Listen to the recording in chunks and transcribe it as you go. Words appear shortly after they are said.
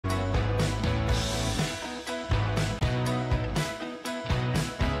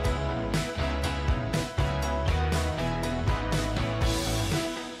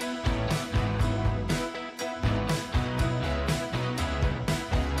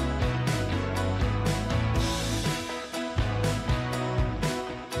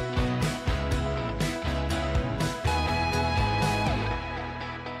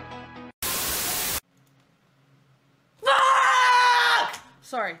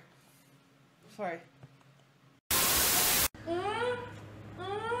sorry. Oh my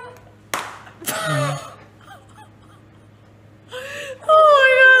god.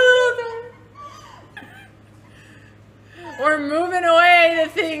 We're moving away the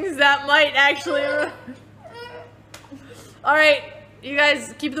things that might actually... Alright, you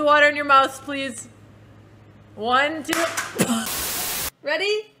guys keep the water in your mouths, please. 1, 2...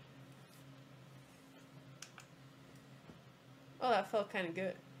 Ready? Oh, that felt kind of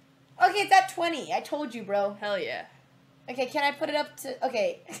good. Okay, it's at 20. I told you, bro. Hell yeah. Okay, can I put it up to...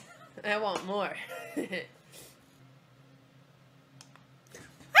 Okay. I want more.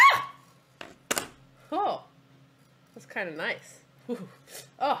 Ah! Oh, that's kind of nice. Ooh.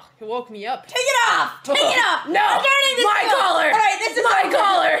 Oh, it woke me up. Take it off! Take it off! No! I'm turning this My collar! Alright, this is my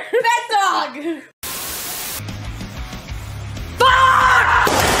collar! Bed dog! Fuck!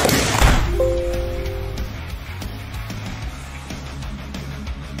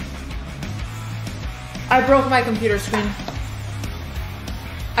 I broke my computer screen.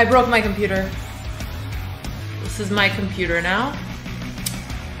 I broke my computer. This is my computer now.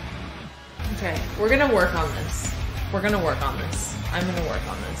 Okay, we're gonna work on this. We're gonna work on this. I'm gonna work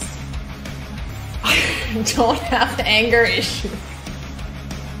on this. I don't have anger issues.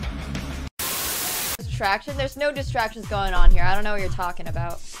 Distraction? There's no distractions going on here. I don't know what you're talking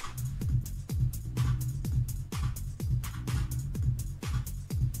about.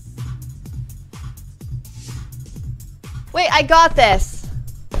 Wait, I got this.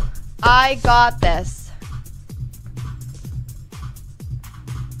 I got this.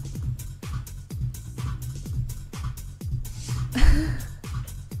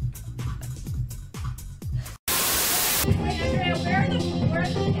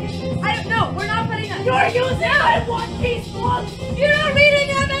 No, we're not putting them. You're using my One Piece books. You're not reading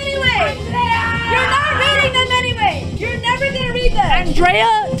them anyway. You're not reading them anyway. You're never gonna read them.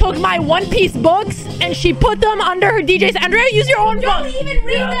 Andrea took my One Piece books and she put them under her DJs. Andrea, use your own book. Don't even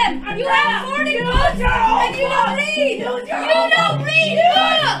read them. You have 40 books and you don't read. You don't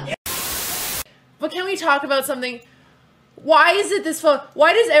read. But can we talk about something? Why is it this photo?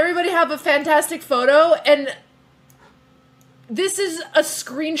 Why does everybody have a fantastic photo and this is a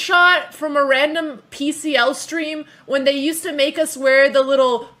screenshot from a random PCL stream when they used to make us wear the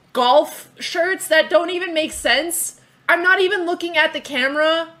little golf shirts that don't even make sense? I'm not even looking at the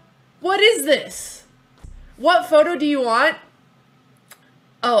camera. What is this? What photo do you want?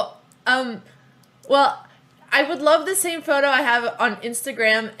 Oh, well, I would love the same photo I have on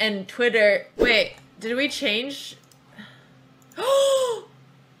Instagram and Twitter. Wait, did we change? Oh!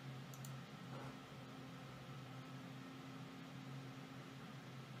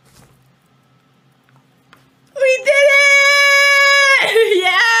 We did it!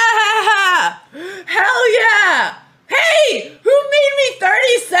 Yeah! Hell yeah! Hey! Who made me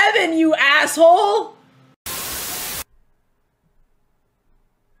 37, you asshole?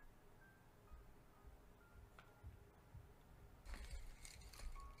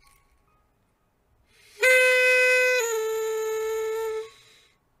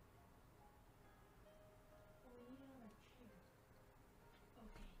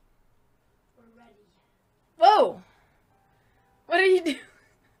 Whoa! What are you doing?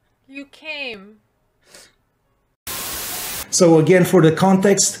 You came. So again, for the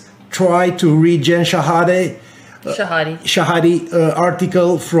context, try to read Jen Shahade. Shahadi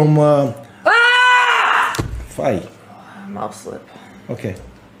article from... Fight. Mouth slip. Okay.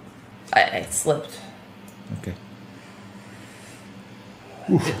 I slipped. Okay.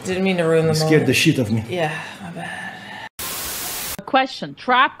 Didn't mean to ruin the moment. Scared the shit of me. Yeah, my bad. Question,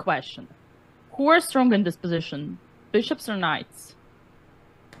 trap question. Who are stronger in this position, bishops or knights?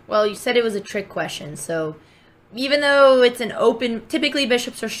 Well, you said it was a trick question, so even though it's an open, typically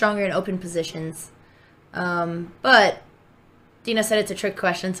bishops are stronger in open positions. But Dina said it's a trick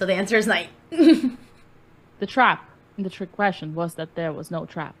question, so the answer is knight. The trap in the trick question was that there was no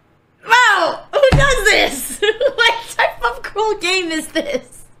trap. Wow! Who does this? What type of cruel game is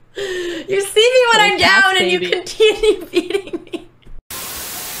this? You see me when I'm down and you continue beating me.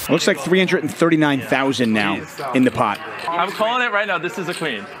 Looks like 339,000 now in the pot. I'm calling it right now. This is a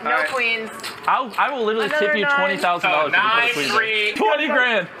queen. No queens. I will literally tip you $20,000 if you put a queen. 20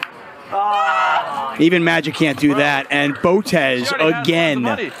 grand. Even Magic can't do that. And Botez again.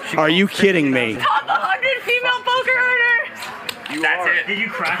 Are you kidding me? Top 100 female poker earner. That's it. Did you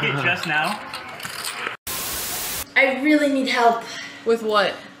crack it just now? I really need help. With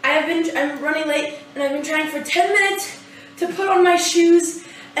what? I'm running late and I've been trying for 10 minutes to put on my shoes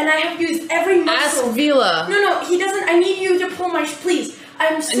and I have used every muscle. Ask Vila. No, he doesn't. I need you to pull my, please.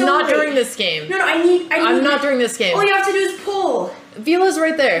 I'm so Not late. during this game. No, I need I'm not during this game. All you have to do is pull. Vila's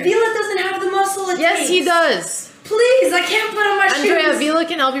right there. Vila doesn't have the muscle it Yes, takes. he does. Please, I can't put on my Andrea, shoes. Vila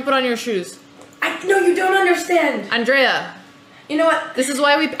can help you put on your shoes. No, you don't understand. Andrea. You know what? This is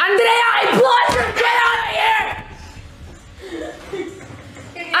why we... Andrea, I blundered! Get out of here!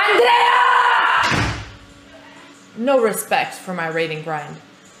 Andrea! No respect for my rating grind.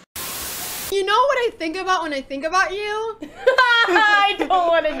 You know what I think about when I think about you? I don't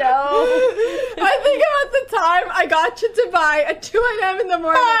want to know. I think about the time I got you to buy a 2 a.m. in the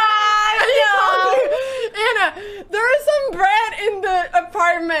morning. And you told me, Anna, there is some bread in the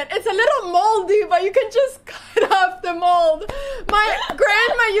apartment. It's a little moldy, but you can just cut off the mold. My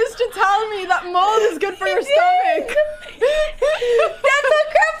grandma used to tell me that mold is good for your stomach. That's what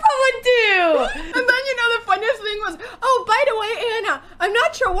grandpa would do. And then, you know, the funniest thing was, oh, by the way, Anna, I'm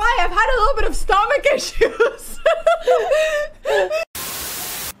not sure why, I've had a little bit of stomach issues.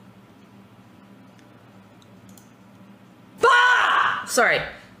 Sorry.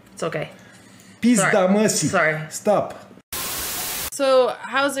 It's okay. Pizda măsii. Sorry. Stop. So,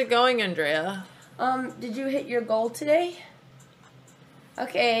 how's it going, Andrea? Did you hit your goal today?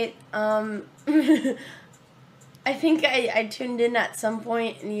 Okay, I think I tuned in at some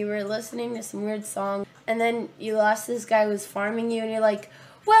point and you were listening to some weird song and then you lost this guy who was farming you and you're like,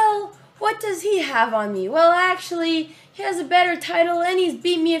 well, what does he have on me? Well, actually, he has a better title and he's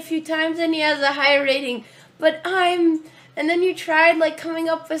beat me a few times and he has a higher rating, but and then you tried like coming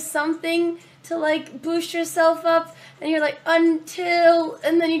up with something to like boost yourself up and you're like, until,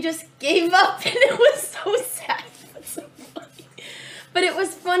 and then you just gave up and it was so sad. So funny. But it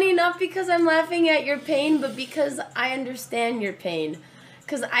was funny not because I'm laughing at your pain, but because I understand your pain.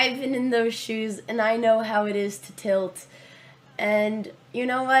 Because I've been in those shoes and I know how it is to tilt. And you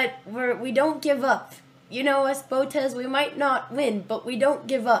know what? We don't give up. You know us, Botez, we might not win, but we don't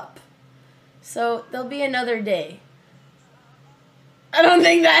give up. So there'll be another day. I don't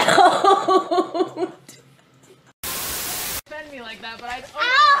think that helped. Defend me like that, but I...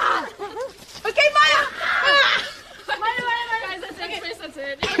 Ah! Okay, Maya! Ah! Maya! Guys, that's it. Chris, that's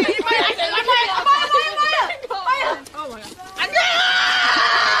it. Okay, Maya! Oh my god. Andrea!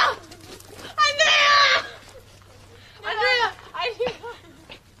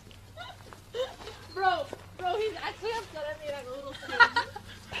 Bro, he's actually upset at me and I'm a little scared.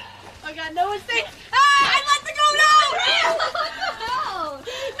 Oh god, no one's saying... Ah! I let the go! No! What the hell?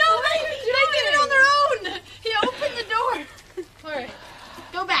 No, they did it on their own! He opened the door! Alright.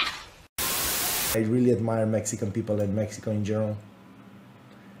 Go back. I really admire Mexican people and Mexico in general.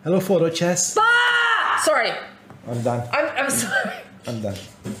 Hello, photo chess. Sorry. I'm done. I'm sorry. I'm done.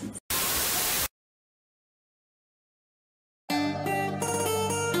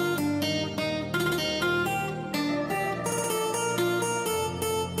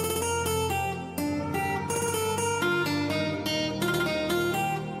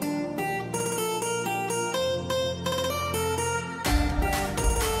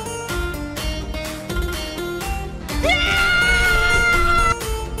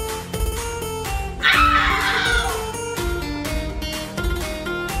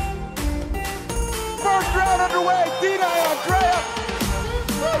 First round underway. Dina and Andrea.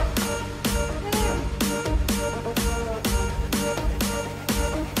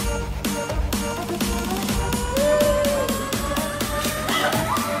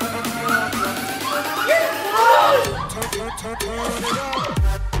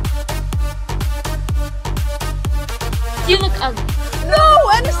 You look ugly. No,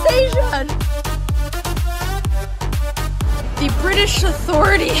 Anastasia! The British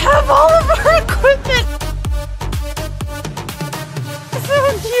Authority have all of our equipment! So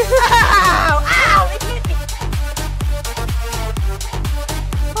cute! Ow! Ow! It hit me!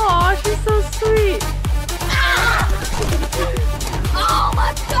 Aw, she's so sweet! Oh,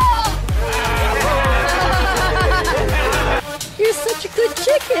 let's go! You're such a good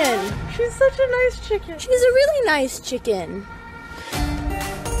chicken! She's such a nice chicken. She's a really nice chicken.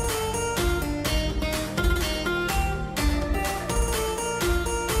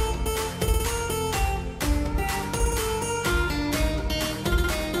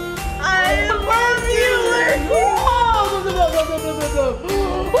 I love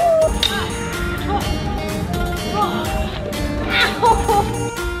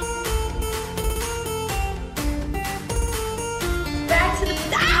Back to the...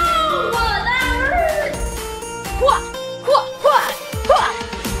 Ow! That hurts! What?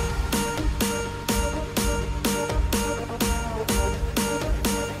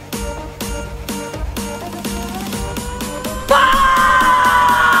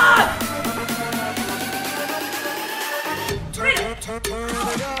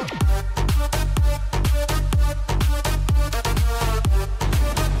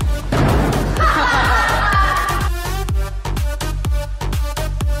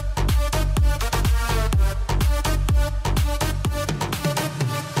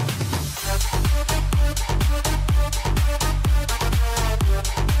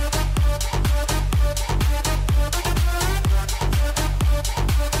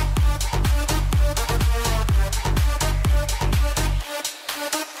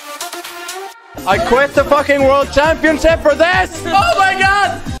 I quit the fucking world championship for this! Oh my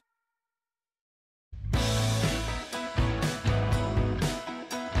god!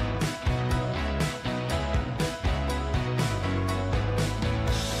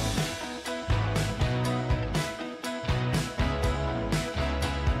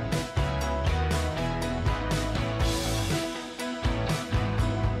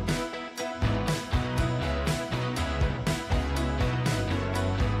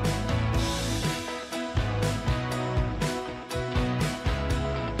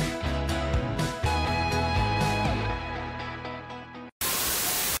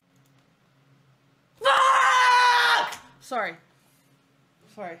 Sorry.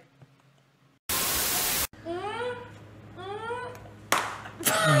 Sorry. Oh my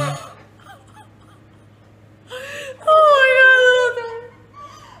god.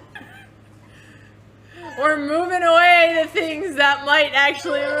 We're moving away the things that might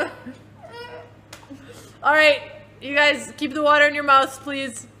actually. Alright, you guys keep the water in your mouths,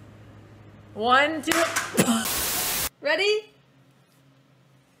 please. 1, 2. Ready?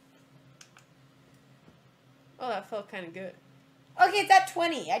 Oh, that felt kind of good. Okay, it's at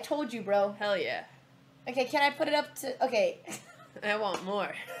 20. I told you, bro. Hell yeah. Okay, can I put it up to... Okay. I want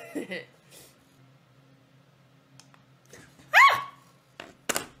more.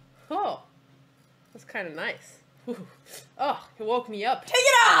 Oh, that's kind of nice. Whew. Oh, it woke me up. Take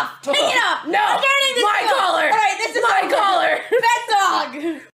it off! Take it off! No! I'm learning this My collar! Alright, this is my collar! Pet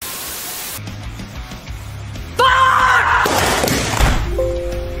dog!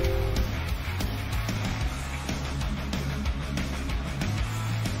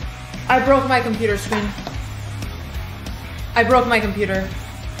 I broke my computer screen. I broke my computer.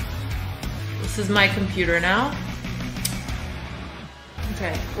 This is my computer now.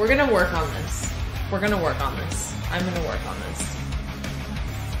 Okay, we're gonna work on this. We're gonna work on this. I'm gonna work on this.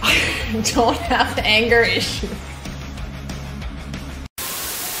 I don't have anger issues.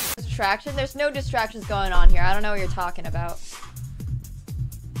 Distraction? There's no distractions going on here. I don't know what you're talking about.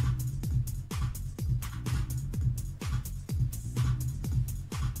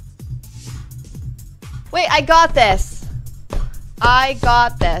 Wait, I got this. I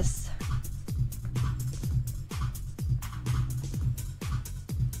got this.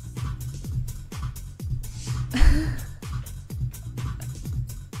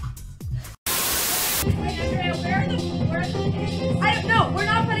 I don't know. We're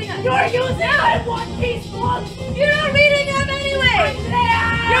not putting them. You're using my one-piece books. You're not reading them anyway.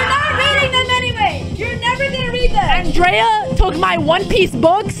 You're not reading them anyway. You're never gonna read them. Andrea took my One Piece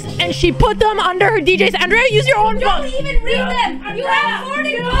books and she put them under her DJs. Andrea, use your own Don't books. even read them. You have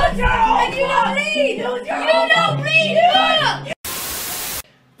 40 books and you don't read. You don't read.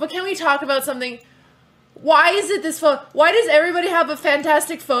 But can we talk about something? Why is it this photo? Why does everybody have a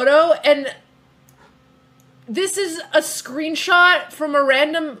fantastic photo and this is a screenshot from a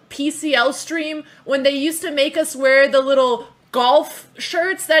random PCL stream when they used to make us wear the little golf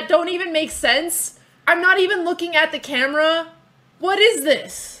shirts that don't even make sense? I'm not even looking at the camera. What is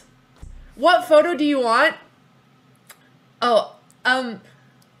this? What photo do you want? Oh,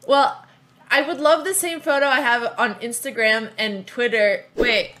 well, I would love the same photo I have on Instagram and Twitter.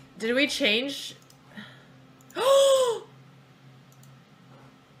 Wait, did we change? Oh!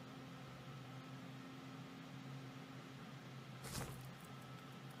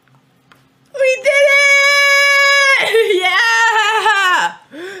 We did it! Yeah!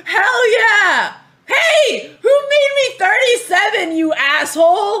 Hell yeah! Hey! Who made me 37, you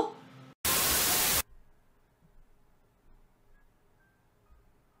asshole?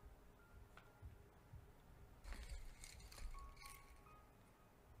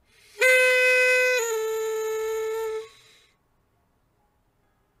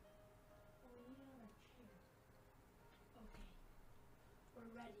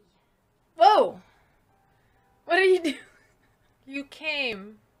 Whoa! What are you doing? You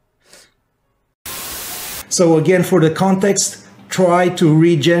came. So again, for the context, try to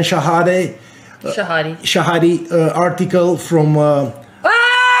read Jen Shahade. Shahade article from...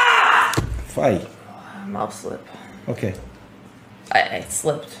 Fight. Mob slip. Okay. I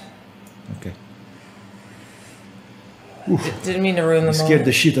slipped. Okay. Didn't mean to ruin the moment. Scared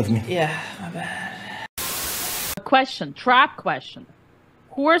the shit of me. Yeah, my bad. Question, trap question.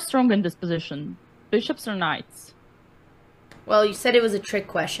 Who are stronger in this position, bishops or knights? Well, you said it was a trick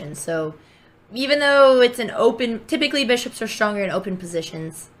question, so even though it's an open... Typically, bishops are stronger in open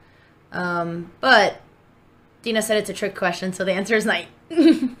positions. But Dina said it's a trick question, so the answer is knight.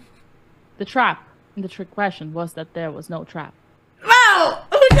 The trap in the trick question was that there was no trap. Wow!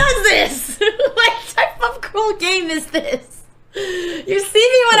 Who does this? What type of cruel game is this? You see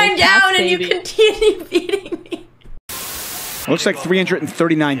me when I'm down and you continue beating me. Looks like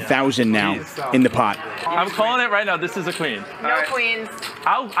 339,000 now in the pot. I'm calling it right now. This is a queen. No queens.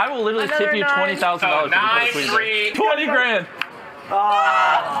 I will literally tip you $20,000. 20 grand.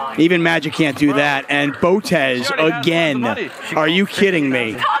 Even Magic can't do that. And Botez again. Are you kidding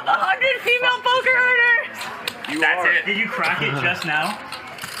me? Top 100 female poker earners. That's it. Did you crack it just now?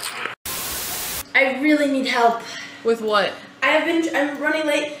 I really need help. With what? I'm running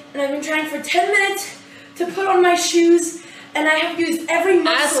late and I've been trying for 10 minutes to put on my shoes and I have used every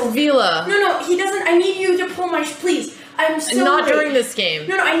muscle. Ask Vila. No, he doesn't. I need you to pull my, please. I'm so Not late. during this game.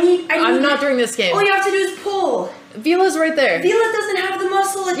 No, I need I'm not during this game. All you have to do is pull. Vila's right there. Vila doesn't have the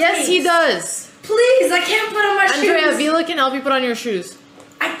muscle it Yes, takes. he does. Please, I can't put on my Andrea, shoes. Vila can help you put on your shoes.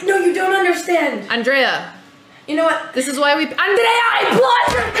 No, you don't understand. Andrea. You know what? This is why we... Andrea, I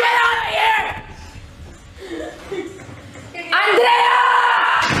plundered! Get out of here!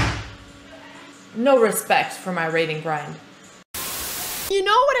 Andrea! No respect for my rating grind. You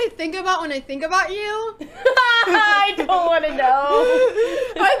know what I think about when I think about you? I don't want to know.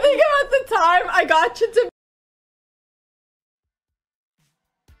 I think about the time I got you to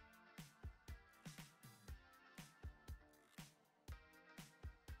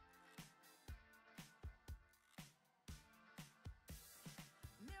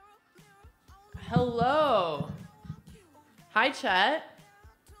Hello. Hi, chat.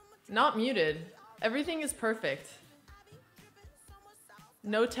 Not muted. Everything is perfect.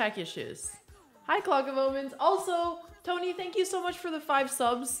 No tech issues. Hi, Clock of Omens. Also, Tony, thank you so much for the 5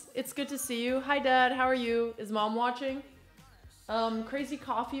 subs. It's good to see you. Hi, Dad. How are you? Is Mom watching? Crazy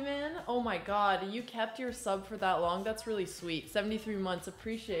Coffee Man. Oh my God, you kept your sub for that long. That's really sweet. 73 months.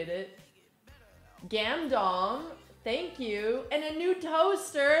 Appreciate it. Gamdom. Thank you. And a new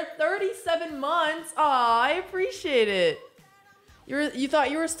toaster. 37 months. Aw, I appreciate it. You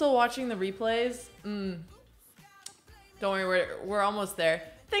thought you were still watching the replays? Don't worry, we're almost there.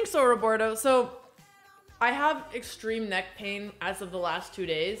 Thanks, Roberto. So, I have extreme neck pain as of the last 2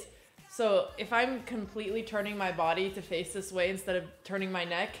 days. So, if I'm completely turning my body to face this way instead of turning my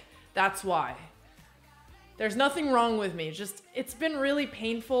neck, that's why. There's nothing wrong with me. Just, it's been really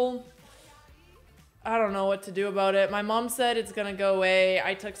painful. I don't know what to do about it. My mom said it's gonna go away.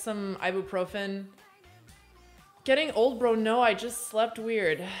 I took some ibuprofen. Getting old, bro. No, I just slept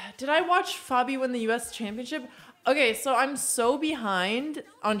weird. Did I watch Fabi win the US Championship? Okay, so I'm so behind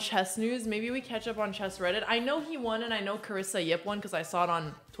on chess news. Maybe we catch up on chess Reddit. I know he won and I know Carissa Yip won because I saw it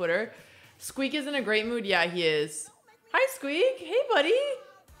on Twitter. Squeak is in a great mood. Yeah, he is. Hi, Squeak. Hey, buddy.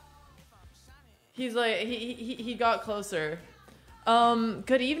 He's like, he got closer.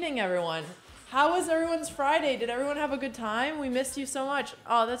 Good evening, everyone. How was everyone's Friday? Did everyone have a good time? We missed you so much.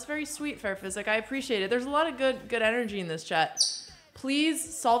 Oh, that's very sweet, Fair Physic. I appreciate it. There's a lot of good energy in this chat.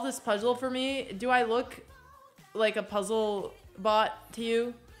 Please solve this puzzle for me. Do I look like a puzzle bot to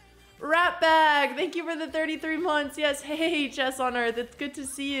you? Rat Bag, thank you for the 33 months. Yes, hey, Chess on Earth. It's good to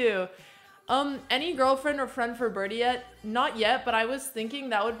see you. Any girlfriend or friend for Birdie yet? Not yet, but I was thinking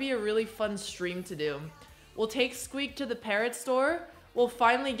that would be a really fun stream to do. We'll take Squeak to the parrot store. We'll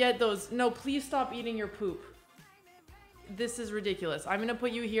finally get those. No, please stop eating your poop. This is ridiculous. I'm gonna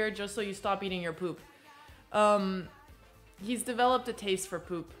put you here just so you stop eating your poop. He's developed a taste for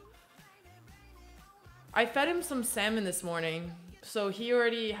poop. I fed him some salmon this morning, so he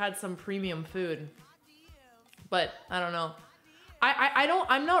already had some premium food. But I don't know.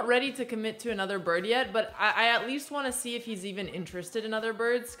 I'm not ready to commit to another bird yet, but I at least want to see if he's even interested in other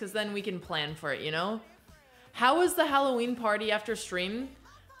birds, because then we can plan for it, you know? How was the Halloween party after stream?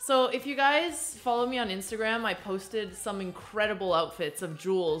 So if you guys follow me on Instagram, I posted some incredible outfits of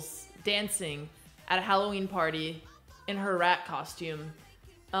Jules dancing at a Halloween party in her rat costume.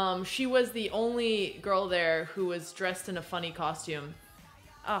 She was the only girl there who was dressed in a funny costume.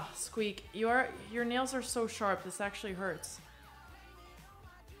 Ah, Squeak, your nails are so sharp, this actually hurts.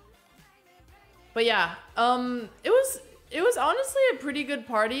 But yeah, it was honestly a pretty good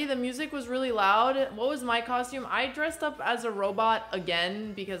party. The music was really loud. What was my costume? I dressed up as a robot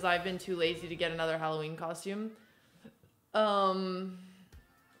again because I've been too lazy to get another Halloween costume.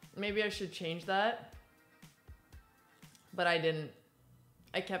 Maybe I should change that. But I didn't.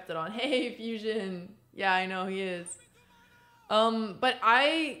 I kept it on. Hey, Fusion. Yeah, I know he is. But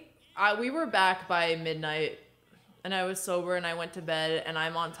we were back by midnight and I was sober and I went to bed and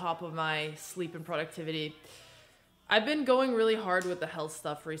I'm on top of my sleep and productivity. I've been going really hard with the health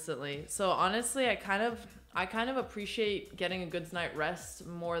stuff recently. So honestly, I kind of appreciate getting a good night's rest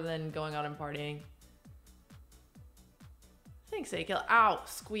more than going out and partying. Thanks, Akil. Ow,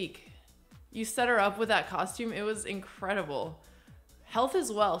 Squeak. You set her up with that costume. It was incredible. Health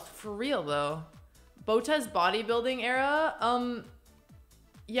is wealth. For real, though. Botez bodybuilding era.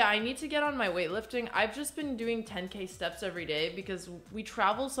 Yeah, I need to get on my weightlifting. I've just been doing 10K steps every day because we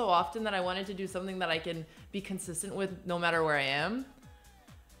travel so often that I wanted to do something that I can be consistent with no matter where I am.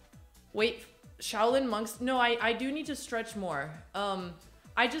 Wait, Shaolin monks? No, I do need to stretch more.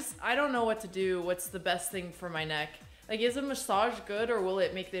 I don't know what to do. What's the best thing for my neck? Like, is a massage good or will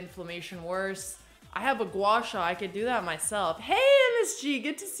it make the inflammation worse? I have a gua sha. I could do that myself. Hey, MSG,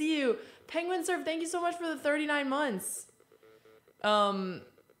 good to see you. Penguin Surf, thank you so much for the 39 months.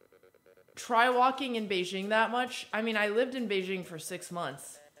 Try walking in Beijing that much. I mean, I lived in Beijing for 6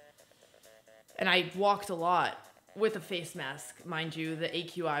 months. And I walked a lot with a face mask. Mind you, the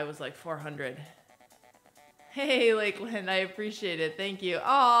AQI was like 400. Hey, Lakeland, I appreciate it. Thank you.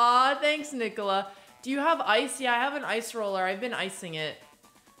 Aw, thanks, Nicola. Do you have ice? Yeah, I have an ice roller. I've been icing it.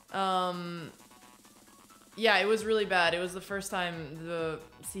 Yeah, it was really bad. It was the first time the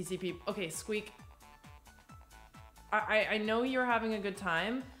CCP... Okay, Squeak. I know you're having a good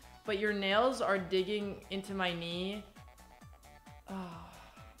time, but your nails are digging into my knee. Oh.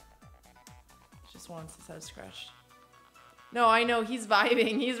 Just wants his head scratched. No, I know, he's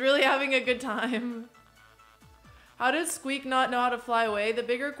vibing. He's really having a good time. How does Squeak not know how to fly away? The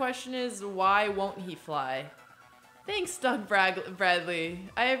bigger question is, why won't he fly? Thanks, Doug Bradley.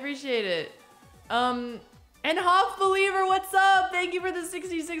 I appreciate it. And Hoff Believer, what's up? Thank you for the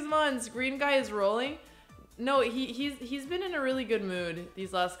 66 months. Green guy is rolling. No, he's been in a really good mood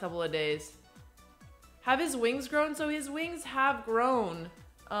these last couple of days. Have his wings grown? So his wings have grown.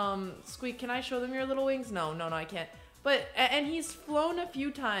 Squeak, can I show them your little wings? No, I can't. But, and he's flown a few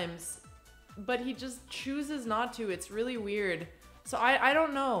times, but he just chooses not to. It's really weird. So I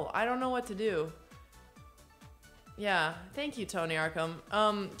don't know. I don't know what to do. Yeah, thank you, Tony Arkham.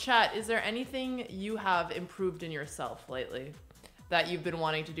 Chat, is there anything you have improved in yourself lately that you've been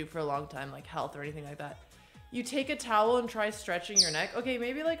wanting to do for a long time, like health or anything like that? You take a towel and try stretching your neck. Okay,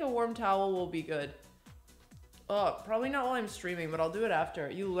 maybe like a warm towel will be good. Oh, probably not while I'm streaming, but I'll do it after.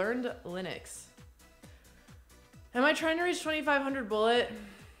 You learned Linux. Am I trying to reach 2500 bullet?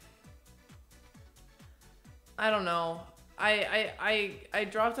 I don't know. I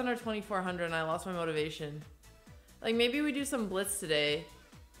dropped under 2400 and I lost my motivation. Like, maybe we do some blitz today.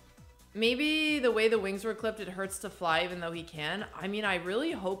 Maybe the way the wings were clipped, it hurts to fly even though he can. I mean, I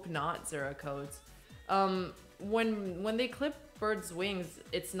really hope not, Zero Codes. When they clip birds' wings,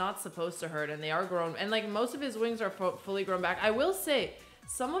 it's not supposed to hurt and they are grown. And like most of his wings are fully grown back. I will say,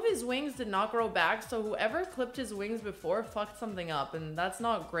 some of his wings did not grow back, so whoever clipped his wings before fucked something up, and that's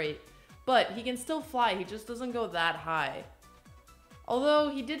not great. But he can still fly, he just doesn't go that high. Although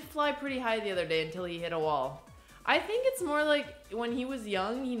he did fly pretty high the other day until he hit a wall. I think it's more like when he was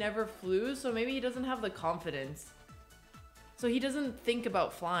young, he never flew, so maybe he doesn't have the confidence. So he doesn't think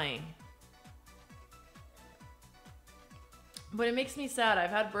about flying. But it makes me sad. I've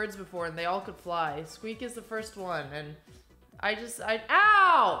had birds before and they all could fly. Squeak is the first one and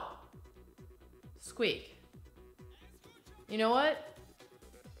ow! Squeak. You know what?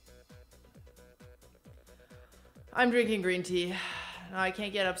 I'm drinking green tea. No, I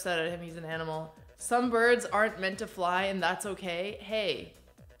can't get upset at him. He's an animal. Some birds aren't meant to fly and that's okay. Hey,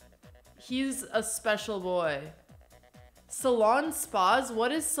 he's a special boy. Salon spas?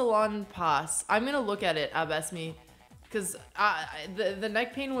 What is salon pas? I'm gonna look at it, Abesmi. Because the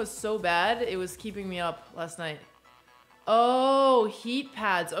neck pain was so bad, it was keeping me up last night. Oh, heat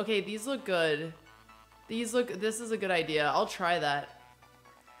pads. Okay, these look good. This is a good idea. I'll try that.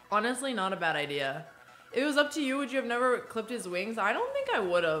 Honestly, not a bad idea. If it was up to you, would you have never clipped his wings? I don't think I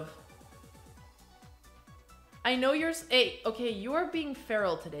would have. I know you're... Hey, okay, you are being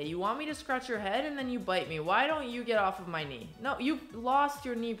feral today. You want me to scratch your head and then you bite me. Why don't you get off of my knee? No, you lost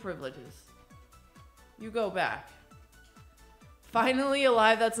your knee privileges. You go back. Finally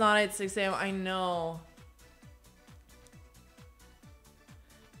alive, that's not at 6 a.m. I know.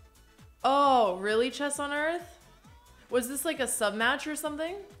 Oh, really, Chess on Earth? Was this like a sub match or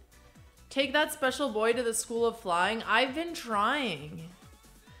something? Take that special boy to the School of Flying. I've been trying.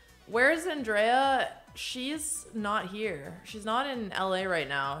 Where's Andrea? She's not here. She's not in LA right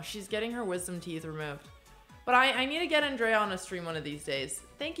now. She's getting her wisdom teeth removed. But I need to get Andrea on a stream one of these days.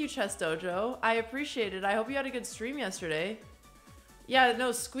 Thank you, Chess Dojo. I appreciate it. I hope you had a good stream yesterday. Yeah,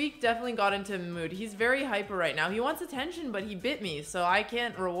 no, Squeak definitely got into a mood. He's very hyper right now. He wants attention, but he bit me, so I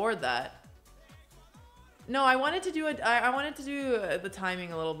can't reward that. No, I wanted to do the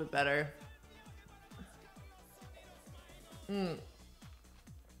timing a little bit better.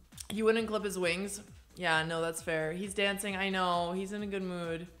 He wouldn't clip his wings. Yeah, no, that's fair. He's dancing. I know. He's in a good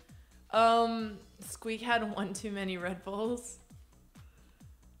mood. Squeak had one too many Red Bulls.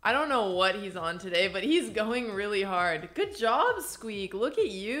 I don't know what he's on today, but he's going really hard. Good job, Squeak. Look at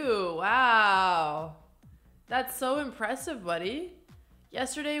you. Wow. That's so impressive, buddy.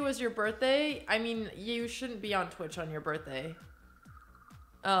 Yesterday was your birthday. I mean, you shouldn't be on Twitch on your birthday.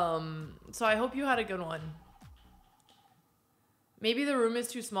 So I hope you had a good one. Maybe the room is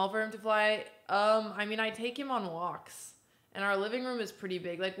too small for him to fly. I mean, I take him on walks. And our living room is pretty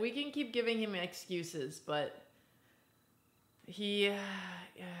big. Like, we can keep giving him excuses, but... yeah.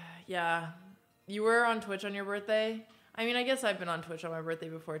 You were on Twitch on your birthday? I mean, I guess I've been on Twitch on my birthday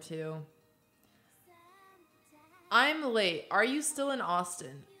before, too. I'm late. Are you still in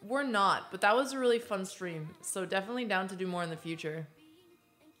Austin? We're not, but that was a really fun stream. So definitely down to do more in the future.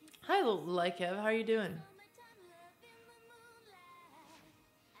 Hi, Lykev. How are you doing?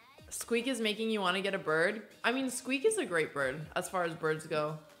 Squeak is making you want to get a bird. I mean, Squeak is a great bird as far as birds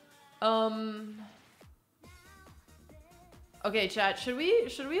go. Okay, chat. Should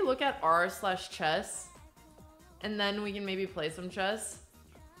we look at r/chess, and then we can maybe play some chess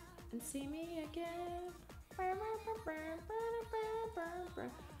and see me again.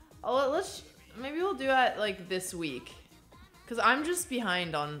 Oh, maybe we'll do it like this week, cause I'm just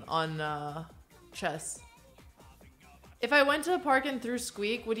behind on chess. If I went to a park and threw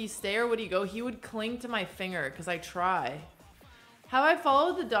Squeak, would he stay or would he go? He would cling to my finger because I try. Have I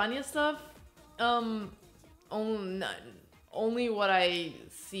followed the Danya stuff? Only what I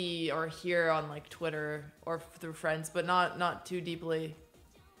see or hear on like Twitter or through friends, but not too deeply.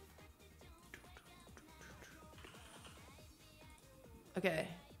 Okay.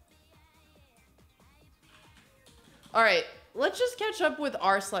 All right, let's just catch up with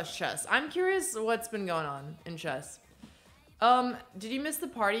r/chess. I'm curious what's been going on in chess. Did you miss the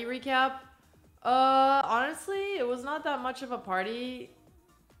party recap? Honestly, it was not that much of a party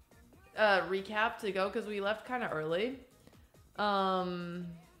recap to go because we left kind of early.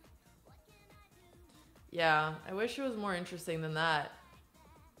 Yeah, I wish it was more interesting than that.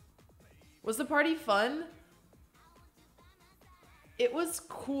 Was the party fun? It was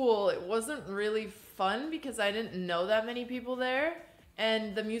cool. It wasn't really fun because I didn't know that many people there,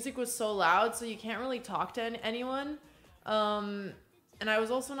 and the music was so loud, so you can't really talk to anyone. And I was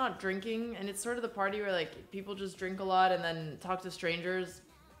also not drinking, and it's sort of the party where like people just drink a lot and then talk to strangers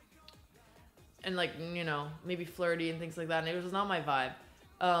and like, you know, maybe flirty and things like that, and it was not my vibe.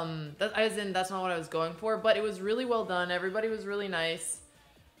 That's not what I was going for, but it was really well done. Everybody was really nice.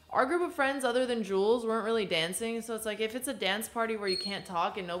 Our group of friends, other than Jules, weren't really dancing, so it's like, if it's a dance party where you can't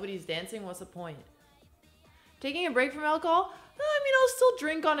talk and nobody's dancing, what's the point? Taking a break from alcohol? I mean, I'll still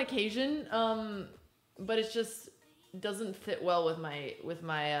drink on occasion, but it just doesn't fit well with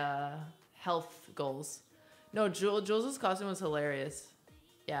my health goals. No, Jules' costume was hilarious.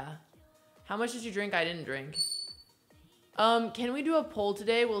 Yeah. How much did you drink? I didn't drink. Can we do a poll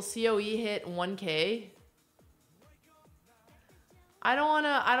today? Will COE hit 1K? I don't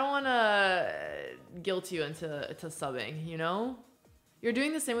wanna guilt you into subbing, you know? You're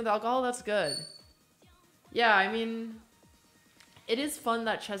doing the same with alcohol, that's good. Yeah, I mean, it is fun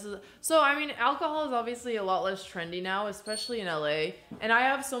that chess is... So, I mean, alcohol is obviously a lot less trendy now, especially in LA. And I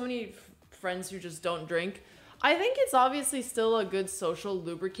have so many friends who just don't drink. I think it's obviously still a good social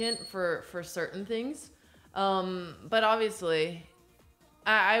lubricant for certain things. But obviously...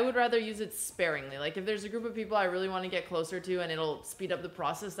 I would rather use it sparingly. Like, if there's a group of people I really want to get closer to and it'll speed up the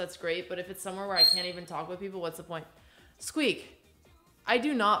process, that's great. But if it's somewhere where I can't even talk with people, what's the point? Squeak. I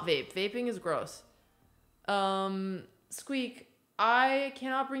do not vape. Vaping is gross. Squeak. I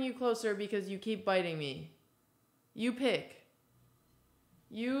cannot bring you closer because you keep biting me. You pick.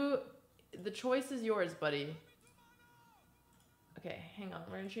 The choice is yours, buddy. Okay, hang on.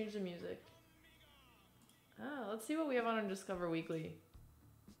 We're gonna change the music. Let's see what we have on Discover Weekly.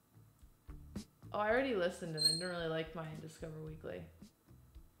 Oh, I already listened and I didn't really like my Discover Weekly.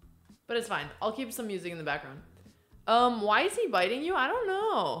 But it's fine. I'll keep some music in the background. Why is he biting you? I don't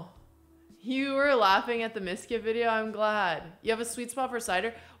know. You were laughing at the Miskit video? I'm glad. You have a sweet spot for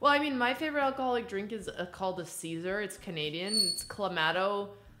cider? Well, I mean, my favorite alcoholic drink is called a Caesar. It's Canadian. It's Clamato,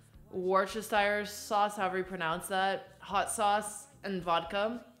 Worcestershire sauce, however you pronounce that. Hot sauce and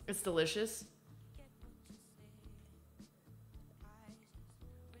vodka. It's delicious.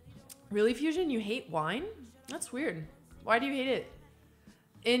 Really, Fusion? You hate wine? That's weird. Why do you hate it?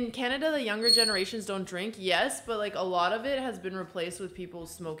 In Canada, the younger generations don't drink. Yes, but like a lot of it has been replaced with people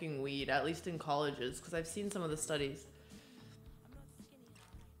smoking weed, at least in colleges, because I've seen some of the studies.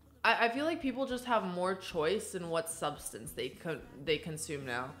 I feel like people just have more choice in what substance they consume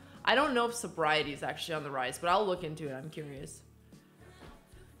now. I don't know if sobriety is actually on the rise, but I'll look into it. I'm curious.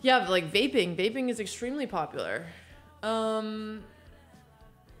 Yeah, like vaping. Vaping is extremely popular. Can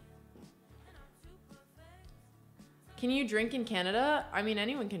you drink in Canada? I mean,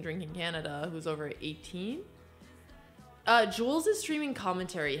 anyone can drink in Canada who's over 18. Jules is streaming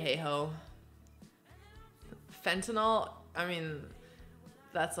commentary, hey ho. Fentanyl, I mean,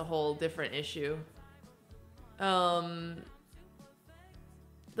 that's a whole different issue. The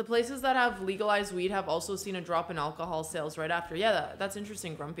places that have legalized weed have also seen a drop in alcohol sales right after. Yeah, that's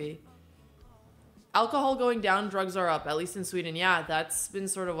interesting, Grumpy. Alcohol going down, drugs are up, at least in Sweden. Yeah, that's been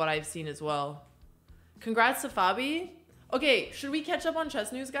sort of what I've seen as well. Congrats to Fabi. Okay, should we catch up on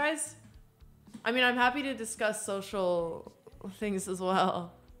chess news, guys? I mean, I'm happy to discuss social things as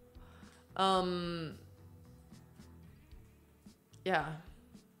well. Yeah.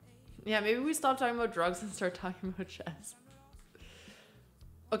 Yeah, maybe we stop talking about drugs and start talking about chess.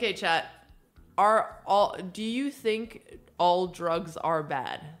 Okay, chat. Do you think all drugs are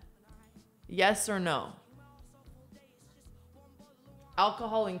bad? Yes or no?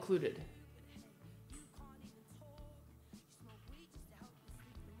 Alcohol included.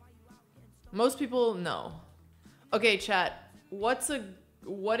 Most people, no. Okay, chat. What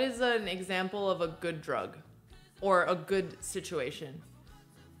is an example of a good drug? Or a good situation?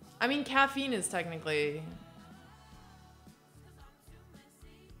 I mean, caffeine is technically...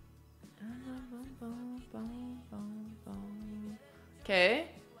 Okay.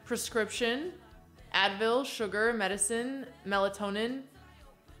 Prescription. Advil, sugar, medicine, melatonin.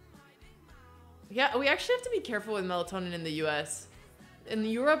 Yeah, we actually have to be careful with melatonin in the US. In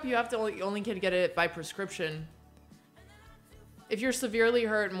Europe, you have to only can get it by prescription. If you're severely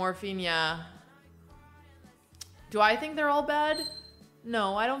hurt, morphine, yeah. Do I think they're all bad?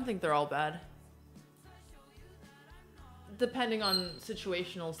 No, I don't think they're all bad. Depending on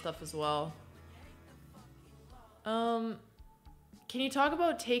situational stuff as well. Can you talk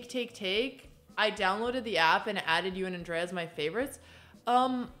about Take, Take, Take? I downloaded the app and added you and Andrea as my favorites.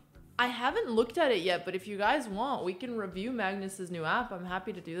 I haven't looked at it yet, but if you guys want, we can review Magnus's new app. I'm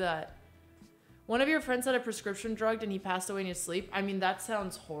happy to do that. One of your friends had a prescription drug and he passed away in his sleep. I mean, that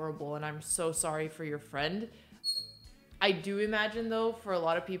sounds horrible and I'm so sorry for your friend. I do imagine though, for a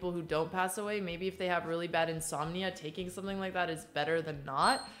lot of people who don't pass away, maybe if they have really bad insomnia, taking something like that is better than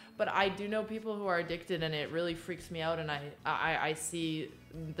not. But I do know people who are addicted and it really freaks me out and I see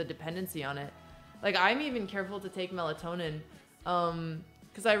the dependency on it. Like I'm even careful to take melatonin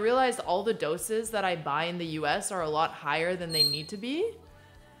because I realized all the doses that I buy in the US are a lot higher than they need to be.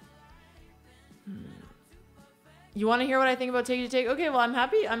 You want to hear what I think about Take to Take? Okay, well I'm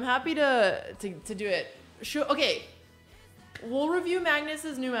happy to do it. Sure, okay. We'll review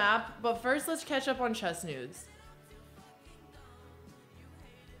Magnus's new app, but first let's catch up on chess news.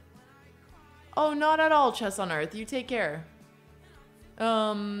 Oh, not at all, Chess on Earth. You take care.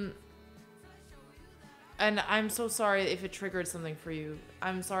 And I'm so sorry if it triggered something for you.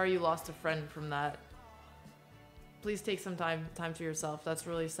 I'm sorry you lost a friend from that. Please take some time to yourself. That's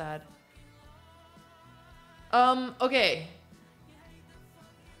really sad. Okay.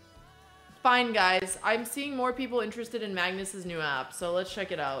 Fine, guys. I'm seeing more people interested in Magnus's new app, so let's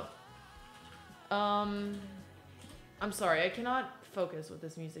check it out. I'm sorry, I cannot focus with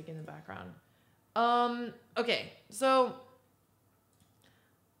this music in the background. Okay, so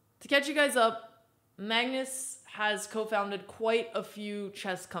to catch you guys up, Magnus has co-founded quite a few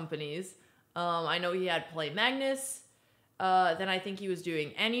chess companies. I know he had Play Magnus, then I think he was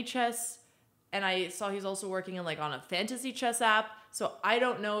doing AnyChess, and I saw he's also working on a fantasy chess app. So I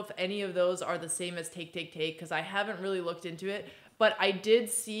don't know if any of those are the same as Take, Take, Take, because I haven't really looked into it. But I did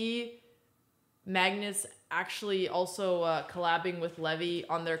see Magnus actually also collabing with Levy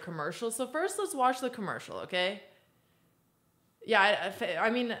on their commercial. So first, let's watch the commercial, okay? Yeah, I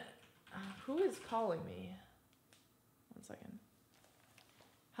mean, who is calling me? 1 second.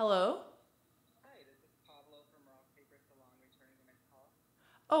 Hello?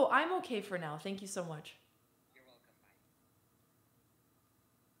 Oh, I'm okay for now. Thank you so much. You're welcome.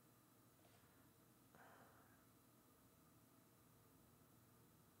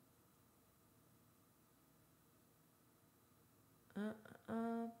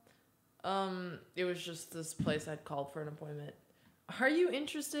 Bye. It was just this place I'd called for an appointment. Are you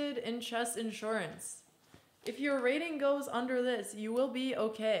interested in chess insurance? If your rating goes under this, you will be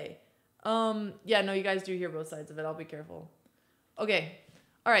okay. Yeah, no, you guys do hear both sides of it. I'll be careful. Okay.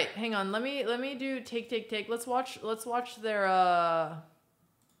 All right, hang on. Let me do Take, Take, Take. Let's watch their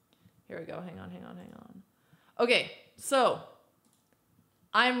Here we go. Hang on. Okay, so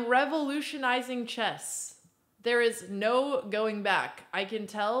I'm revolutionizing chess. There is no going back. I can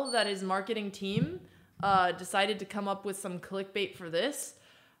tell that his marketing team decided to come up with some clickbait for this.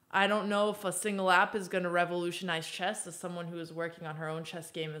 I don't know if a single app is going to revolutionize chess, as someone who is working on her own chess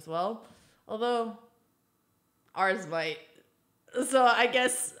game as well. Although ours might. So I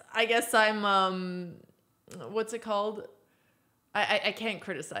guess I'm what's it called? I can't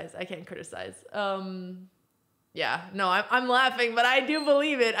criticize. I can't criticize. Yeah, no, I'm laughing, but I do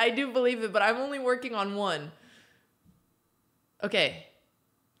believe it. I do believe it, but I'm only working on one. Okay.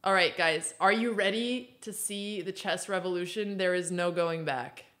 All right, guys. Are you ready to see the chess revolution? There is no going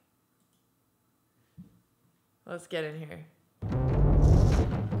back. Let's get in here.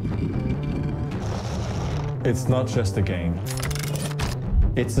 It's not just a game.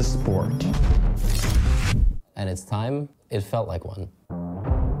 It's a sport. At its time, it felt like one.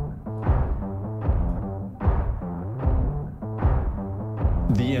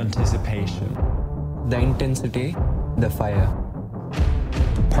 The anticipation. The intensity, the fire.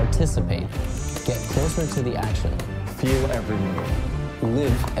 Participate. Get closer to the action. Feel every move.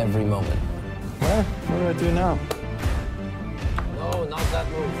 Live every moment. Well, what do I do now? No, not that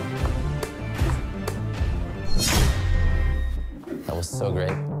move. That was so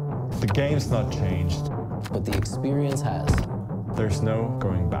great. The game's not changed. But the experience has. There's no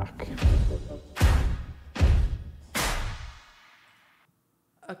going back.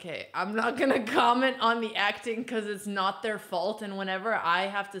 Okay, I'm not gonna comment on the acting because it's not their fault, and whenever I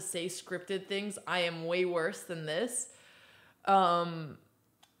have to say scripted things, I am way worse than this.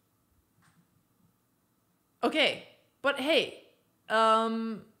 Okay, but hey,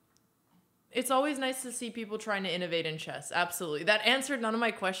 it's always nice to see people trying to innovate in chess. Absolutely. That answered none of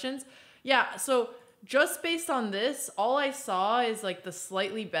my questions. Yeah, so just based on this, all I saw is like the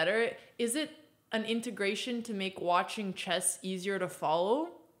slightly better. Is it an integration to make watching chess easier to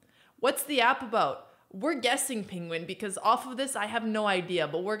follow? What's the app about? We're guessing, Penguin, because off of this, I have no idea,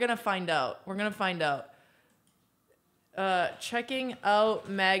 but we're going to find out. We're going to find out. Checking out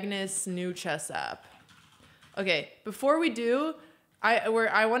Magnus' new chess app. Okay, before we do, I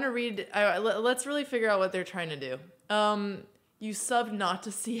want to read. Let's really figure out what they're trying to do. You subbed not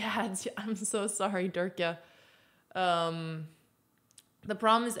to see ads. I'm so sorry, Durka. The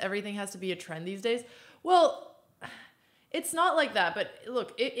problem is everything has to be a trend these days. Well, it's not like that. But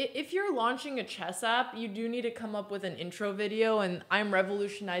look, if you're launching a chess app, you do need to come up with an intro video. And I'm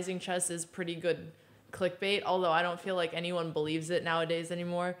revolutionizing chess is pretty good clickbait, although I don't feel like anyone believes it nowadays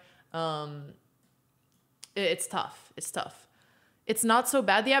anymore. It's tough. It's tough. It's not so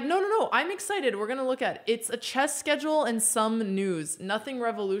bad, the app. No. I'm excited. We're going to look at it. It's a chess schedule and some news. Nothing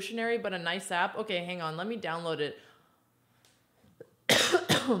revolutionary, but a nice app. Okay, hang on. Let me download it.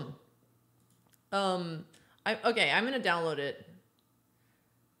 I'm going to download it.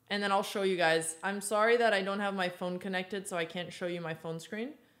 And then I'll show you guys. I'm sorry that I don't have my phone connected, so I can't show you my phone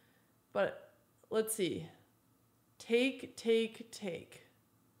screen. But let's see. Take.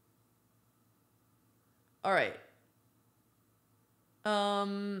 All right.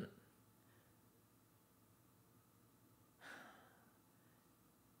 Hang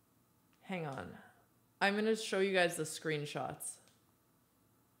on. I'm going to show you guys the screenshots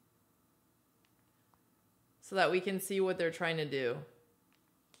so that we can see what they're trying to do.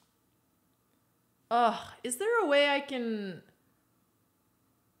 Is there a way I can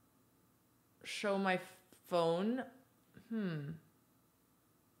show my phone?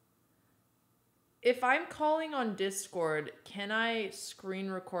 If I'm calling on Discord, can I screen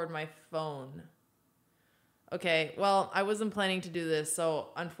record my phone? Okay, well, I wasn't planning to do this, so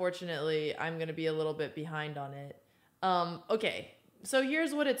unfortunately, I'm going to be a little bit behind on it. Okay, so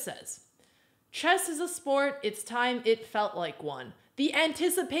here's what it says. Chess is a sport, it's time it felt like one. The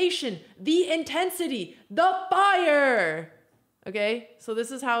anticipation, the intensity, the fire! Okay, so this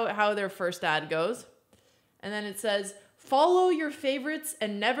is how their first ad goes. And then it says, follow your favorites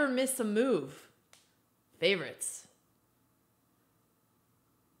and never miss a move. Favorites.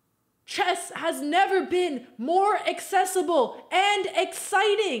 Chess has never been more accessible and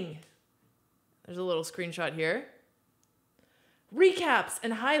exciting. There's a little screenshot here. Recaps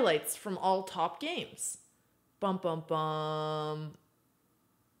and highlights from all top games. Bum, bum, bum.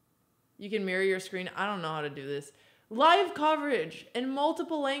 You can mirror your screen. I don't know how to do this. Live coverage in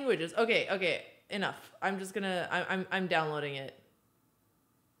multiple languages. Okay, enough. I'm just gonna, I'm downloading it.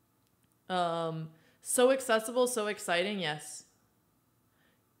 So accessible, so exciting, yes.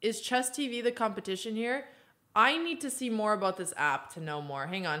 Is Chess TV the competition here? I need to see more about this app to know more.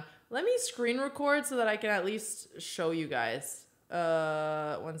 Hang on. Let me screen record so that I can at least show you guys.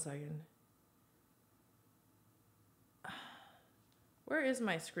 1 second. Where is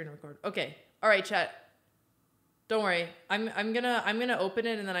my screen record? Okay. All right, chat. Don't worry. I'm gonna open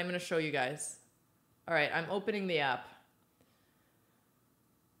it and then I'm gonna show you guys. All right, I'm opening the app.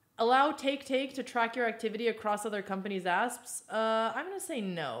 Allow Take to track your activity across other companies' apps. I'm gonna say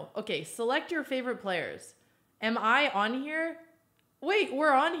no. Okay, select your favorite players. Am I on here? Wait,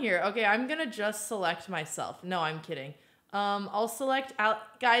 we're on here. Okay, I'm gonna just select myself. No, I'm kidding. I'll select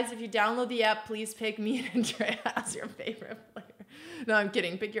guys, if you download the app, please pick me and Andrea as your favorite player. No, I'm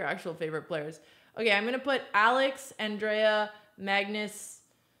kidding. Pick your actual favorite players. Okay, I'm gonna put Alex, Andrea, Magnus,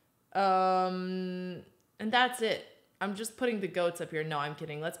 and that's it. I'm just putting the goats up here. No, I'm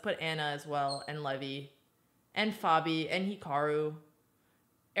kidding. Let's put Anna as well, and Levy, and Fabi, and Hikaru.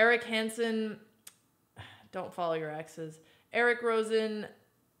 Eric Hansen, don't follow your exes. Eric Rosen,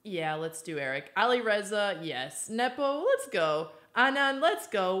 yeah, let's do Eric. Ali Reza, yes. Nepo, let's go. Anand, let's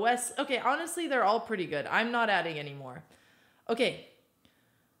go. Wes, okay, honestly, they're all pretty good. I'm not adding any more. Okay.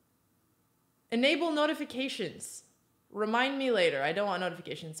 Enable notifications. Remind me later. I don't want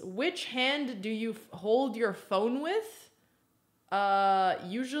notifications. Which hand do you hold your phone with?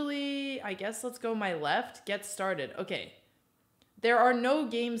 Usually, I guess let's go my left. Get started. Okay. There are no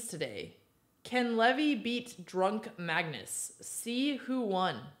games today. Can Levy beat Drunk Magnus? See who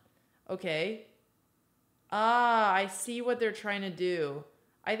won. Okay. Ah, I see what they're trying to do.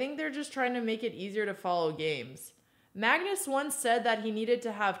 I think they're just trying to make it easier to follow games. Magnus once said that he needed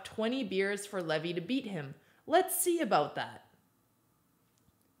to have 20 beers for Levy to beat him. Let's see about that.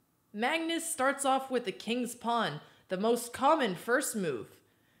 Magnus starts off with the King's Pawn, the most common first move.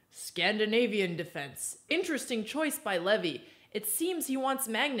 Scandinavian defense. Interesting choice by Levy. It seems he wants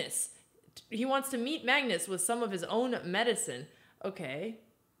to meet Magnus with some of his own medicine. Okay.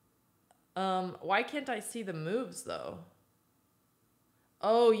 Why can't I see the moves though?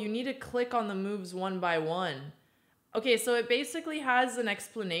 Oh, you need to click on the moves one by one. Okay, so it basically has an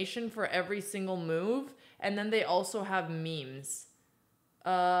explanation for every single move, and then they also have memes.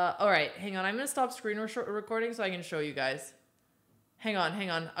 All right, hang on. I'm gonna stop screen recording so I can show you guys. Hang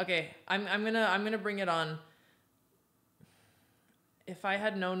on. Okay, I'm gonna bring it on. If I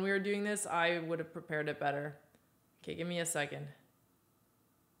had known we were doing this, I would have prepared it better. Okay, give me a second.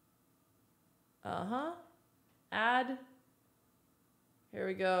 Add. Here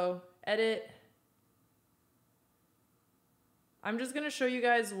we go. Edit. I'm just going to show you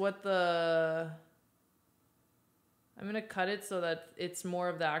guys what I'm going to cut it so that it's more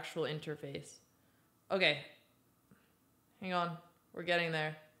of the actual interface. Okay. Hang on. We're getting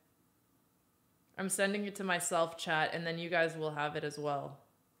there. I'm sending it to myself chat, and then you guys will have it as well.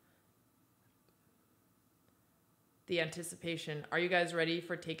 The anticipation. Are you guys ready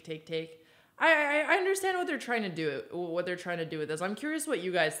for take? I understand what they're trying to do. What they're trying to do with this. I'm curious what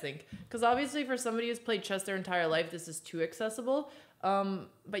you guys think, because obviously for somebody who's played chess their entire life, this is too accessible.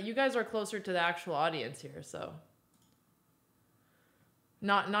 But you guys are closer to the actual audience here, so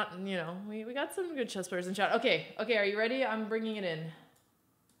not you know, we got some good chess players in chat. Okay, are you ready? I'm bringing it in.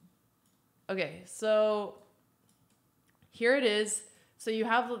 Okay, so here it is. So you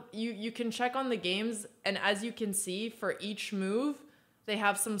have you can check on the games, and as you can see, for each move they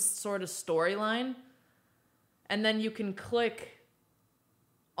have some sort of storyline, and then you can click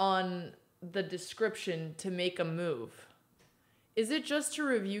on the description to make a move. Is it just to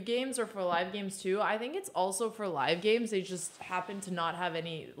review games or for live games too? I think it's also for live games. They just happen to not have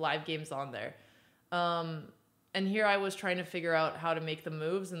any live games on there. And here I was trying to figure out how to make the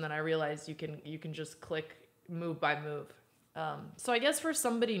moves, and then I realized you can just click move by move. So I guess for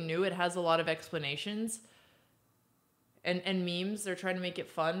somebody new, it has a lot of explanations and memes. They're trying to make it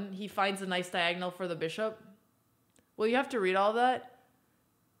fun. He finds a nice diagonal for the bishop. Well, you have to read all that?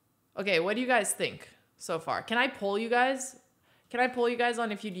 Okay, what do you guys think so far? Can I poll you guys? Can I poll you guys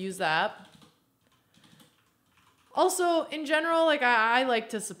on if you'd use the app? Also, in general, like I like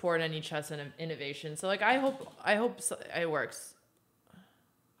to support any chess and innovation. So like I hope it works.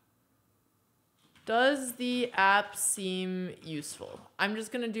 Does the app seem useful? I'm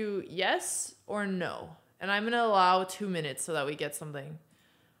just gonna do yes or no. And I'm gonna allow 2 minutes so that we get something.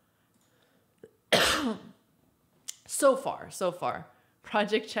 So far.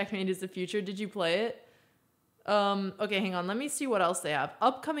 Project Checkmate is the future. Did you play it? Okay, hang on. Let me see what else they have.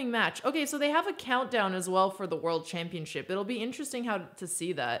 Upcoming match. Okay, so they have a countdown as well for the World Championship. It'll be interesting to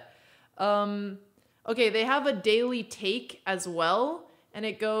see that. Okay, they have a daily take as well. And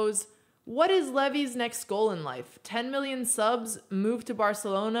it goes, what is Levy's next goal in life? 10 million subs, move to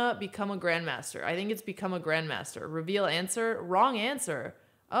Barcelona, become a grandmaster. I think it's become a grandmaster. Reveal answer. Wrong answer.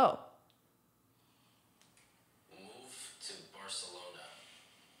 Oh. Move to Barcelona.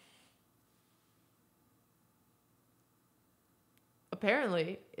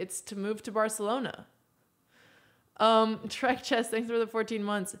 Apparently, it's to move to Barcelona. Trek Chess, thanks for the 14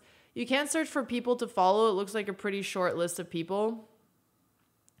 months. You can't search for people to follow. It looks like a pretty short list of people.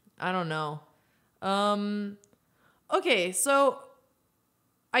 I don't know. Okay, so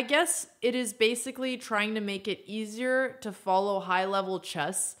I guess it is basically trying to make it easier to follow high-level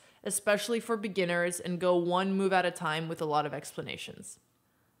chess, especially for beginners, and go one move at a time with a lot of explanations.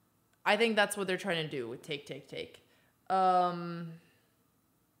 I think that's what they're trying to do with take. And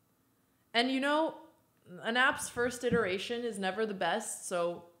you know, an app's first iteration is never the best,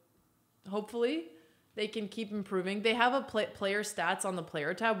 so hopefully they can keep improving. They have a player stats on the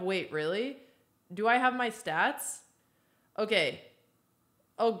player tab. Wait, really? Do I have my stats? Okay.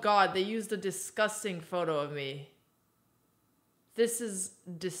 Oh God, they used a disgusting photo of me. This is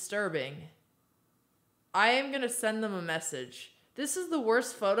disturbing. I am gonna send them a message. This is the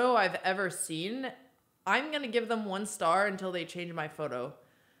worst photo I've ever seen. I'm gonna give them 1 star until they change my photo.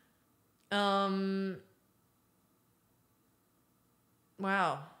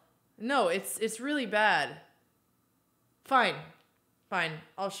 Wow. No, it's really bad. Fine.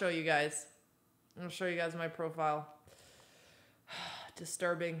 I'll show you guys. I'll show you guys my profile.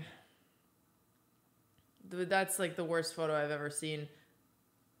 Disturbing. That's like the worst photo I've ever seen.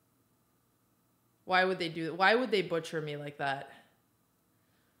 Why would they do that? Why would they butcher me like that?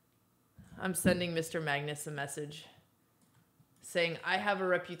 I'm sending Mr. Magnus a message saying, I have a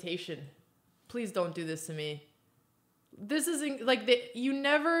reputation. Please don't do this to me. This isn't like you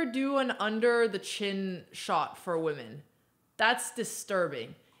never do an under the chin shot for women. That's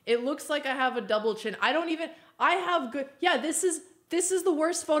disturbing. It looks like I have a double chin. I have good. Yeah, this is the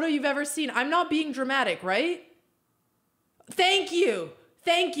worst photo you've ever seen. I'm not being dramatic, right? Thank you,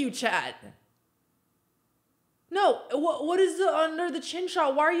 chat. No, what is the under the chin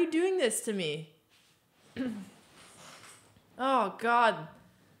shot? Why are you doing this to me? Oh God.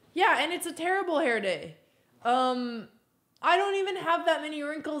 Yeah, and it's a terrible hair day. I don't even have that many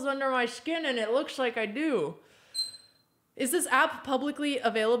wrinkles under my skin, and it looks like I do. Is this app publicly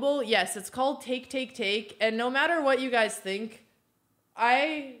available? Yes, it's called Take. And no matter what you guys think,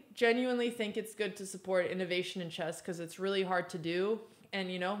 I genuinely think it's good to support innovation in chess because it's really hard to do.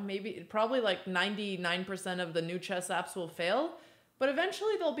 And, you know, probably like 99% of the new chess apps will fail, but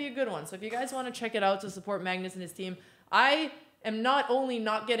eventually there'll be a good one. So if you guys want to check it out to support Magnus and his team, I am not only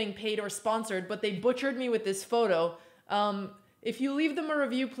not getting paid or sponsored, but they butchered me with this photo. If you leave them a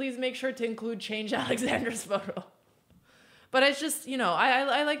review, please make sure to include Change Alexander's photo. But it's just, you know,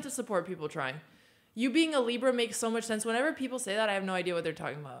 I like to support people trying. You being a Libra makes so much sense. Whenever people say that, I have no idea what they're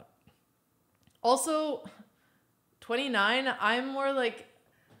talking about. Also, 29, I'm more like,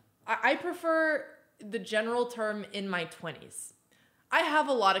 I prefer the general term in my 20s. I have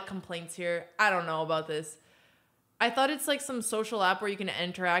a lot of complaints here. I don't know about this. I thought it's like some social app where you can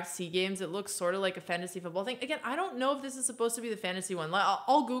interact, see games. It looks sort of like a fantasy football thing. Again, I don't know if this is supposed to be the fantasy one.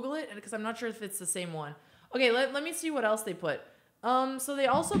 I'll Google it because I'm not sure if it's the same one. Okay, let me see what else they put. So they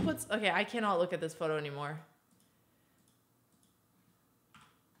also put... Okay, I cannot look at this photo anymore.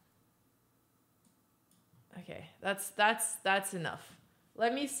 Okay, that's enough.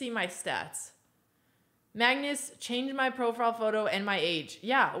 Let me see my stats. Magnus, change my profile photo and my age.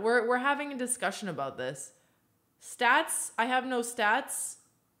 Yeah, we're having a discussion about this. Stats, I have no stats,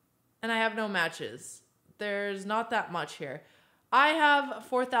 and I have no matches. There's not that much here. I have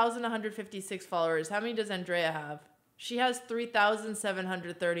 4,156 followers. How many does Andrea have? She has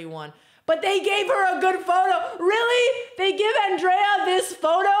 3,731. But they gave her a good photo. Really? They give Andrea this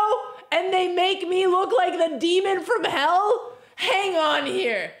photo and they make me look like the demon from hell? Hang on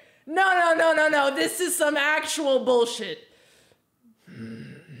here. No. This is some actual bullshit.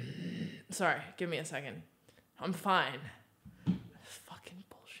 Sorry, give me a second. I'm fine. Fucking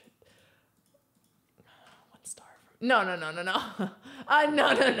bullshit. 1 star. No. No.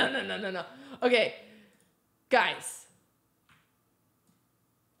 Okay, guys.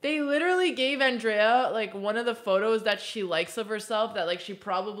 They literally gave Andrea like one of the photos that she likes of herself that like she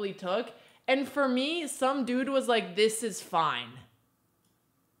probably took. And for me, some dude was like, this is fine.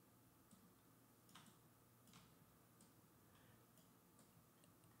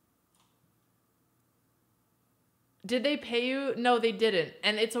 Did they pay you? No, they didn't.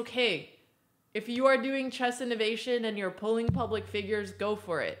 And it's okay. If you are doing chess innovation and you're pulling public figures, go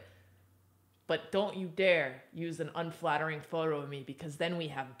for it. But don't you dare use an unflattering photo of me because then we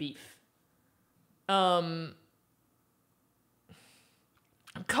have beef.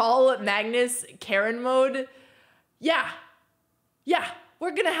 Call Magnus Karen mode. Yeah,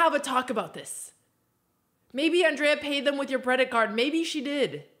 we're gonna have a talk about this. Maybe Andrea paid them with your credit card. Maybe she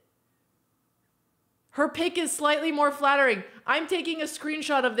did. Her pic is slightly more flattering. I'm taking a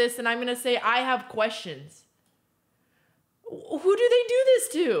screenshot of this and I'm gonna say I have questions. Who do they do this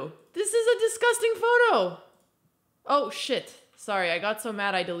to? This is a disgusting photo. Oh shit. Sorry, I got so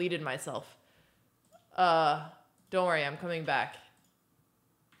mad I deleted myself. Don't worry, I'm coming back.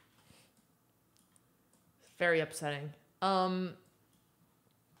 Very upsetting. No,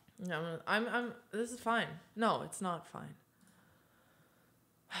 this is fine. No, it's not fine.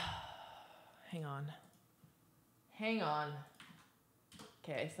 Hang on. Hang on.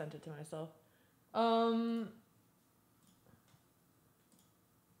 Okay, I sent it to myself. All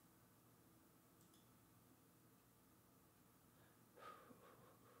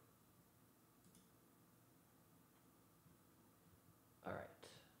right.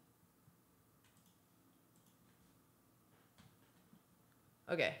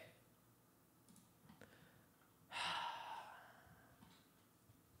 Okay.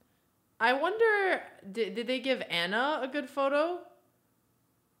 I wonder, did they give Anna a good photo?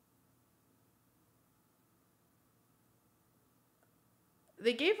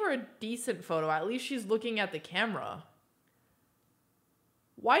 They gave her a decent photo. At least she's looking at the camera.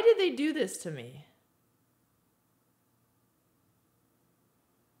 Why did they do this to me?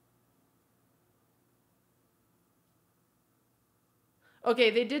 Okay,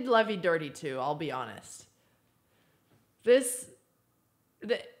 they did Levy dirty too, I'll be honest.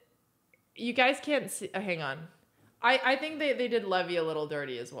 You guys can't see, hang on. I think they did Levy a little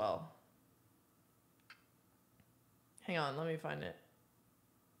dirty as well. Hang on, let me find it.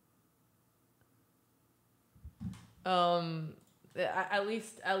 At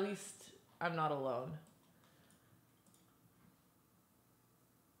least I'm not alone.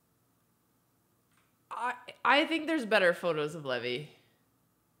 I think there's better photos of Levy.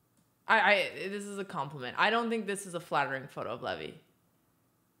 This is a compliment. I don't think this is a flattering photo of Levy.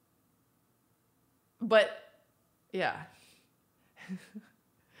 But, yeah.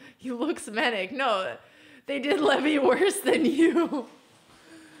 He looks manic. No, they did Levy worse than you.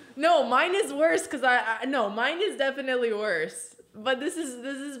 No, mine is worse because no, mine is definitely worse. But this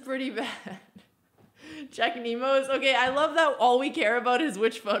is pretty bad. Check Nemo's. Okay, I love that all we care about is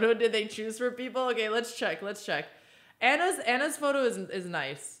which photo did they choose for people. Okay, let's check. Anna's photo is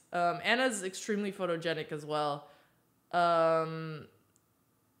nice. Anna's extremely photogenic as well.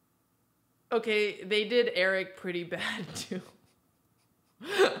 Okay, they did Eric pretty bad too.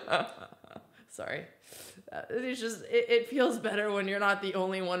 Sorry. It's just it feels better when you're not the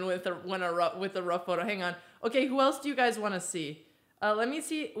only one with a rough photo. Hang on. Okay, who else do you guys want to see? Let me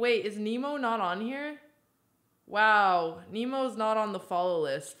see. Wait, is Nemo not on here? Wow, Nemo's not on the follow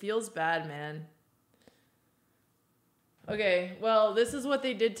list. Feels bad, man. Okay, well, this is what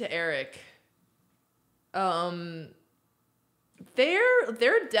they did to Eric.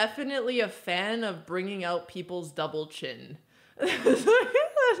 They're definitely a fan of bringing out people's double chin. This is like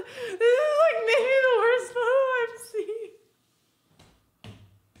maybe the worst photo I've seen.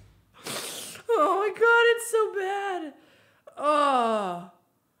 Oh my god, it's so bad.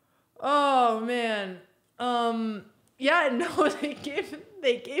 Oh man. Yeah, no,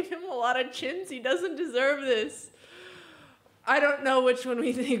 they gave him a lot of chins. He doesn't deserve this. I don't know which one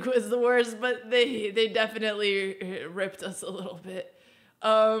we think was the worst, but they definitely ripped us a little bit.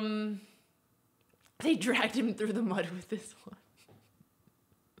 They dragged him through the mud with this one.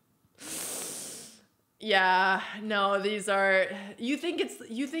 Yeah, no, these are, you think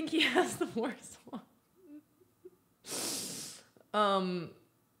he has the worst one.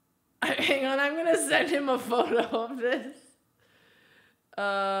 Hang on, I'm gonna send him a photo of this.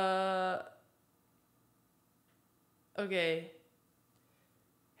 Okay.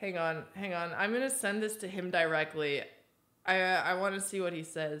 Hang on. I'm gonna send this to him directly. I want to see what he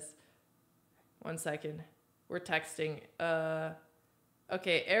says. 1 second. We're texting.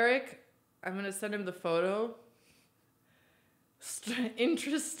 Okay, Eric, I'm gonna send him the photo.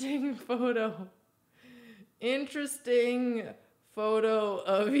 Interesting photo. Interesting photo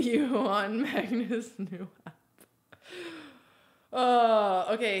of you on Magnus' new app.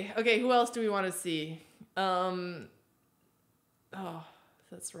 Okay, who else do we want to see? Oh,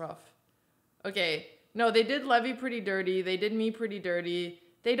 that's rough. Okay, no, they did Levy pretty dirty. They did me pretty dirty.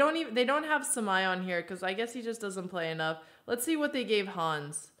 They don't have Samai on here because I guess he just doesn't play enough. Let's see what they gave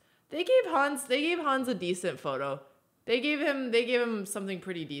Hans. They gave Hans a decent photo. They gave him something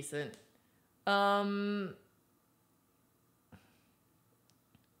pretty decent. I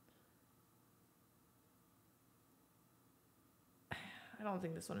don't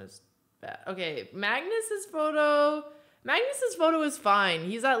think this one is bad. Okay, Magnus's photo is fine.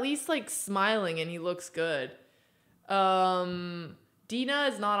 He's at least like smiling and he looks good. Dina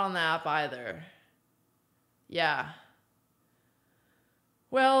is not on the app either. Yeah.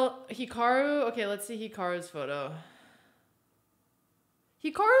 Well, Hikaru, okay, let's see Hikaru's photo.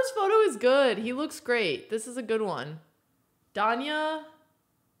 Hikaru's photo is good. He looks great. This is a good one. Danya?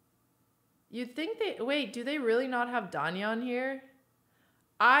 You'd think they... Wait, do they really not have Danya on here?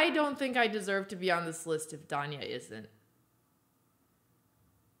 I don't think I deserve to be on this list if Danya isn't.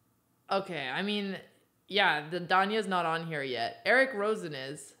 Okay, I mean... Yeah, the Danya's not on here yet. Eric Rosen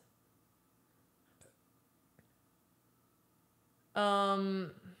is.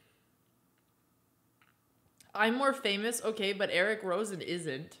 I'm more famous, okay, but Eric Rosen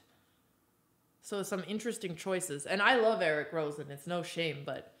isn't. So some interesting choices. And I love Eric Rosen, it's no shame,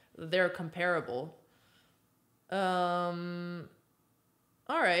 but they're comparable. Alright.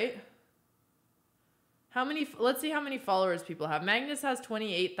 Let's see how many followers people have. Magnus has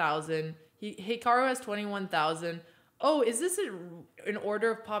 28,000. Hikaru has 21,000. Oh, is this in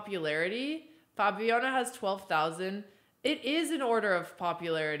order of popularity? Fabiana has 12,000. It is in order of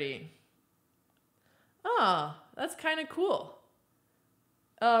popularity. Ah, that's kind of cool.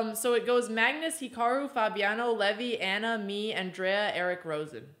 So it goes Magnus, Hikaru, Fabiano, Levi, Anna, me, Andrea, Eric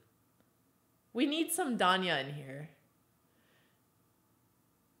Rosen. We need some Danya in here.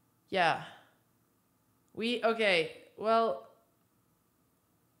 Yeah. Okay, well...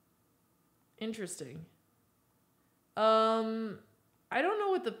 Interesting. I don't know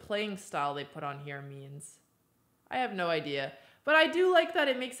what the playing style they put on here means. I have no idea. But I do like that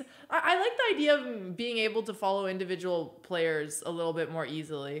it makes... I like the idea of being able to follow individual players a little bit more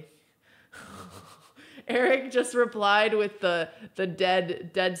easily. Eric just replied with the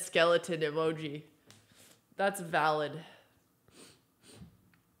dead skeleton emoji. That's valid.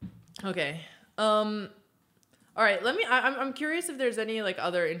 Okay. All right, I'm curious if there's any like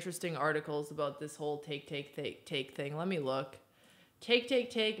other interesting articles about this whole take thing. Let me look.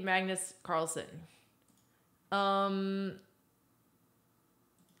 Take Magnus Carlsen. All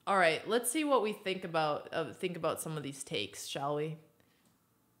right, let's see what we think about some of these takes, shall we?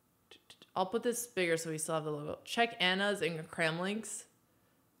 I'll put this bigger so we still have the logo. Check Anna's and Kramlink's.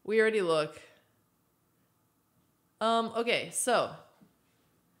 We already look. Okay, so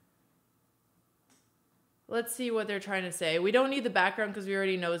let's see what they're trying to say. We don't need the background because we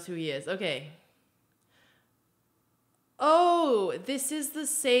already knows who he is. Okay. Oh, this is the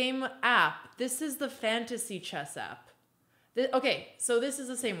same app. This is the fantasy chess app. Okay, so this is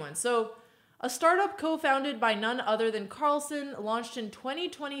the same one. So a startup co-founded by none other than Carlsen, launched in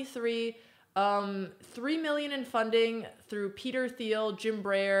 2023, $3 million in funding through Peter Thiel, Jim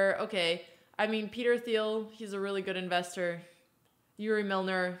Breyer. Okay, I mean, Peter Thiel, he's a really good investor. Yuri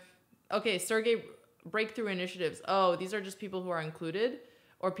Milner. Okay, Sergey... Breakthrough Initiatives. Oh, these are just people who are included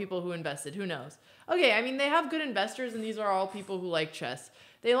or people who invested. Who knows? Okay, I mean, they have good investors and these are all people who like chess.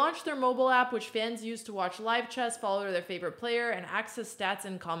 They launched their mobile app, which fans use to watch live chess, follow their favorite player, and access stats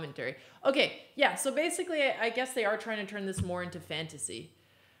and commentary. Okay, yeah, so basically, I guess they are trying to turn this more into fantasy.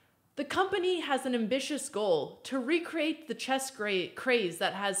 The company has an ambitious goal to recreate the chess craze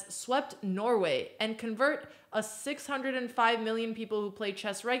that has swept Norway and convert us 605 million people who play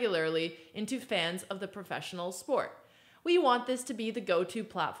chess regularly into fans of the professional sport. We want this to be the go-to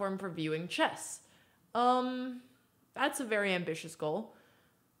platform for viewing chess. That's a very ambitious goal.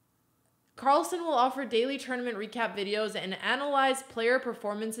 Carlsen will offer daily tournament recap videos and analyze player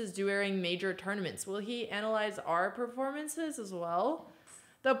performances during major tournaments. Will he analyze our performances as well?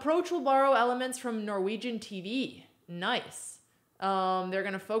 The approach will borrow elements from Norwegian TV. Nice. They're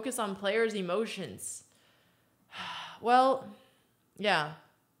going to focus on players' emotions. Well, yeah.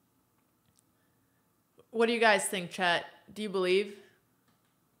 What do you guys think, chat? Do you believe?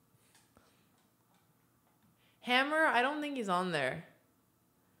 Hammer, I don't think he's on there.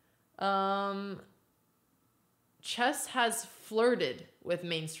 Chess has flirted with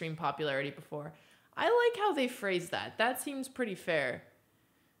mainstream popularity before. I like how they phrase that. That seems pretty fair.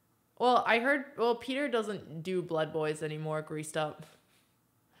 Well, I heard... Well, Peter doesn't do Blood Boys anymore, greased up.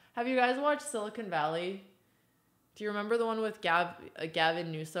 Have you guys watched Silicon Valley? Do you remember the one with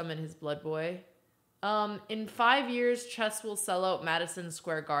Gavin Newsom and his Blood Boy? In 5 years, chess will sell out Madison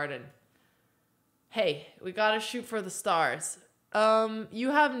Square Garden. Hey, we gotta shoot for the stars. You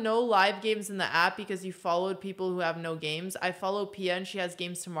have no live games in the app because you followed people who have no games. I follow Pia and she has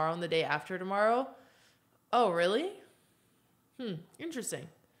games tomorrow and the day after tomorrow. Oh, really? Interesting.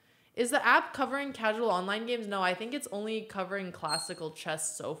 Is the app covering casual online games? No, I think it's only covering classical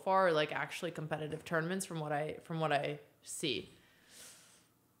chess so far, or like actually competitive tournaments from what I see.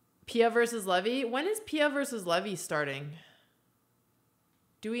 Pia versus Levy? When is Pia versus Levy starting?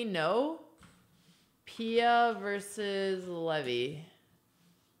 Do we know? Pia versus Levy.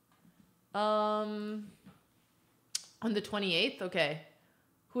 On the 28th? Okay.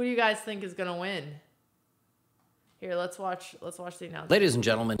 Who do you guys think is gonna win? Here, let's watch the announcement. Ladies and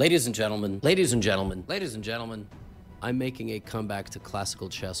gentlemen, ladies and gentlemen, ladies and gentlemen, ladies and gentlemen, I'm making a comeback to classical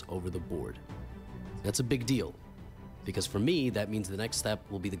chess over the board. That's a big deal, because for me, that means the next step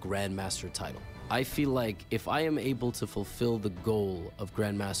will be the Grandmaster title. I feel like if I am able to fulfill the goal of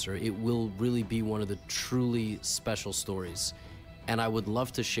Grandmaster, it will really be one of the truly special stories. And I would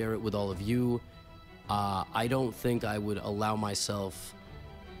love to share it with all of you. I don't think I would allow myself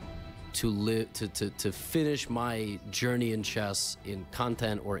to finish my journey in chess, in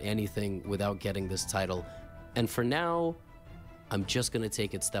content or anything, without getting this title. And for now, I'm just gonna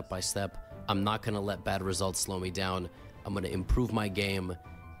take it step by step. I'm not gonna let bad results slow me down. I'm gonna improve my game,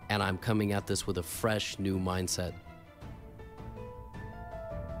 and I'm coming at this with a fresh, new mindset.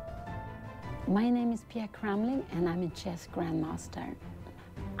 My name is Pia Kramling, and I'm a chess grandmaster.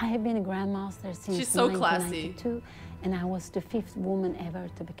 I have been a grandmaster since She's so 1992, and I was the 5th woman ever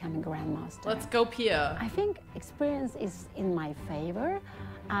to become a grandmaster. Let's go, Pia. I think experience is in my favor,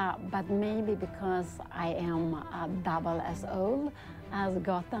 but maybe because I am double as old as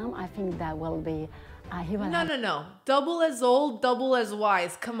Gotham, I think that will be... he will have No. Double as old, double as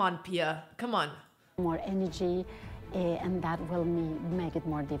wise. Come on, Pia. Come on. more energy, and that will make it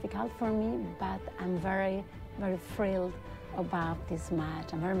more difficult for me, but I'm very, very thrilled about this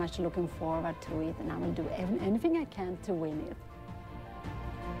match. I'm very much looking forward to it, and I will do anything I can to win it.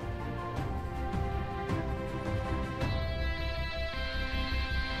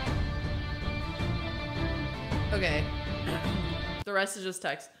 Okay. The rest is just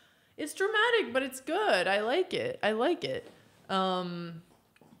text. It's dramatic, but it's good. I like it. I like it.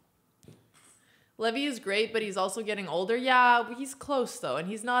 Levy is great, but he's also getting older. Yeah, he's close though, and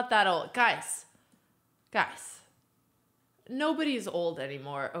he's not that old. Guys. Nobody's old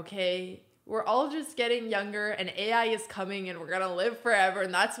anymore, okay? We're all just getting younger, and AI is coming, and we're gonna live forever,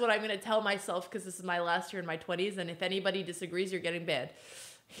 and that's what I'm gonna tell myself, because this is my last year in my 20s, and if anybody disagrees, you're getting banned.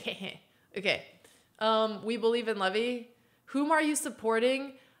 Okay. We believe in Levy. Whom are you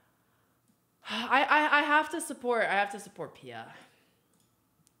supporting? I have to support Pia.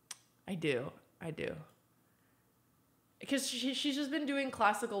 I do. Because she's just been doing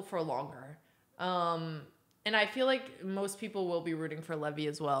classical for longer. And I feel like most people will be rooting for Levy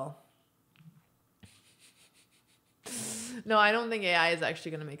as well. No, I don't think AI is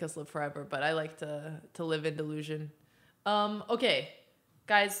actually going to make us live forever, but I like to live in delusion. Okay,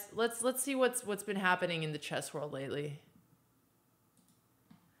 guys, let's see what's been happening in the chess world lately.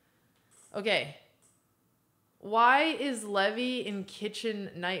 Okay. Why is Levy in Kitchen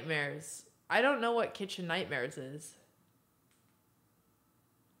Nightmares? I don't know what Kitchen Nightmares is.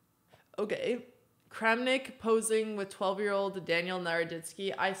 Okay. Kramnik posing with 12-year-old Daniel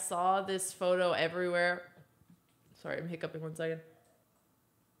Naroditsky. I saw this photo everywhere. Sorry, I'm hiccuping 1 second.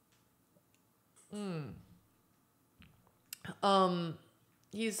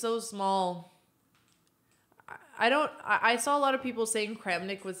 He's so small. I saw a lot of people saying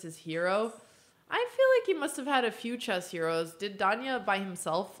Kramnik was his hero. I feel like he must have had a few chess heroes. Did Danya by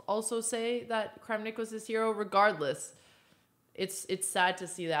himself also say that Kramnik was his hero? Regardless, it's sad to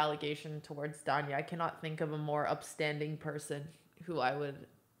see the allegation towards Danya. I cannot think of a more upstanding person who I would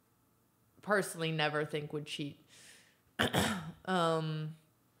personally never think would cheat. But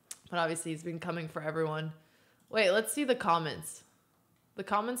obviously he's been coming for everyone. Wait, let's see the comments. The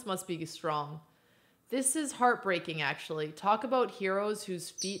comments must be strong. This is heartbreaking, actually. Talk about heroes whose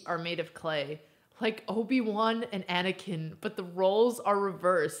feet are made of clay. Like Obi-Wan and Anakin, but the roles are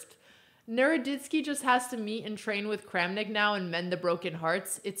reversed. Naroditsky just has to meet and train with Kramnik now and mend the broken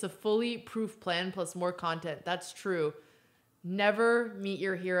hearts. It's a fully proof plan plus more content. That's true. Never meet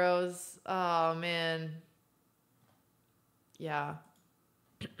your heroes. Oh, man. Yeah.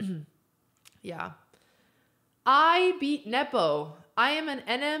 Yeah. I beat Nepo. I am an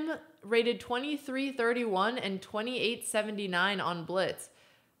NM rated 2331 and 2879 on Blitz.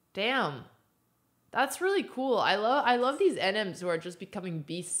 Damn. That's really cool. I love these NMs who are just becoming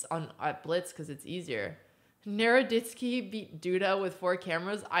beasts at Blitz because it's easier. Naroditsky beat Duda with 4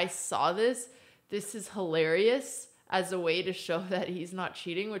 cameras. I saw this. This is hilarious as a way to show that he's not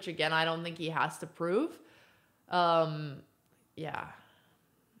cheating, which again, I don't think he has to prove. Yeah.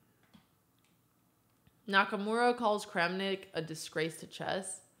 Nakamura calls Kramnik a disgrace to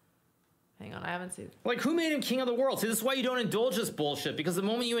chess. Hang on, I haven't seen it. Like, who made him king of the world? See, this is why you don't indulge this bullshit, because the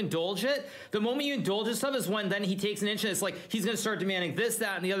moment you indulge it, this stuff is when then he takes an inch and it's like he's going to start demanding this,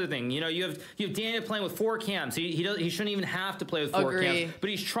 that, and the other thing. You know, you have Daniel playing with 4 cams. He shouldn't even have to play with 4 cams.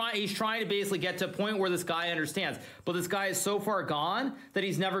 But he's trying to basically get to a point where this guy understands. But this guy is so far gone that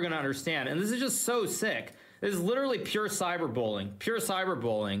he's never going to understand. And this is just so sick. This is literally pure cyberbullying. Pure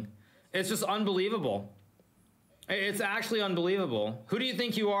cyberbullying. It's just unbelievable. It's actually unbelievable. Who do you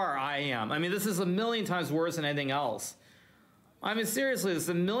think you are? I am. I mean, this is a million times worse than anything else. I mean, seriously, this is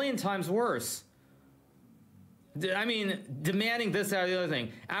a million times worse. I mean, demanding this out of the other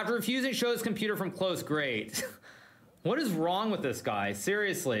thing. After refusing to show his computer from close, great. What is wrong with this guy?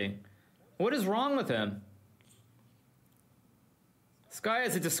 Seriously. What is wrong with him? This guy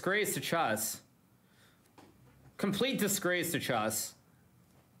is a disgrace to chess. Complete disgrace to chess.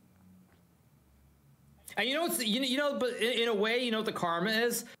 And you know what's, you know, but in a way, you know what the karma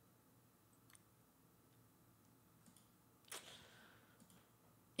is?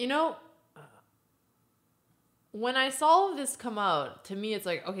 You know, when I saw all of this come out, to me it's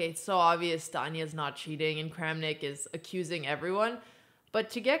like, okay, it's so obvious Danya's not cheating and Kramnik is accusing everyone. But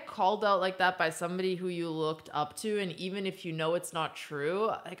to get called out like that by somebody who you looked up to, and even if you know it's not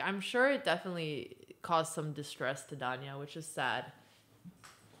true, like I'm sure it definitely caused some distress to Danya, which is sad.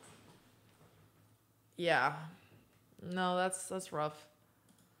 Yeah. No, that's rough.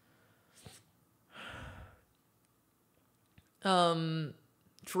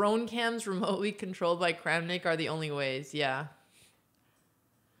 Drone cams remotely controlled by Kramnik are the only ways, yeah.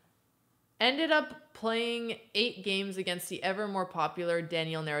 Ended up playing 8 games against the ever more popular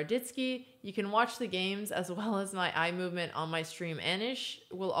Daniel Naroditsky. You can watch the games as well as my eye movement on my stream. Anish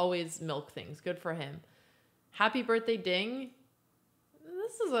will always milk things. Good for him. Happy birthday, Ding.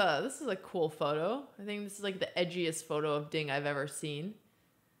 This is a cool photo. I think this is like the edgiest photo of Ding I've ever seen.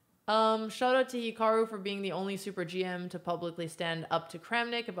 Shout out to Hikaru for being the only Super GM to publicly stand up to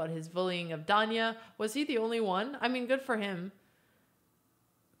Kramnik about his bullying of Danya. Was he the only one? I mean, good for him.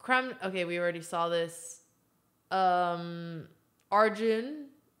 Okay, we already saw this. Arjun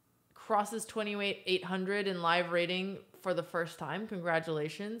crosses 28,800 in live rating for the first time.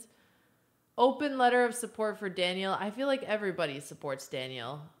 Congratulations. Open letter of support for Daniel. I feel like everybody supports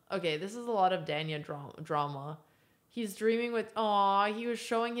Daniel. Okay, this is a lot of Danya drama. He's dreaming with... Aw, he was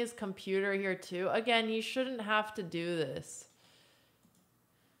showing his computer here too. Again, he shouldn't have to do this.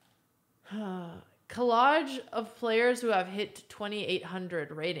 Collage of players who have hit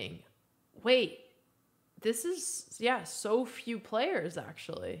 2,800 rating. Wait. This is... Yeah, so few players,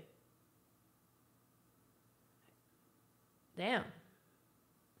 actually. Damn.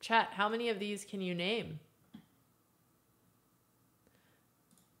 Chat, how many of these can you name?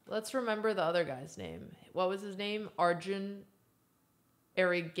 Let's remember the other guy's name. What was his name? Arjun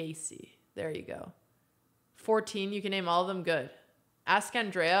Erigasi. There you go. 14, you can name all of them. Good. Ask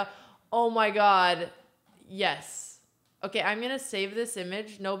Andrea. Oh my god. Yes. Okay, I'm going to save this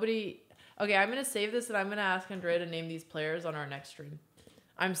image. Nobody... Okay, I'm going to save this and I'm going to ask Andrea to name these players on our next stream.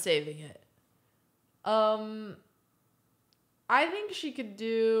 I'm saving it. I think she could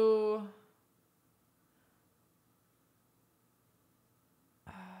do...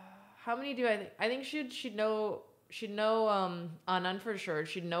 How many do I think? I think she'd know Anand for sure.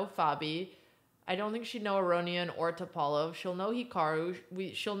 She'd know Fabi. I don't think she'd know Aronian or Topalov. She'll know Hikaru.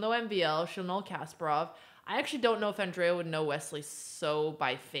 She'll know MVL. She'll know Kasparov. I actually don't know if Andrea would know Wesley So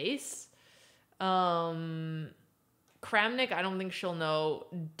by face. Kramnik, I don't think she'll know.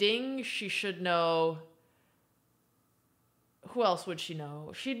 Ding, she should know. Who else would she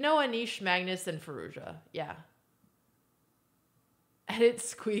know? She'd know Anish, Magnus, and Faruja. Yeah. Edit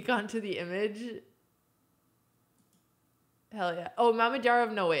squeak onto the image. Hell yeah. Oh,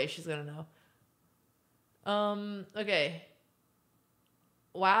 Mamadjarov, no way she's gonna know. Okay.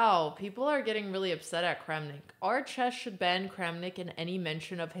 Wow, people are getting really upset at Kramnik. Our chess should ban Kramnik and any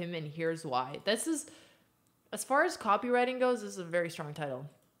mention of him, and here's why. This is, as far as copywriting goes, this is a very strong title.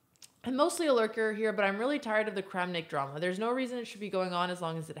 I'm mostly a lurker here, but I'm really tired of the Kramnik drama. There's no reason it should be going on as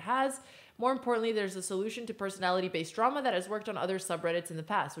long as it has. More importantly, there's a solution to personality-based drama that has worked on other subreddits in the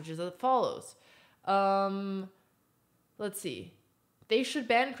past, which is as follows. Let's see. They should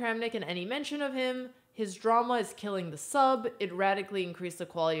ban Kramnik and any mention of him. His drama is killing the sub. It radically increased the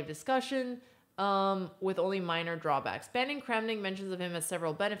quality of discussion, with only minor drawbacks. Banning Kramnik mentions of him has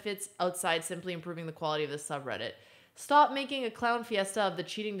several benefits outside simply improving the quality of the subreddit. Stop making a clown fiesta of the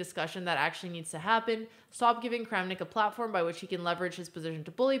cheating discussion that actually needs to happen. Stop giving Kramnik a platform by which he can leverage his position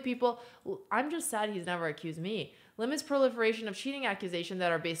to bully people. I'm just sad he's never accused me. Limits proliferation of cheating accusations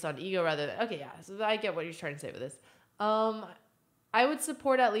that are based on ego rather than... Okay, yeah, so I get what you're trying to say with this. I would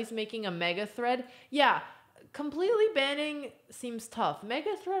support at least making a mega thread. Yeah, completely banning seems tough.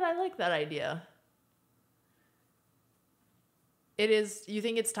 Mega thread, I like that idea. It is... You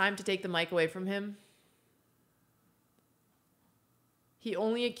think it's time to take the mic away from him? He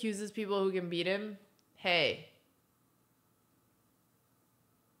only accuses people who can beat him. Hey.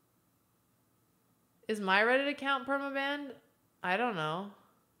 Is my Reddit account permabanned? I don't know.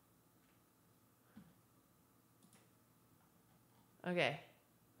 Okay.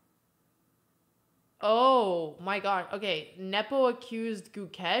 Oh my god. Okay. Nepo accused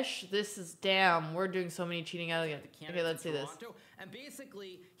Gukesh. This is damn. We're doing so many cheating allegations. Okay, let's see this. And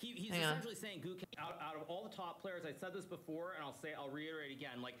basically, he's Hang on. essentially saying Gukesh, out of all the top players, I said this before, and I'll reiterate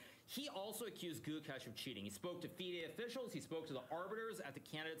again. Like, he also accused Gukesh of cheating. He spoke to FIDE officials. He spoke to the arbiters at the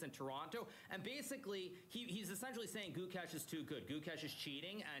candidates in Toronto. And basically, he's essentially saying Gukesh is too good. Gukesh is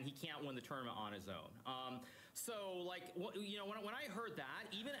cheating, and he can't win the tournament on his own. So, like, you know, when I heard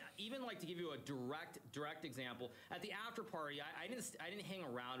that, even like to give you a direct example, at the after party, I didn't hang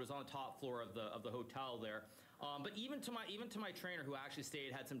around. It was on the top floor of the hotel there. But even to my trainer, who actually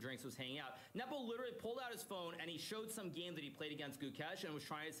stayed, had some drinks, was hanging out, Nepo literally pulled out his phone and he showed some game that he played against Gukesh and was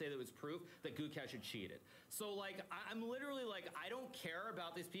trying to say that it was proof that Gukesh had cheated. So, like, I'm literally like, I don't care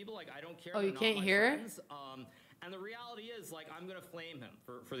about these people. Like, I don't care. Oh, you can't hear it? And the reality is, like, I'm gonna flame him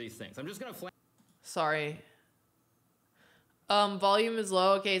for these things. I'm just gonna flame. Sorry. Volume is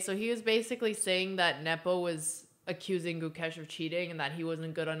low. Okay, so he was basically saying that Nepo was accusing Gukesh of cheating and that he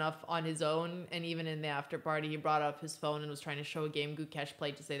wasn't good enough on his own. And even in the after party, he brought up his phone and was trying to show a game Gukesh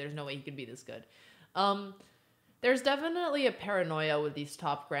played to say there's no way he could be this good. There's definitely a paranoia with these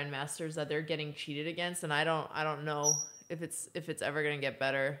top grandmasters that they're getting cheated against, and I don't know if it's ever gonna get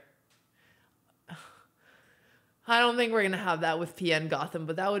better. I don't think we're gonna have that with PN Gotham,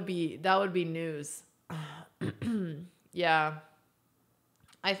 but that would be news. Yeah.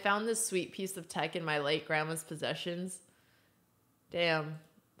 I found this sweet piece of tech in my late grandma's possessions. Damn.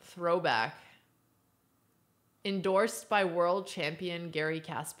 Throwback. Endorsed by world champion Gary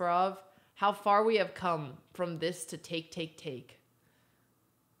Kasparov. How far we have come from this to take.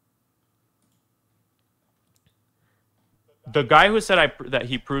 The guy who said that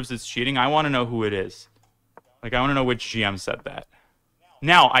he proves it's cheating, I want to know who it is. Like, I want to know which GM said that.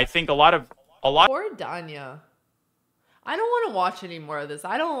 Now, I think a lot. Poor Danya. I don't want to watch any more of this.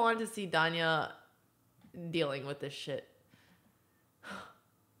 I don't want to see Danya dealing with this shit.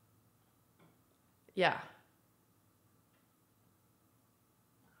 Yeah.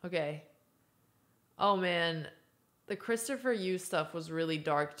 Okay. Oh, man. The Christopher Yu stuff was really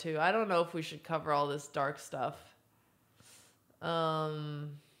dark, too. I don't know if we should cover all this dark stuff.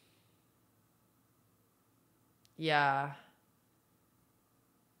 Yeah.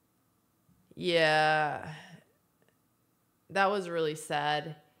 Yeah. That was really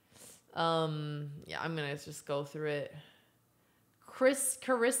sad. Yeah, I'm gonna just go through it.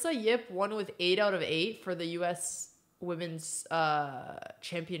 Carissa Yip won with 8 out of 8 for the U.S. Women's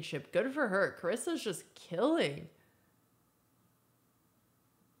Championship. Good for her. Carissa's just killing.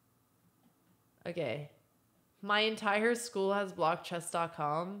 Okay. My entire school has blocked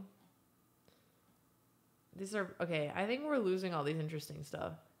chess.com. These are... Okay, I think we're losing all these interesting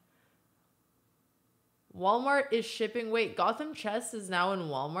stuff. Walmart is shipping... Wait, Gotham Chess is now in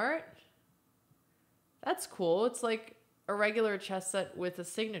Walmart? That's cool. It's like a regular chess set with a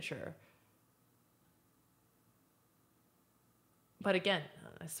signature. But again,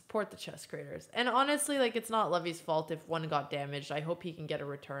 I support the chess creators. And honestly, like, it's not Levy's fault if one got damaged. I hope he can get a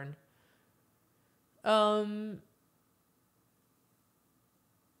return. I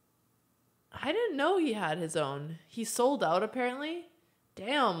didn't know he had his own. He sold out, apparently.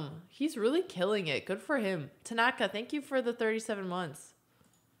 Damn, he's really killing it. Good for him. Tanaka, thank you for the 37 months.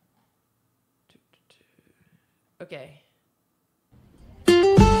 Okay.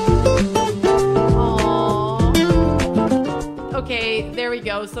 Aww. Okay, there we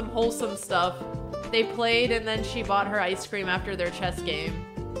go. Some wholesome stuff. They played and then she bought her ice cream after their chess game.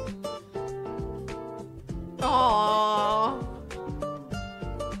 Aww.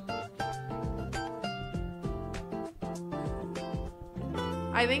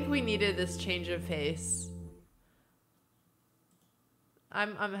 I think we needed this change of pace.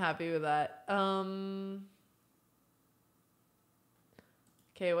 I'm happy with that.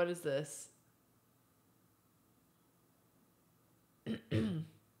 Okay, what is this?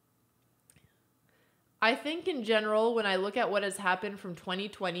 I think in general, when I look at what has happened from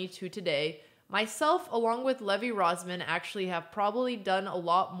 2020 to today, myself, along with Levy Rosman, actually have probably done a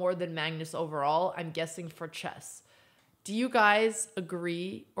lot more than Magnus overall, I'm guessing, for chess. Do you guys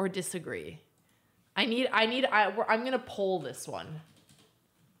agree or disagree? I'm going to poll this one.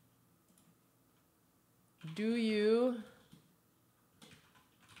 Do you?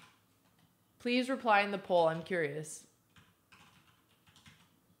 Please reply in the poll. I'm curious.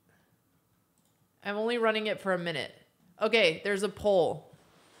 I'm only running it for a minute. Okay, there's a poll.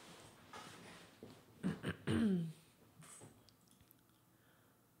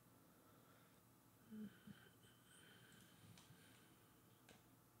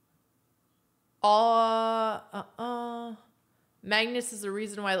 Magnus is the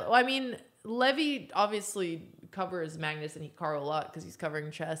reason why. Well, I mean, Levy obviously covers Magnus and Hikaru a lot because he's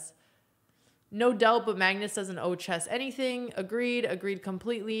covering chess. No doubt, but Magnus doesn't owe chess anything. Agreed. Agreed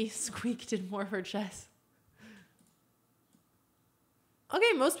completely. Squeak did more for chess.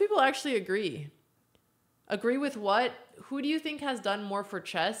 Okay, most people actually agree. Agree with what? Who do you think has done more for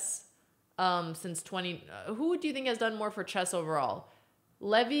chess since 20... who do you think has done more for chess overall?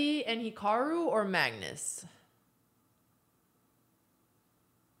 Levy and Hikaru or Magnus?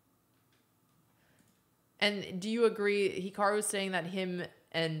 And do you agree Hikaru's saying that him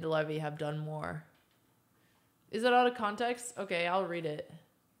and Levy have done more? Is it out of context? Okay, I'll read it.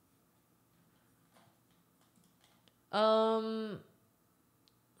 Let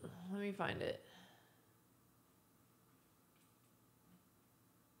me find it.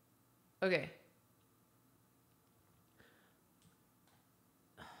 Okay.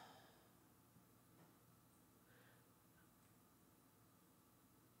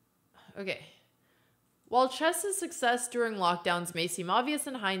 Okay. While chess's success during lockdowns may seem obvious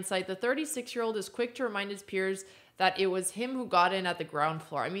in hindsight, the 36-year-old is quick to remind his peers that it was him who got in at the ground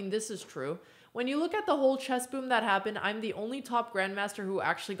floor. I mean, this is true. When you look at the whole chess boom that happened, I'm the only top grandmaster who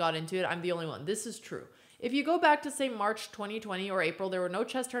actually got into it. I'm the only one. This is true. If you go back to, say, March 2020 or April, there were no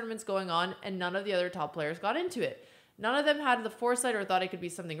chess tournaments going on, and none of the other top players got into it. None of them had the foresight or thought it could be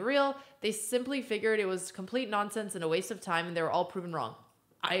something real. They simply figured it was complete nonsense and a waste of time, and they were all proven wrong.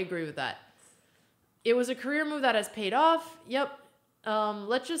 I agree with that. It was a career move that has paid off. Yep.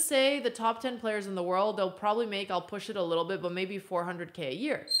 Let's just say the top 10 players in the world, they'll probably make, I'll push it a little bit, but maybe 400K a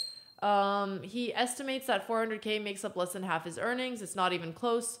year. He estimates that 400K makes up less than half his earnings. It's not even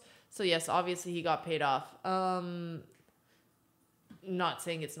close. So yes, obviously he got paid off. Not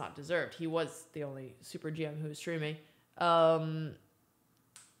saying it's not deserved. He was the only Super GM who was streaming. Okay,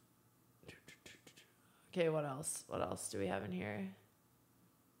 what else? What else do we have in here?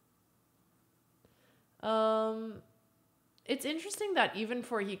 It's interesting that even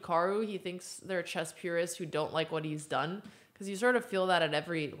for Hikaru, he thinks there are chess purists who don't like what he's done. Because you sort of feel that at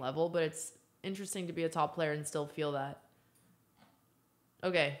every level, but it's interesting to be a top player and still feel that.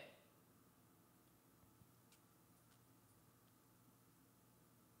 Okay.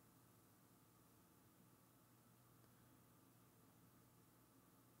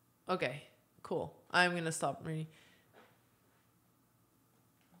 Okay, cool. I'm going to stop reading.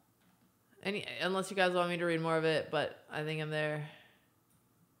 Unless you guys want me to read more of it, but I think I'm there.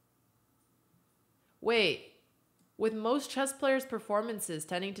 Wait. With most chess players' performances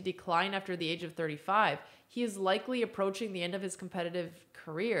tending to decline after the age of 35, he is likely approaching the end of his competitive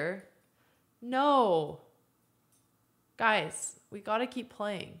career. No. Guys, we gotta keep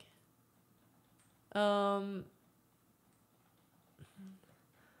playing. I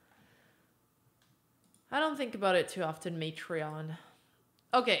don't think about it too often, Matreon.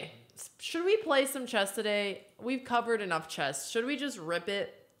 Okay, should we play some chess today? We've covered enough chess. Should we just rip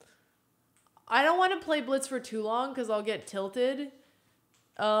it? I don't want to play Blitz for too long because I'll get tilted.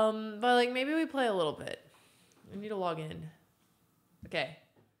 But like maybe we play a little bit. I need to log in. Okay.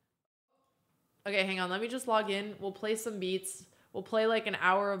 Okay, hang on. Let me just log in. We'll play some beats. We'll play like an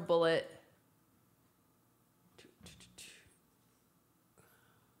hour of Bullet.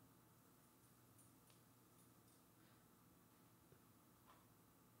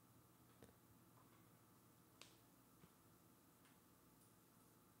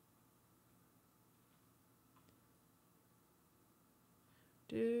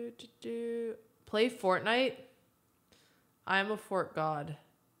 Play Fortnite? I'm a fort god.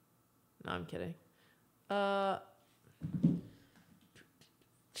 No, I'm kidding. Fortnite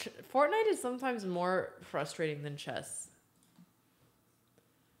is sometimes more frustrating than chess.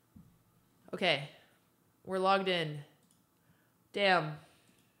 Okay. We're logged in. Damn.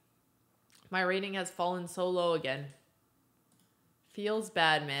 My rating has fallen so low again. Feels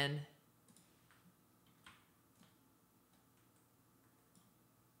bad, man.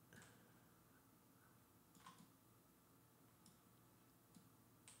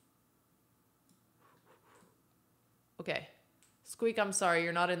 Okay. Squeak, I'm sorry,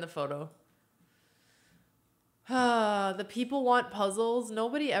 you're not in the photo. The people want puzzles.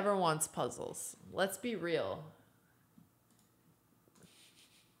 Nobody ever wants puzzles. Let's be real.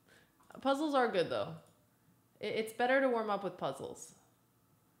 Puzzles are good, though. It's better to warm up with puzzles.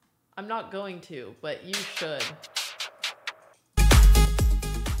 I'm not going to, but you should.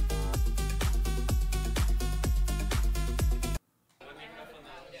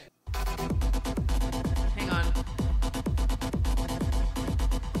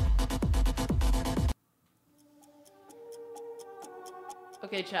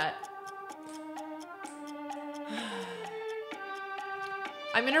 Okay, chat.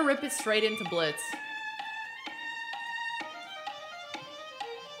 I'm gonna rip it straight into blitz.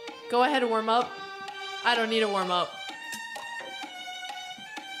 Go ahead and warm up. I don't need to warm up.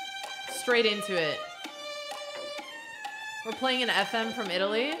 Straight into it. We're playing an FM from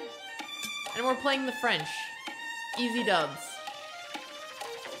Italy. And we're playing the French. Easy dubs.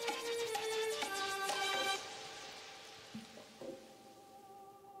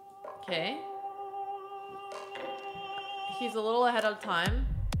 Okay. He's a little ahead of time.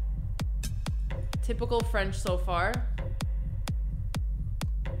 Typical French so far.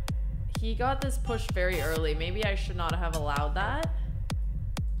 He got this push very early. Maybe I should not have allowed that.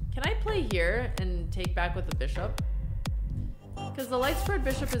 Can I play here and take back with the bishop? Because the light spread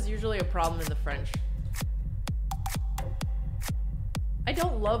bishop is usually a problem in the French. I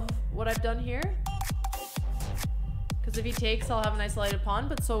don't love what I've done here. Because if he takes, I'll have a nice lighted pawn,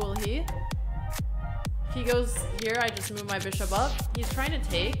 but so will he. If he goes here, I just move my bishop up. He's trying to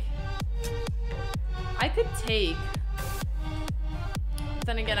take. I could take. But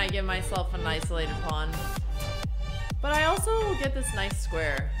then again, I give myself an isolated pawn. But I also get this nice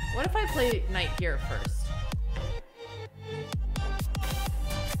square. What if I play knight here first?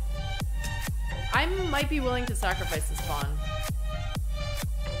 I might be willing to sacrifice this pawn.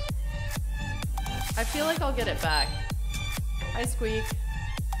 I feel like I'll get it back. Hi, Squeak.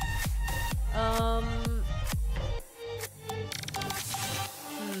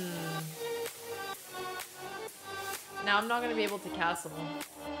 Now I'm not gonna be able to castle.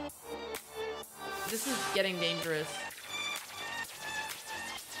 This is getting dangerous.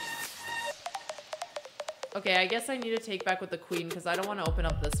 Okay, I guess I need to take back with the queen because I don't want to open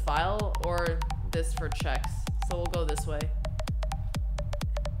up this file or this for checks. So we'll go this way.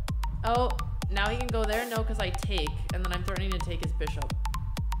 Oh, now he can go there? No, because I take, and then I'm threatening to take his bishop.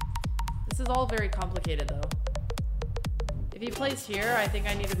 This is all very complicated, though. If he plays here, I think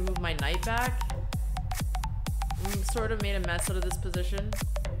I need to move my knight back. I'm sort of made a mess out of this position.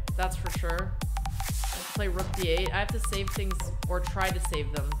 That's for sure. I have to play rook d8. I have to save things, or try to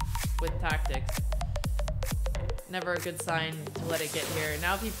save them, with tactics. Never a good sign to let it get here.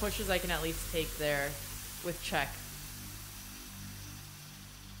 Now if he pushes, I can at least take there with check.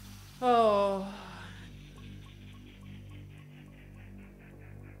 Oh.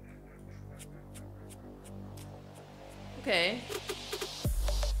 Okay.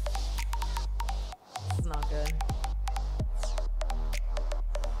 This is not good.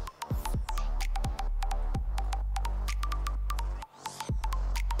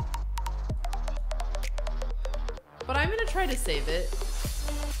 But I'm gonna try to save it.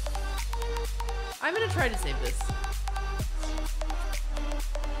 I'm gonna try to save this.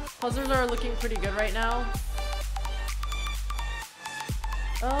 Puzzles are looking pretty good right now.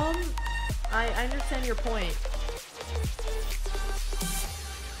 I understand your point.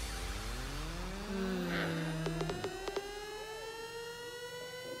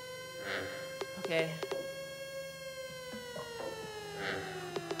 Okay.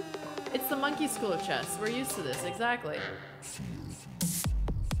 It's the monkey school of chess. We're used to this, exactly.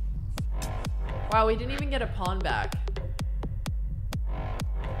 Wow, we didn't even get a pawn back.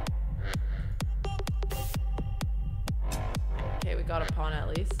 Okay, we got a pawn at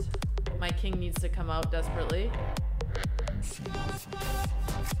least. My king needs to come out desperately.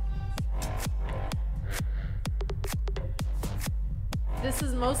 This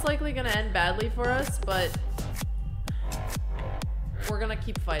is most likely gonna end badly for us, but we're gonna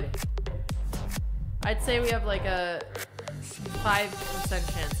keep fighting. I'd say we have like a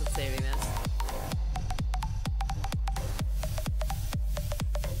 5% chance of saving this.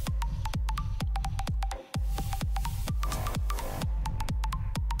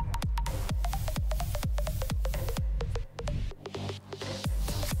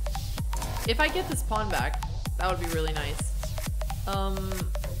 If I get this pawn back, that would be really nice.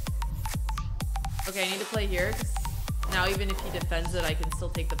 Okay, I need to play here, 'cause now even if he defends it, I can still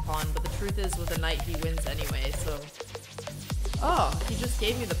take the pawn, but the truth is, with a knight, he wins anyway, so... Oh, he just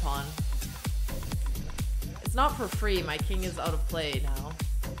gave me the pawn. It's not for free, my king is out of play now.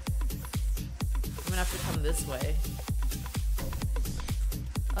 I'm gonna have to come this way.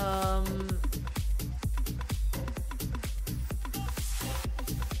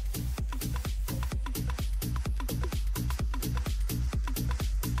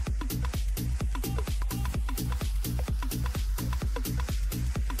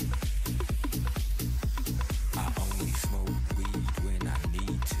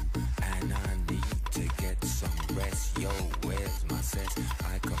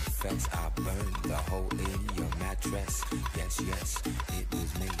 I burned the hole in your mattress. Yes, yes, it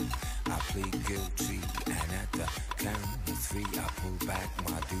was me. I plead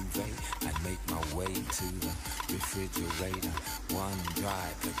duvet and make my way to the refrigerator. One dry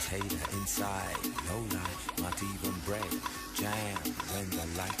potato inside, no light, not even bread. Jam when the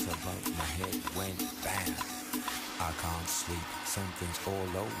light above my head went bam. I can't sleep, something's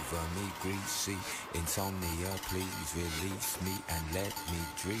all over me, greasy. Insomnia, please release me and let me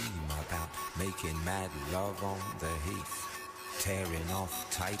dream about making mad love on the heath. Tearing off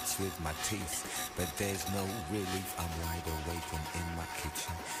tights with my teeth, but there's no relief. I'm wide awake and in my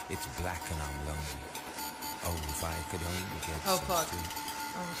kitchen. It's black and I'm lonely. Oh, if I could only get some sleep.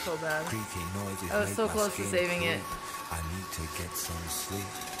 Oh, so bad. Creaking noises I was make so my close to skin saving it. creep. I need to get some sleep.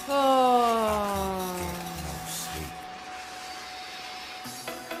 Oh. Get no sleep.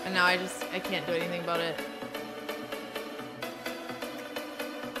 And now I can't do anything about it.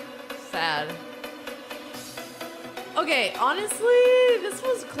 Sad. Okay, honestly, this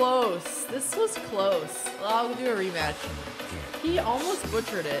was close. This was close. I'll do a rematch. He almost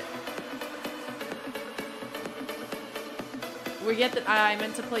butchered it. We get that I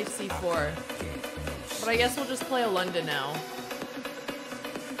meant to play C4. But I guess we'll just play a London now.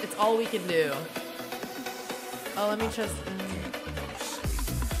 It's all we can do. Oh, let me just...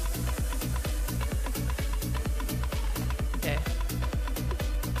 Okay.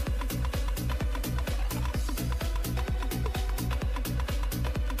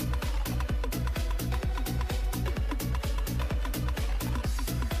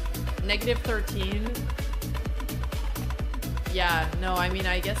 -13. Yeah, no, I mean,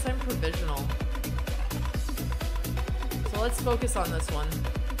 I guess I'm provisional. So let's focus on this one.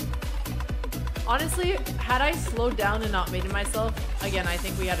 Honestly, had I slowed down and not mated myself, again, I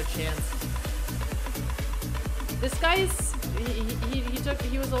think we had a chance. This guy's,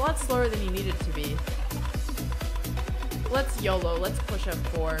 he was a lot slower than he needed to be. Let's YOLO, let's push up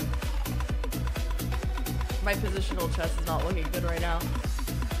 4. My positional chess is not looking good right now.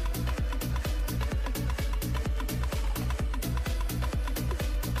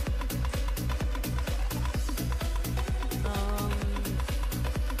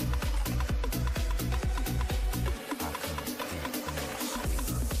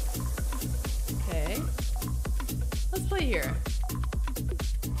 Here.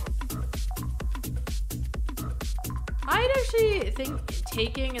 I'd actually think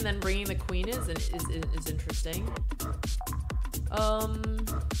taking and then bringing the queen is interesting.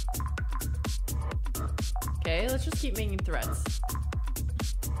 Okay, let's just keep making threats.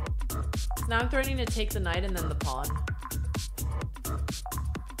 So now I'm threatening to take the knight and then the pawn.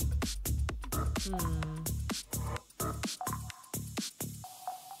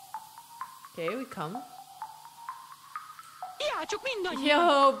 Okay, we come.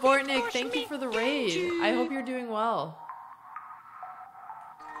 Yo, Bortnik, thank you for the raid. I hope you're doing well.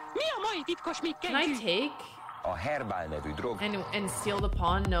 Can I take? And steal the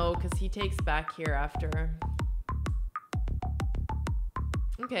pawn? No, because he takes back here after.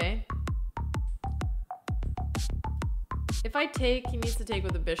 Okay. If I take, he needs to take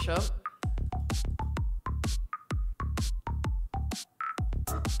with a bishop.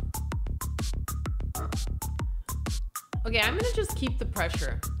 Okay, I'm gonna just keep the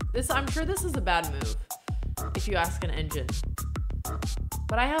pressure. I'm sure this is a bad move, if you ask an engine.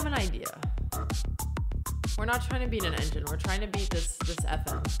 But I have an idea. We're not trying to beat an engine, we're trying to beat this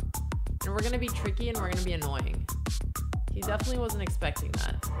FM. And we're gonna be tricky and we're gonna be annoying. He definitely wasn't expecting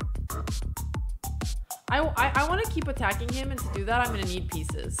that. I wanna keep attacking him, and to do that I'm gonna need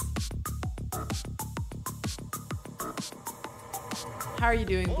pieces. How are you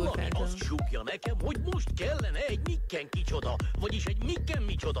doing, Blue Phantom?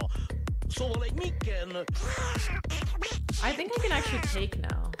 I think I can actually take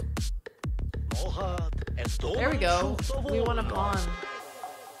now. There we go. We won a pawn.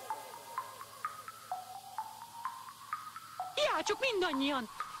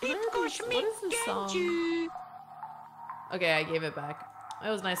 What is this song? Okay, I gave it back. It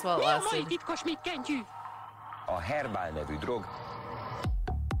was nice while it lasted.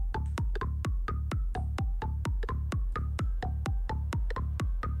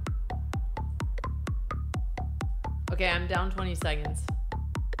 Okay, I'm down 20 seconds.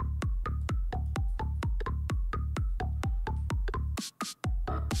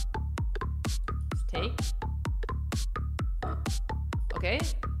 Just take. Okay,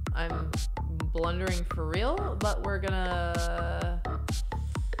 I'm blundering for real, but we're gonna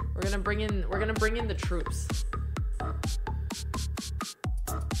bring in the troops.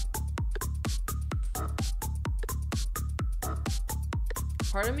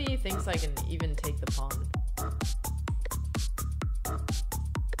 Part of me thinks I can even take the pawn.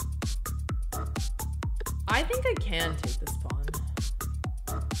 I think I can take this pawn.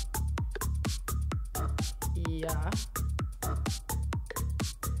 Yeah.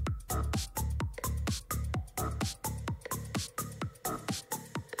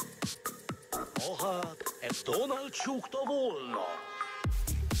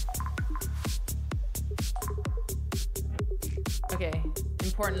 Okay,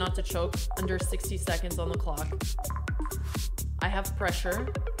 important not to choke. Under 60 seconds on the clock. I have pressure,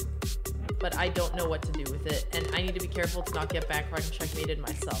 but I don't know what to do with it, and I need to be careful to not get back right and checkmated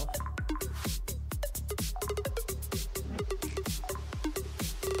myself.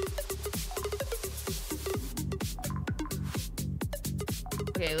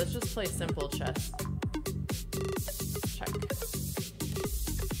 Okay, let's just play simple chess. Check.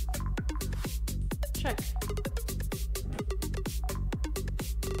 Check.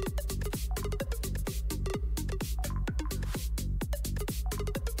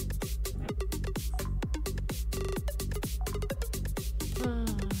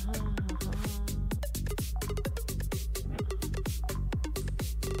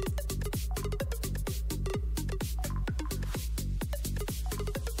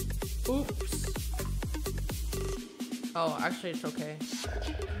 Oops. Oh, actually it's okay.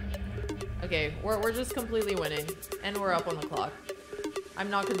 Okay, we're just completely winning. And we're up on the clock. I'm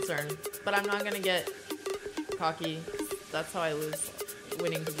not concerned. But I'm not gonna get cocky. That's how I lose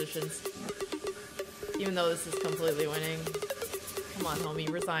winning positions. Even though this is completely winning. Come on,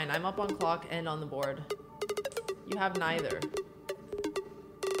 homie, resign. I'm up on clock and on the board. You have neither.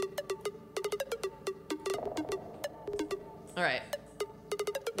 Alright.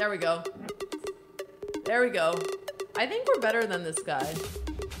 There we go. There we go. I think we're better than this guy.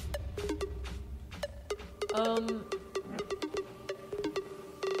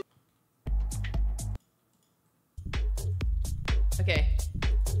 Okay.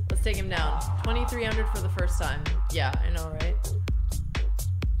 Let's take him down. 2,300 for the first time. Yeah, I know, right?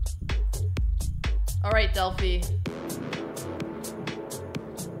 Alright, Delphi.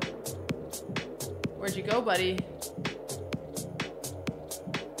 Where'd you go, buddy?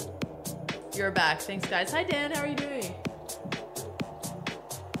 You're back. Thanks, guys. Hi, Dan. How are you doing?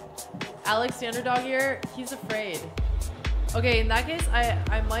 Alex, the underdog here, he's afraid. Okay, in that case,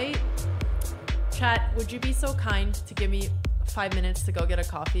 I might... Chat, would you be so kind to give me 5 minutes to go get a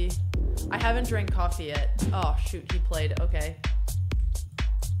coffee? I haven't drank coffee yet. Oh, shoot. He played. Okay.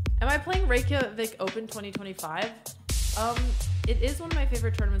 Am I playing Reykjavik Open 2025? It is one of my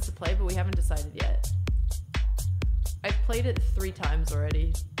favorite tournaments to play, but we haven't decided yet. I've played it 3 times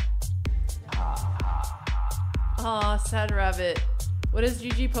already. Aw, sad rabbit. What does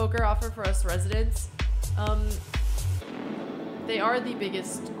GG Poker offer for us residents? They are the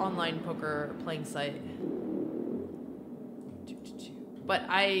biggest online poker playing site. But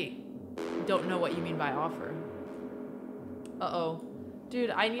I don't know what you mean by offer. Uh-oh.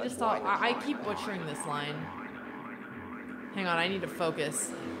 Dude, I need to stop. I keep butchering this line. Hang on, I need to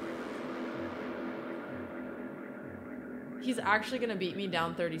focus. He's actually gonna beat me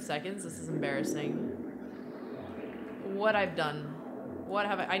down 30 seconds. This is embarrassing. What I've done. What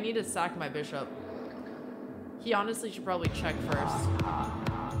have I need to sack my bishop. He honestly should probably check first.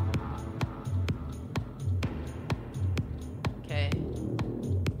 Okay.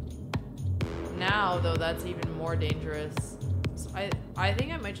 Now, though, that's even more dangerous. So I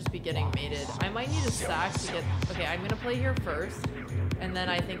think I might just be getting mated. I might need a sack to get... Okay, I'm gonna play here first. And then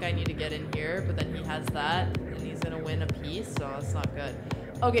I think I need to get in here, but then he has that. And he's gonna win a piece, so that's not good.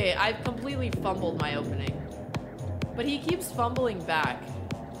 Okay, I've completely fumbled my opening. But he keeps fumbling back.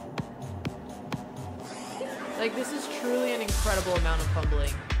 Like, this is truly an incredible amount of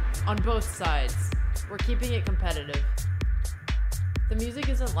fumbling. On both sides. We're keeping it competitive. The music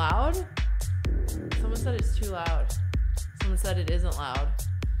isn't loud? Someone said it's too loud. Someone said it isn't loud.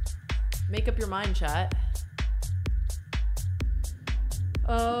 Make up your mind, chat.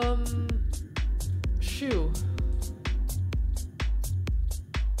 Shoe.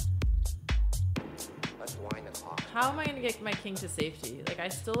 How am I gonna get my king to safety? Like, I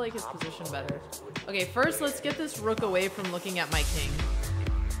still like his position better. Okay, first let's get this rook away from looking at my king.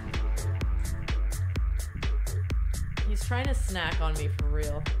 He's trying to snack on me for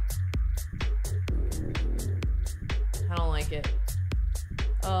real. I don't like it.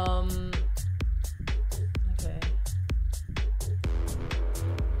 Okay.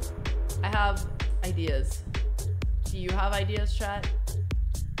 I have ideas. Do you have ideas, chat?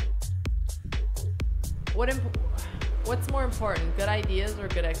 What's more important, good ideas or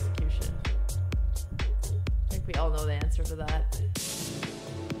good execution? I think we all know the answer to that.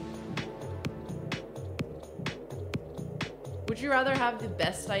 Would you rather have the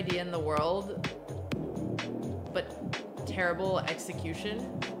best idea in the world, but terrible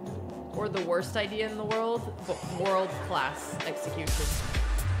execution? or the worst idea in the world, but world-class execution.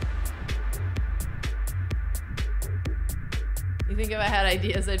 You think if I had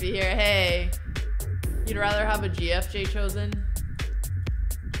ideas, I'd be here? Hey, you'd rather have a GFJ chosen?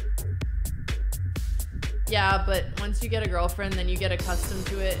 Yeah, but once you get a girlfriend, then you get accustomed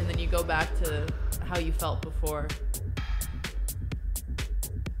to it, and then you go back to how you felt before.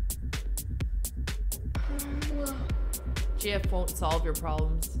 GF won't solve your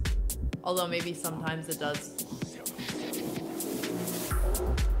problems. Although maybe sometimes it does.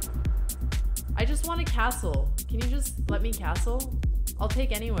 I just want a castle. Can you just let me castle? I'll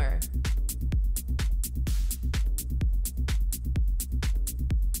take anywhere.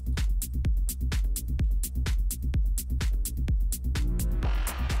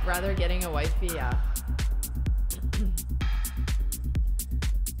 Rather getting a wifey, yeah.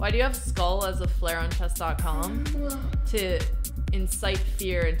 Why do you have Skull as a flare on chess.com? To incite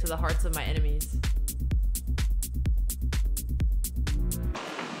fear into the hearts of my enemies.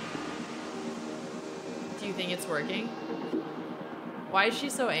 Do you think it's working? Why is she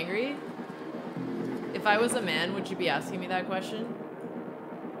so angry? If I was a man, would you be asking me that question?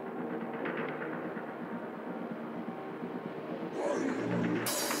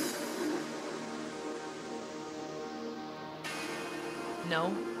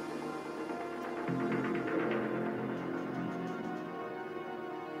 No.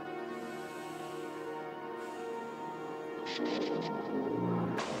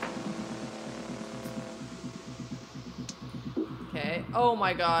 Okay. Oh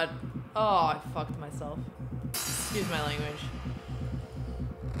my god. Oh, I fucked myself. Excuse my language.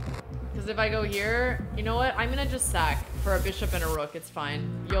 Because if I go here, you know what? I'm gonna just sack for a bishop and a rook. It's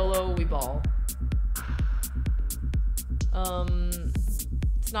fine. YOLO, we ball.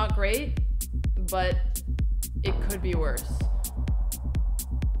 It's not great, but it could be worse.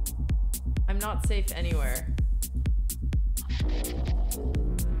 I'm not safe anywhere.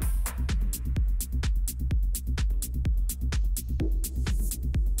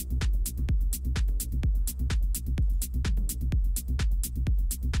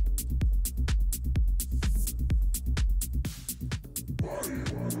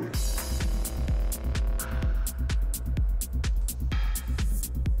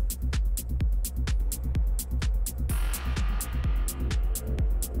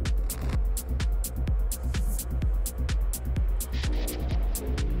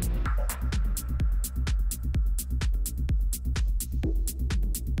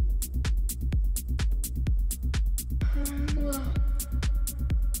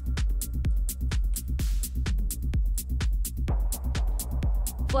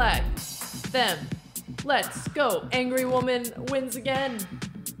 Flag. Them. Let's go. Angry woman wins again.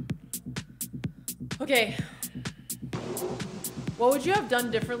 Okay. What would you have done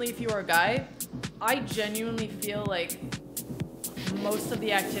differently if you were a guy? I genuinely feel like most of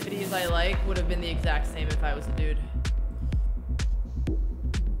the activities I like would have been the exact same if I was a dude.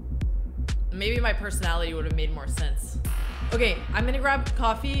 Maybe my personality would have made more sense. Okay, I'm gonna grab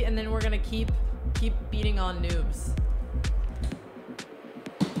coffee and then we're gonna keep beating on noobs.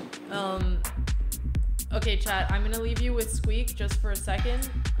 Okay, chat, I'm gonna leave you with Squeak just for a second.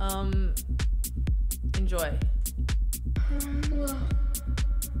 Enjoy.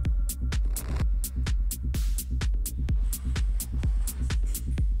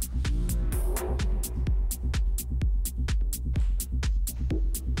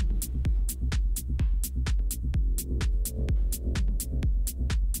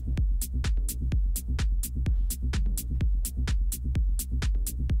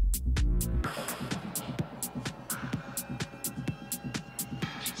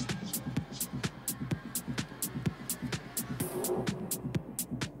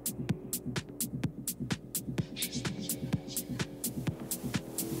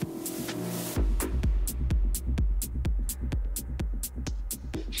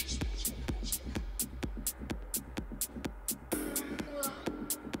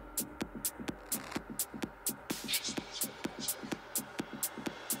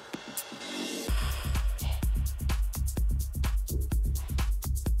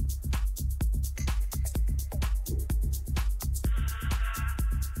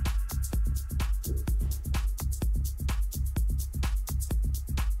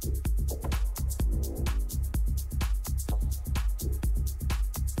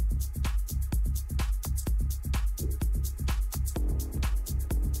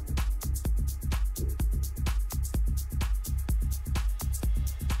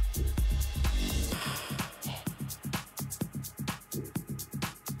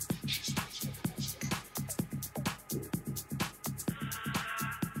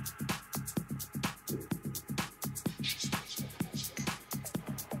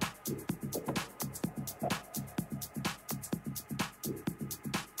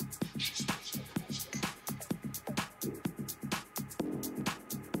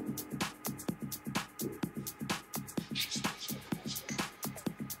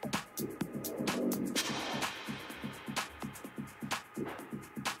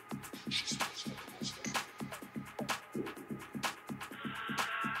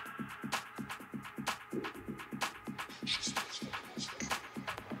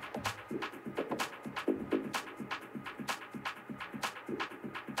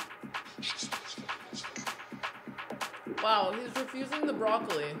 Wow, he's refusing the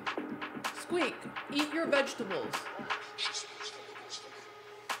broccoli. Squeak, eat your vegetables.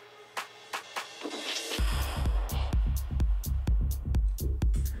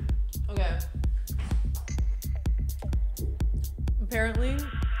 Okay. Apparently,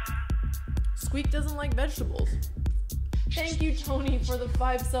 Squeak doesn't like vegetables. Thank you, Tony, for the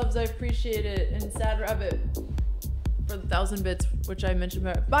 5 subs. I appreciate it. And Sad Rabbit for the 1,000 bits, which I mentioned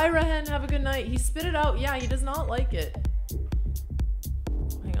about. Bye, Rahen. Have a good night. He spit it out. Yeah, he does not like it.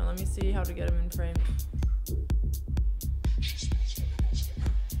 Hang on, let me see how to get him in frame.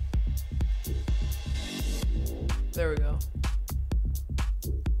 There we go.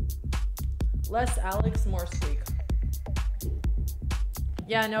 Less Alex, more Squeak.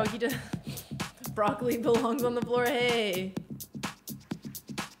 Yeah, no, he does. Broccoli belongs on the floor. Hey.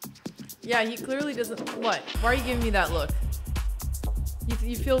 Yeah, he clearly doesn't. What? Why are you giving me that look?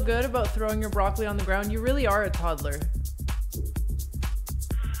 You feel good about throwing your broccoli on the ground? You really are a toddler.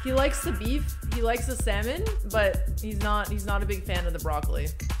 He likes the beef. He likes the salmon, but he's not a big fan of the broccoli.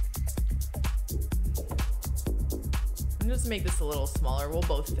 I'm just make this a little smaller. We'll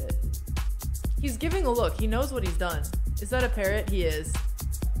both fit. He's giving a look. He knows what he's done. Is that a parrot? He is.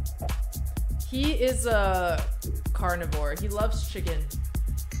 He is a carnivore. He loves chicken.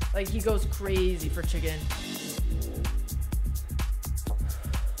 Like, he goes crazy for chicken.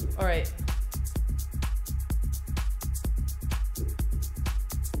 All right.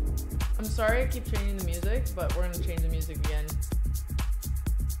 I'm sorry I keep changing the music, but we're gonna change the music again.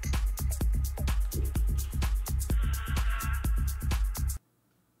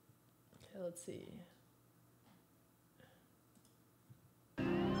 Okay, let's see.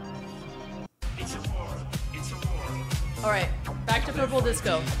 All right, back to Purple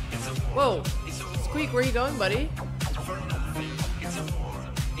Disco. Whoa, Squeak, where are you going, buddy?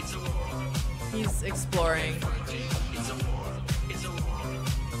 He's exploring.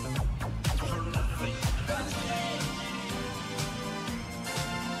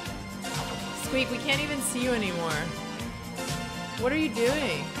 Squeak, we can't even see you anymore. What are you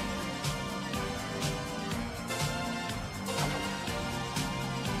doing?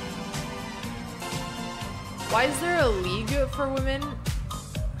 Why is there a league for women?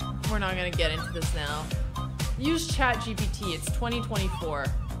 We're not gonna get into this now. Use ChatGPT, it's 2024.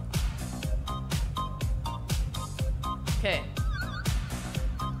 Okay.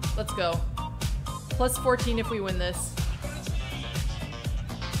 Let's go. Plus 14 if we win this.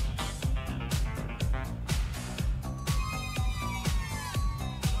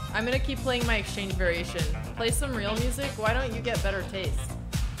 I'm gonna keep playing my exchange variation. Play some real music? Why don't you get better taste?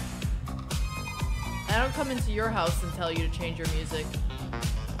 I don't come into your house and tell you to change your music.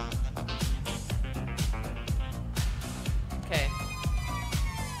 Okay.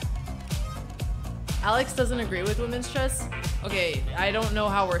 Alex doesn't agree with women's chess? Okay, I don't know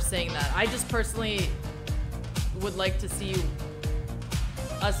how we're saying that. I just personally would like to see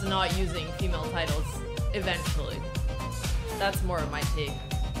us not using female titles eventually. That's more of my take.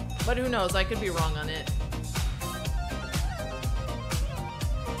 But who knows, I could be wrong on it.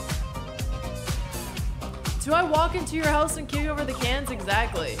 Do I walk into your house and kick over the cans?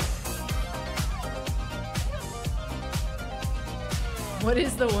 Exactly. What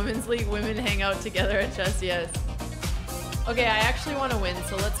is the Women's League? Women hang out together at chess? Yes. Okay, I actually want to win,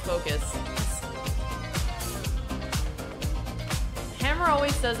 so let's focus. Hammer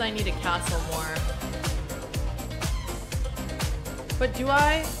always says I need a castle more. But do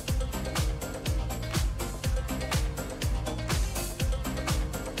I?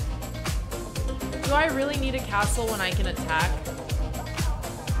 Do I really need a castle when I can attack?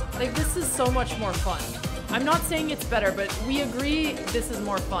 Like, this is so much more fun. I'm not saying it's better, but we agree this is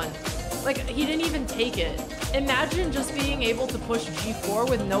more fun. Like, he didn't even take it. Imagine just being able to push G4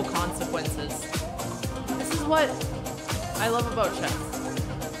 with no consequences. This is what I love about chess.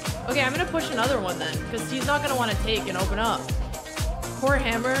 Okay, I'm gonna push another one then, because he's not gonna want to take and open up. Poor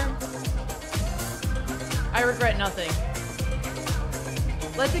Hammer. I regret nothing.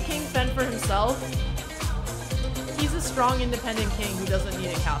 Let the king fend for himself. He's a strong, independent king who doesn't need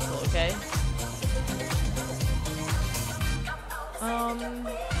a castle, okay? I'm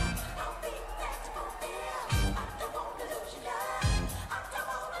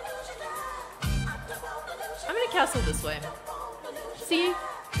gonna castle this way. See?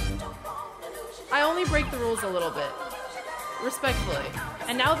 I only break the rules a little bit. Respectfully.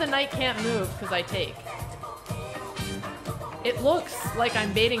 And now the knight can't move because I take. It looks like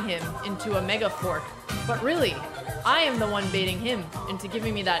I'm baiting him into a mega fork, but really, I am the one baiting him into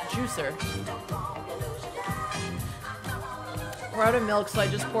giving me that juicer. We're out of milk, so I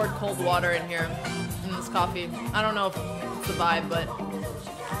just poured cold water in here. And this coffee. I don't know if it's the vibe, but...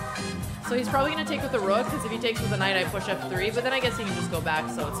 So he's probably gonna take with the rook, because if he takes with the knight, I push f3, but then I guess he can just go back,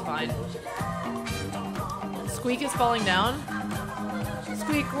 so it's fine. Squeak is falling down.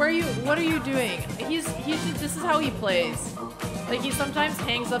 Squeak, what are you doing? He's just, this is how he plays. Like, he sometimes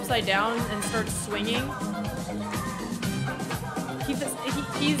hangs upside down and starts swinging.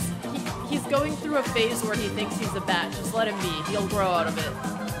 He's going through a phase where he thinks he's a bat. Just let him be. He'll grow out of it.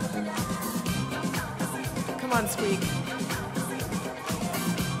 Come on, Squeak.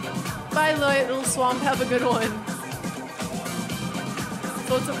 Bye, little swamp. Have a good one.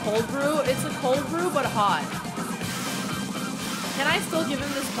 So it's a cold brew? It's a cold brew, but hot. Can I still give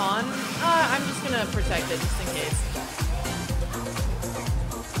him this pawn? I'm just gonna protect it, just in case.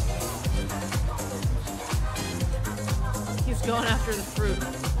 He's going after the fruit.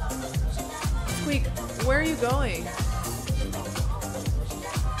 Squeak, where are you going?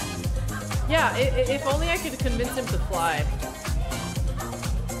 Yeah, if only I could convince him to fly.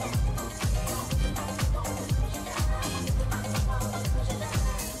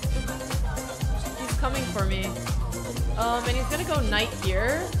 He's coming for me. And he's gonna go knight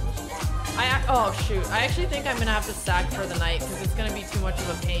here. Oh shoot, I actually think I'm gonna have to sack for the knight because it's gonna be too much of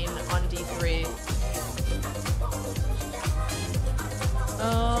a pain on d3.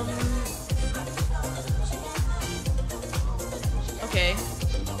 Okay.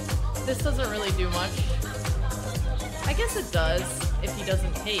 This doesn't really do much. I guess it does if he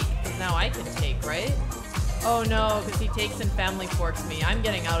doesn't take, because now I can take, right? Oh no, because he takes and family forks me. I'm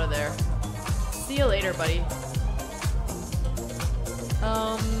getting out of there. See you later, buddy.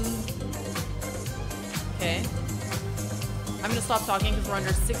 Okay. I'm gonna stop talking because we're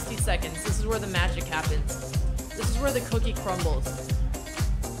under 60 seconds. This is where the magic happens. This is where the cookie crumbles.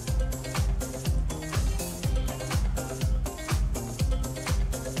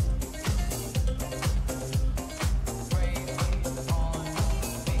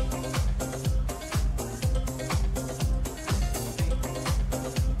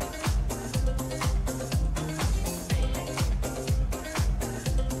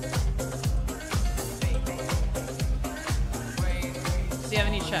 Do you have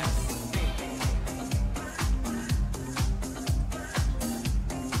any checks?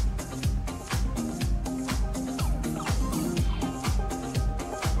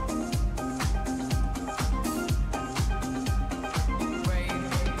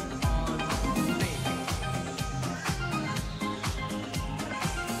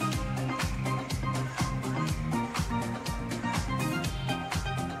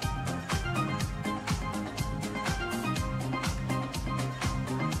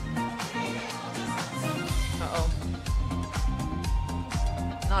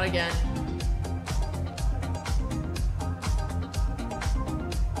 Not again.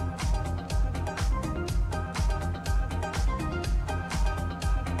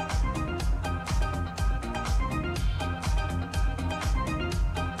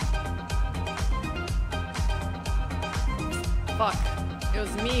 Fuck. It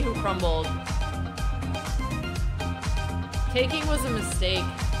was me who crumbled. Taking was a mistake.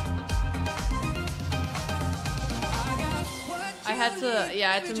 I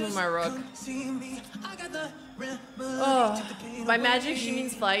had to move my rook. Oh, by magic she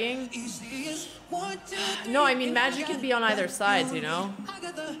means flagging? No, I mean magic can be on either sides, you know?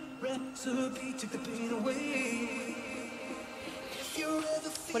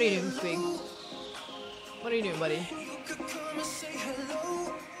 What are you doing, Squeak? What are you doing, buddy?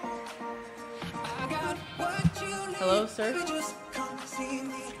 Hello, sir?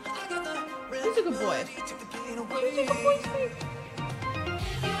 He's a good boy. He's a good boy, Squeak.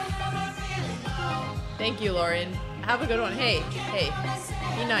 Thank you, Lauren. Have a good one. Hey, hey.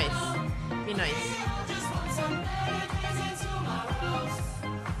 Be nice. Be nice.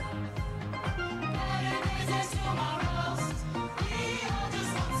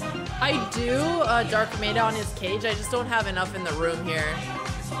 I do Dark Maida on his cage. I just don't have enough in the room here.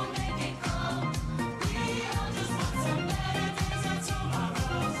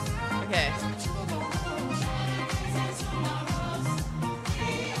 Okay.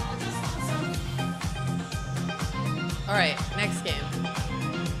 Alright, next game.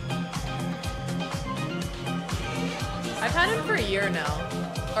 I've had him for a year now.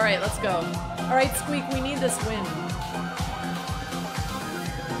 Alright, let's go. Alright, Squeak, we need this win.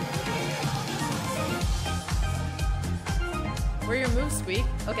 Where are your moves, Squeak?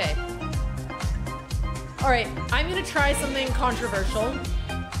 Okay. Alright, I'm gonna try something controversial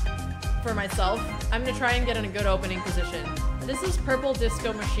for myself. I'm gonna try and get in a good opening position. This is Purple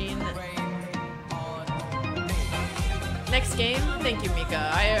Disco Machine. Next game? Thank you,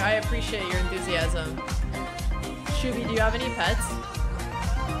 Mika. I appreciate your enthusiasm. Shuby, do you have any pets?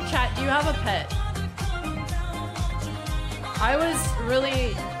 Chat, do you have a pet? I was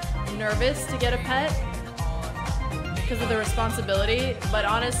really nervous to get a pet because of the responsibility, but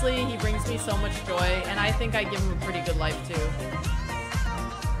honestly, he brings me so much joy, and I think I give him a pretty good life too.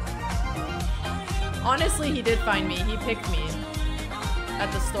 Honestly, he did find me. He picked me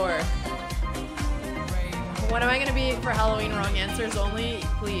at the store. When am I gonna be for Halloween? Wrong answers only,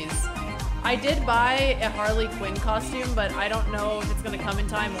 please. I did buy a Harley Quinn costume, but I don't know if it's gonna come in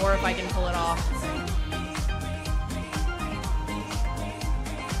time or if I can pull it off.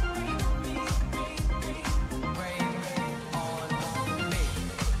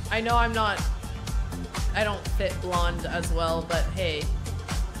 I know I don't fit blonde as well, but hey,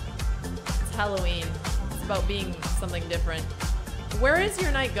 it's Halloween. It's about being something different. Where is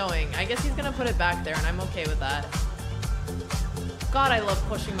your knight going? I guess he's gonna put it back there, and I'm okay with that. God, I love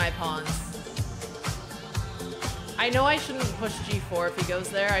pushing my pawns. I know I shouldn't push g4 if he goes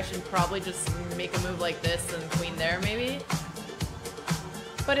there. I should probably just make a move like this and queen there, maybe.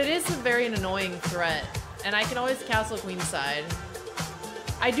 But it is a very annoying threat, and I can always castle queenside.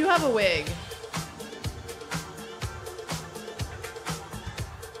 I do have a wig.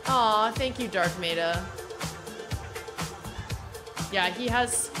 Aw, thank you, Dark Maida. Yeah, he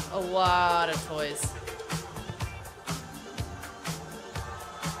has a lot of toys.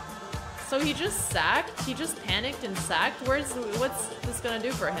 So he just sacked? He just panicked and sacked? What's this gonna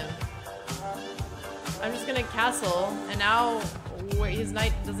do for him? I'm just gonna castle, and now his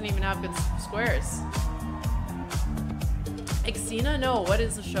knight doesn't even have good squares. Xena? No, what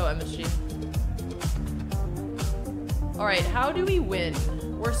is the show, MSG? Alright, how do we win?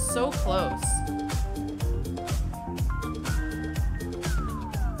 We're so close.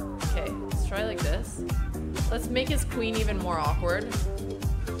 Okay, let's try like this. Let's make his queen even more awkward.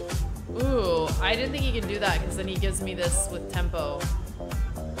 Ooh, I didn't think he could do that because then he gives me this with tempo.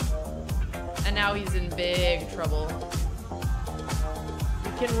 And now he's in big trouble.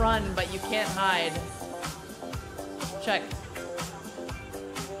 You can run, but you can't hide. Check.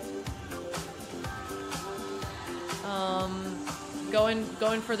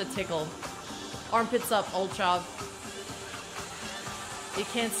 Going for the tickle. Armpits up, old chop. You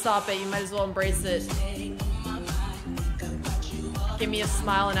can't stop it, you might as well embrace it. Give me a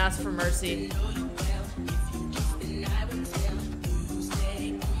smile and ask for mercy.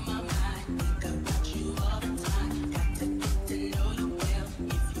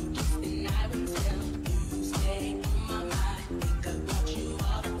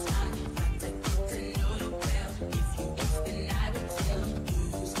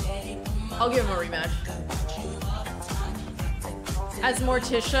 I'll give him a rematch. As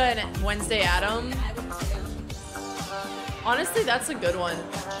Morticia and Wednesday Adam. Honestly, that's a good one.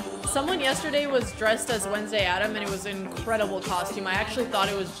 Someone yesterday was dressed as Wednesday Adam and it was an incredible costume. I actually thought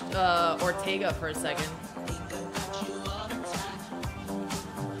it was Ortega for a second.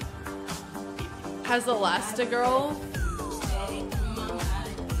 Has Elastigirl.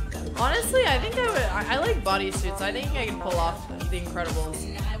 Honestly, I think I like bodysuits. I think I can pull off the Incredibles.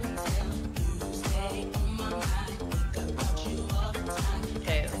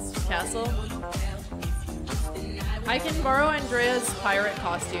 Okay, let's just castle. I can borrow Andrea's pirate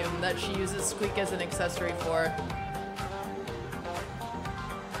costume that she uses Squeak as an accessory for.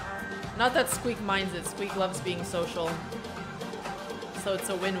 Not that Squeak minds it, Squeak loves being social. So it's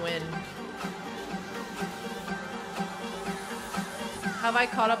a win-win. Have I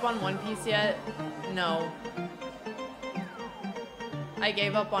caught up on One Piece yet? No. I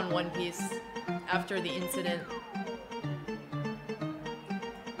gave up on One Piece after the incident.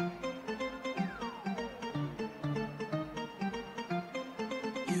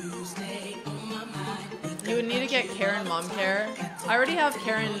 You would need to get Karen Mom Care. I already have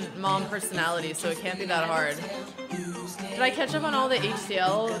Karen Mom personality, so it can't be that hard. Did I catch up on all the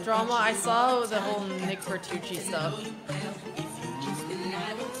HCL drama? I saw the whole Nick Bertucci stuff.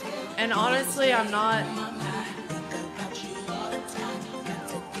 And honestly, I'm not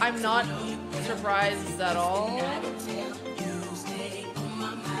surprised at all.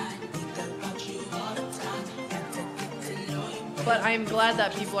 But I'm glad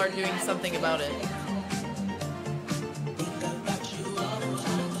that people are doing something about it.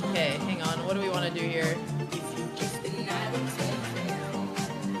 Okay, hang on. What do we want to do here?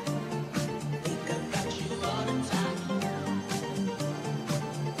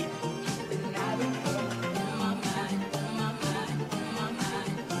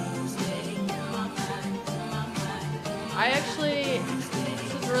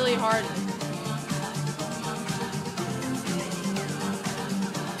 This is really hard.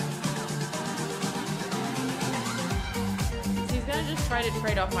 try to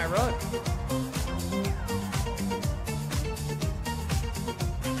trade off my rook.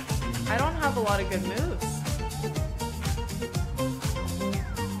 I don't have a lot of good moves.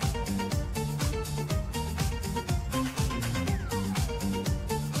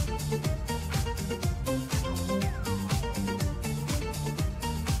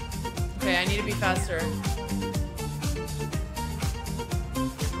 Okay, I need to be faster.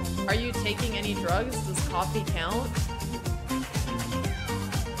 Are you taking any drugs? Does coffee count?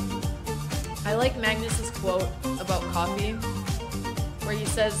 I like Magnus's quote about coffee, where he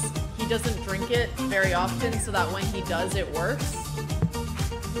says he doesn't drink it very often so that when he does, it works.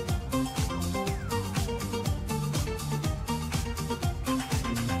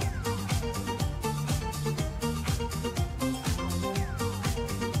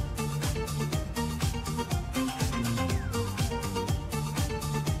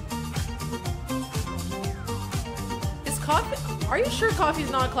 Are you sure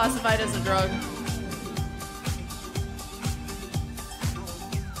coffee's not classified as a drug?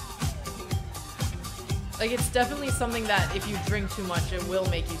 Like, it's definitely something that if you drink too much, it will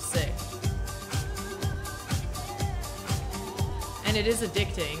make you sick. And it is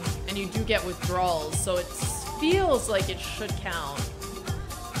addicting, and you do get withdrawals, so it feels like it should count.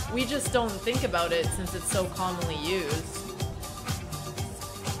 We just don't think about it since it's so commonly used.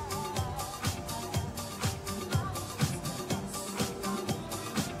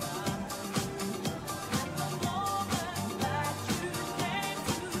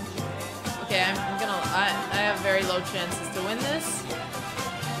 Okay, I have very low chances to win this.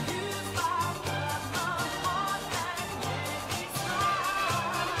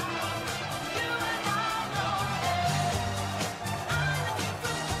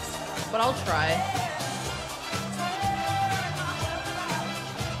 But I'll try.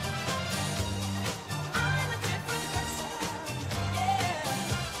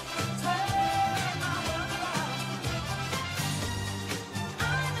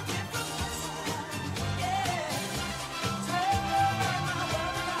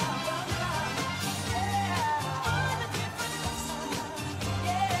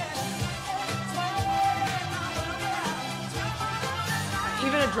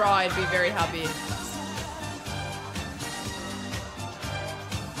 Even a draw, I'd be very happy.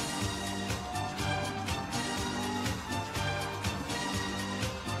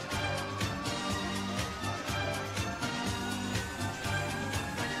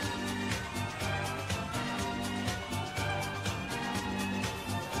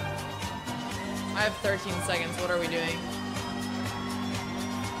 I have 13 seconds. What are we doing?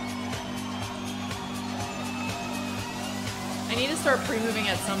 I need to start pre-moving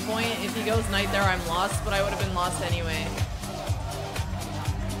at some point. If he goes knight there, I'm lost, but I would have been lost anyway.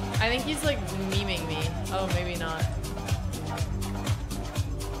 I think he's like memeing me. Oh, maybe not.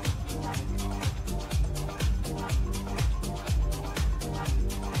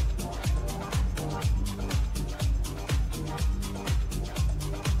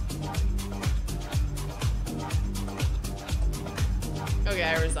 Okay,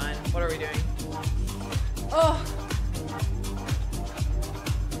 I resign. What are we doing? Oh!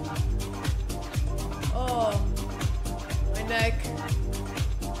 Oh, my neck.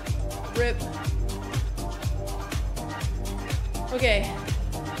 Rip. Okay.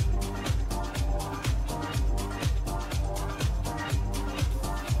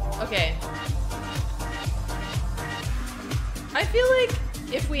 Okay. I feel like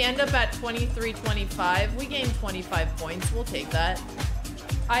if we end up at 23-25, we gain 25 points. We'll take that.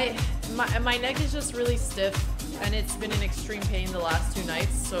 My neck is just really stiff, and it's been an extreme pain the last 2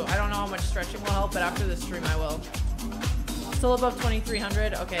 nights, so I don't know how much stretching will help, but after this stream I will. Still above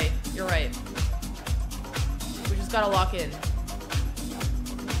 2300? Okay, you're right. We just gotta lock in.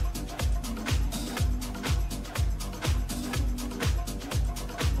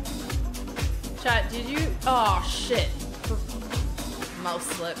 Chat, did you? Oh, shit. Mouse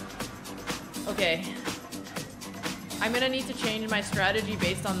slip. Okay. I'm gonna need to change my strategy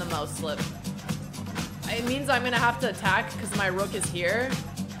based on the mouse slip. It means I'm gonna have to attack because my rook is here.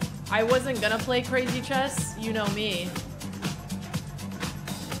 I wasn't gonna play crazy chess, you know me.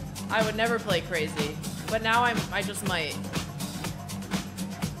 I would never play crazy, but now I just might.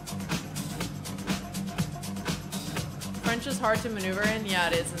 French is hard to maneuver in? Yeah,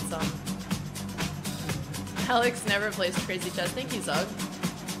 it is in some. Alex never plays crazy chess. Thank you, Zug.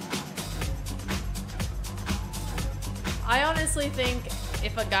 I honestly think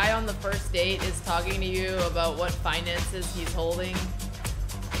if a guy on the first date is talking to you about what finances he's holding,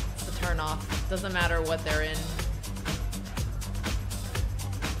 it's a turn off. Doesn't matter what they're in.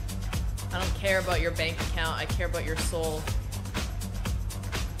 I don't care about your bank account, I care about your soul.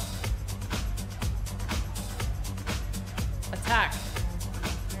 attack.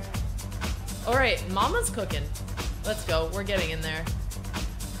 Alright, Mama's cooking. Let's go. We're getting in there.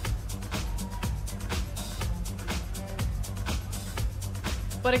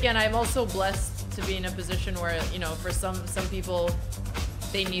 But again, I'm also blessed to be in a position where, you know, for some people,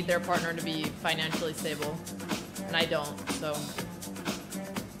 they need their partner to be financially stable. And I don't, so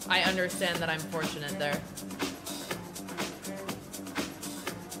I understand that I'm fortunate there.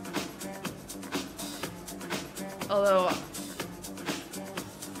 Although,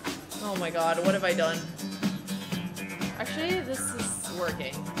 oh my god, what have I done? Actually, this is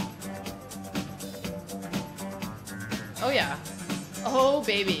working. Oh yeah. Oh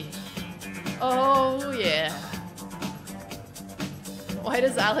baby. Oh yeah. Why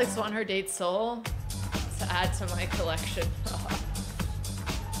does Alex want her date Soul? To add to my collection.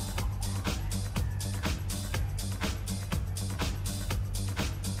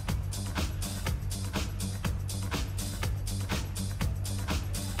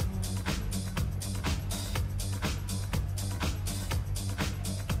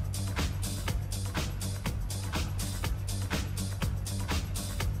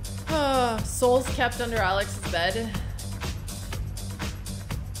 Soul's kept under Alex's bed.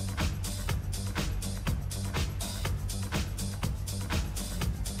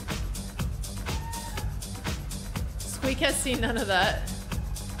 Squeak has seen none of that.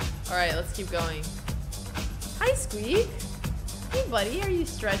 Alright, let's keep going. Hi, Squeak. Hey, buddy, are you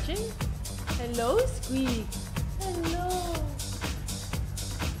stretching? Hello, Squeak. Hello.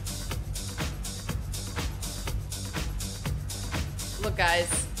 Look,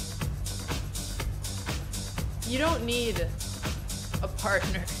 guys. You don't need a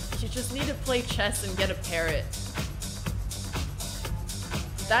partner. You just need to play chess and get a parrot.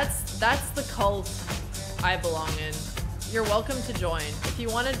 That's the cult I belong in. You're welcome to join. If you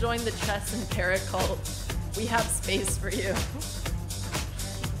want to join the chess and parrot cult, we have space for you.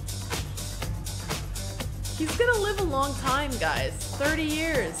 He's gonna live a long time, guys. 30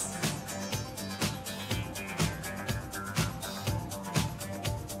 years.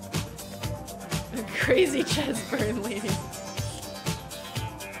 Crazy chest burn lady.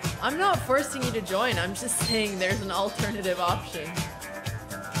 I'm not forcing you to join, I'm just saying there's an alternative option.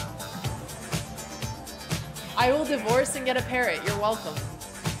 I will divorce and get a parrot, you're welcome.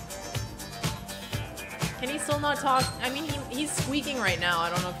 Can he still not talk? I mean, he's squeaking right now, I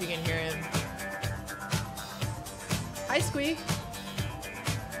don't know if you can hear him. Hi, Squeak.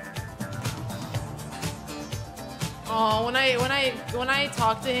 Oh, when I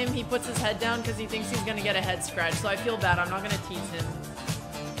talk to him, he puts his head down because he thinks he's gonna get a head scratch. So I feel bad. I'm not gonna tease him.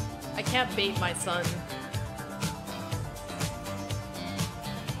 I can't bait my son.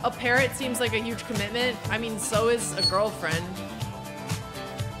 A parrot seems like a huge commitment. I mean, so is a girlfriend.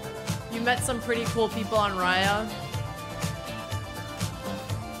 You met some pretty cool people on Raya.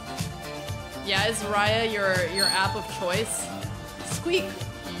 Yeah, is Raya your app of choice? Squeak.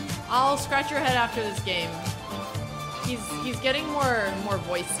 I'll scratch your head after this game. He's getting more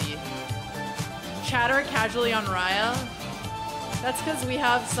voicey. Chatter casually on Raya. That's because we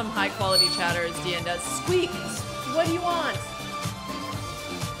have some high quality chatters. DN does. Squeak! What do you want?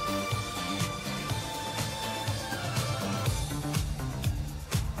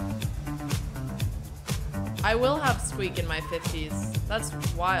 I will have Squeak in my 50s. That's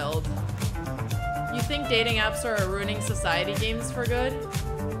wild. You think dating apps are ruining society games for good?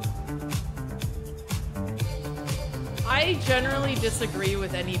 I generally disagree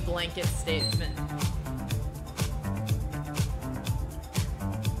with any blanket statement.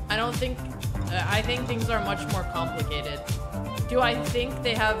 I think things are much more complicated. Do I think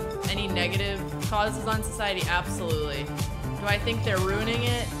they have any negative causes on society? Absolutely. Do I think they're ruining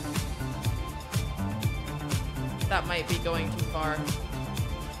it? That might be going too far.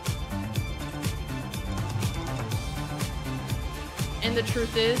 And the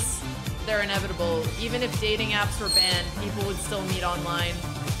truth is, they're inevitable. Even if dating apps were banned, people would still meet online.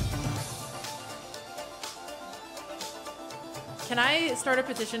 Can I start a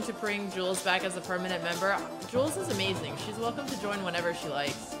petition to bring Jules back as a permanent member? Jules is amazing. She's welcome to join whenever she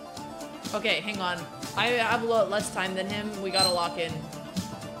likes. Okay, hang on. I have a lot less time than him. We gotta lock in.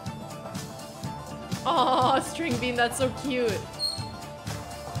 Oh, String Bean, that's so cute.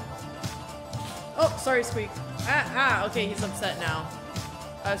 Oh, sorry, Squeak. Okay, he's upset now.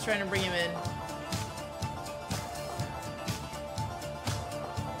 I was trying to bring him in.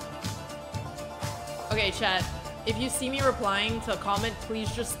 Okay, chat. If you see me replying to a comment,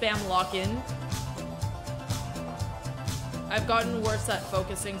 please just spam lock in. I've gotten worse at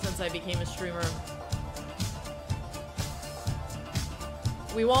focusing since I became a streamer.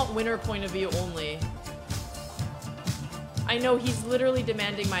 We want winner point of view only. I know he's literally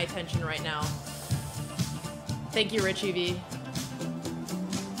demanding my attention right now. Thank you, Richie V.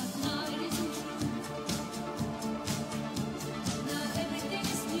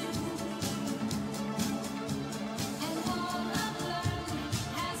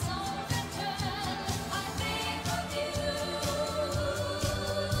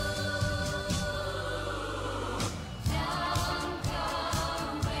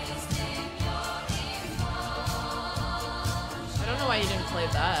 I don't know why you didn't play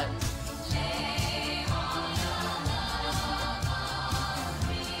that.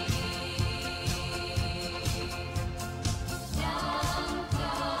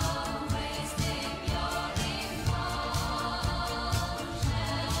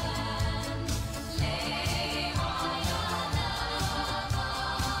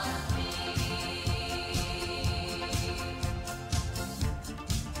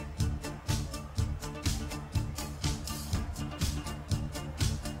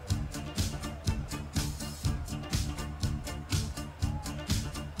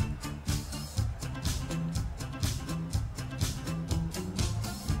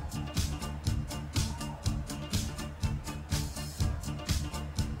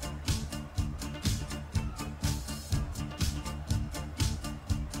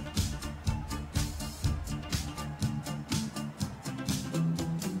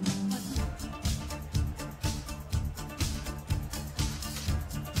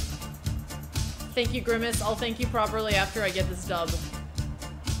 Thank you, Grimace. I'll thank you properly after I get this dub.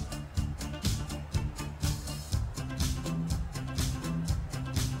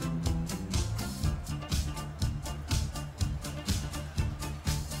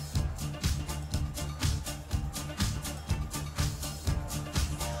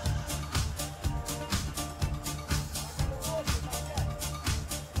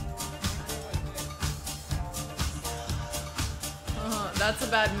 That's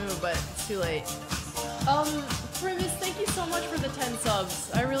a bad move, but it's too late. Grimace, thank you so much for the 10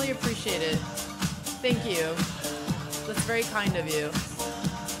 subs. I really appreciate it. Thank you. That's very kind of you.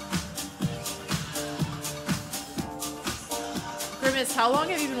 Grimace, how long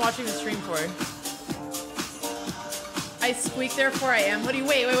have you been watching the stream for? I squeak, therefore I am. What do you,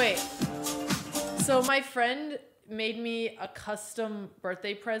 wait. So my friend made me a custom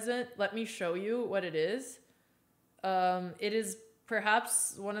birthday present. Let me show you what it is. It is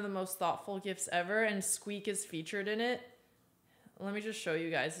perhaps one of the most thoughtful gifts ever, and Squeak is featured in it. Let me just show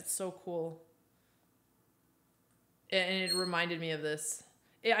you guys. It's so cool. And it reminded me of this.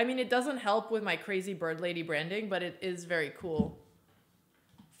 I mean, it doesn't help with my crazy bird lady branding, but it is very cool.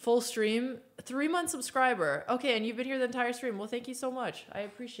 Full stream, 3-month subscriber. Okay, and you've been here the entire stream. Well, thank you so much. I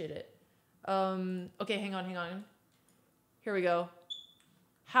appreciate it. Okay, hang on. Here we go.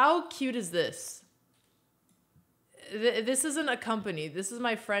 How cute is this? This isn't a company. This is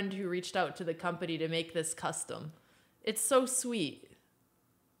my friend who reached out to the company to make this custom. It's so sweet.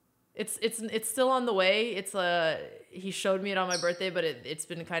 It's still on the way. He showed me it on my birthday, but it's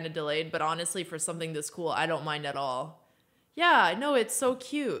been kind of delayed. But honestly, for something this cool, I don't mind at all. Yeah, no, it's so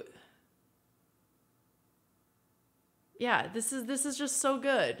cute. Yeah, this is just so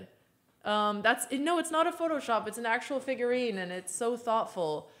good. No, it's not a Photoshop. It's an actual figurine, and it's so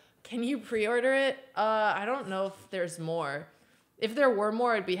thoughtful. Can you pre-order it? I don't know if there's more. If there were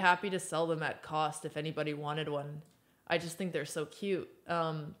more, I'd be happy to sell them at cost if anybody wanted one. I just think they're so cute.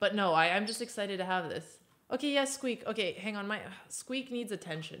 But no, I'm just excited to have this. Okay, yes, Squeak. Okay, hang on. My Squeak needs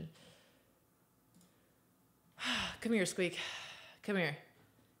attention. Come here, Squeak. Come here.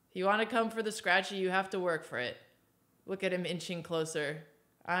 If you want to come for the scratchy, you have to work for it. Look at him inching closer.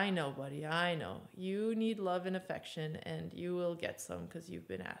 I know, buddy. I know. You need love and affection, and you will get some because you've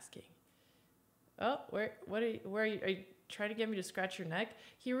been asking. Oh, where are you trying to get me to scratch your neck?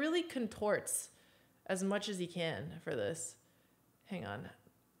 He really contorts as much as he can for this. Hang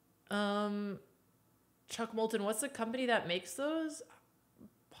on. Chuck Moulton, what's the company that makes those?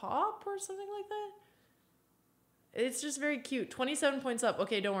 Pop or something like that? It's just very cute. 27 points up.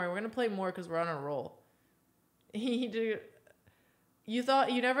 Okay, don't worry. We're going to play more because we're on a roll. You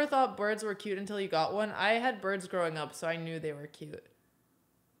never thought birds were cute until you got one? I had birds growing up, so I knew they were cute.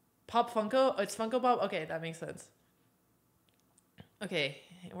 Pop Funko? Oh, it's Funko Pop? Okay, that makes sense. Okay,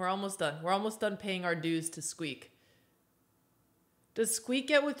 we're almost done. We're almost done paying our dues to Squeak. Does Squeak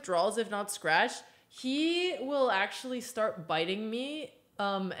get withdrawals if not scratched? He will actually start biting me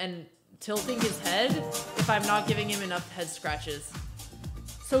and tilting his head if I'm not giving him enough head scratches.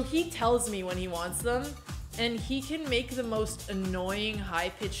 So he tells me when he wants them, and he can make the most annoying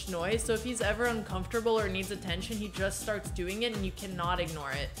high-pitched noise. So if he's ever uncomfortable or needs attention, he just starts doing it and you cannot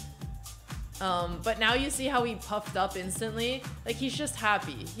ignore it. But now you see how he puffed up instantly. Like, he's just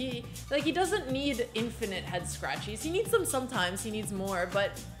happy. He doesn't need infinite head scratchies. He needs them sometimes. He needs more,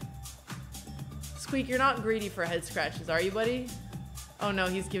 but... Squeak, you're not greedy for head scratches, are you, buddy? Oh no,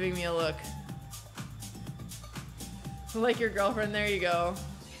 he's giving me a look. Like your girlfriend, there you go.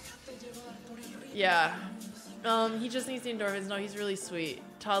 Yeah. He just needs the endorphins. No, he's really sweet.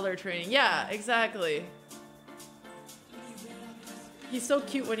 Toddler training. Yeah, exactly. He's so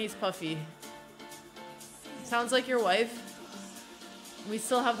cute when he's puffy. Sounds like your wife. We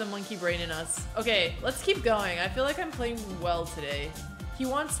still have the monkey brain in us. Okay, let's keep going. I feel like I'm playing well today. He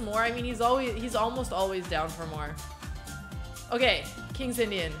wants more. I mean, he's almost always down for more. Okay, King's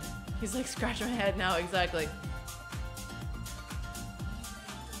Indian. He's like, scratch my head now, exactly.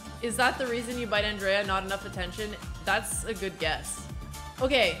 Is that the reason you bite Andrea? Not enough attention? That's a good guess.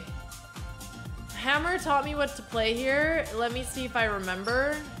 Okay. Hammer taught me what to play here. Let me see if I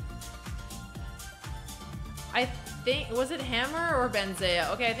remember. I think, was it Hammer or Benzea?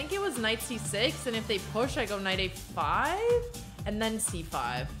 Okay, I think it was knight c6, and if they push, I go knight a5, and then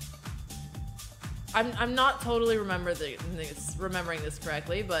c5. I'm not totally remembering this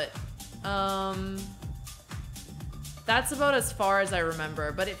correctly, but that's about as far as I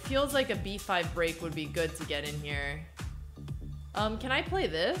remember. But it feels like a b5 break would be good to get in here. Can I play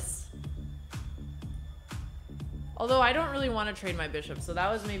this? Although I don't really want to trade my bishop, so that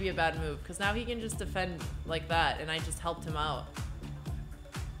was maybe a bad move, because now he can just defend like that, and I just helped him out.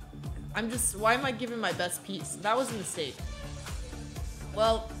 Why am I giving my best piece? That was a mistake.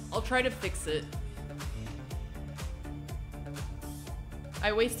 Well, I'll try to fix it.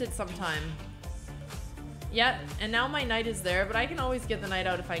 I wasted some time. Yeah, and now my knight is there, but I can always get the knight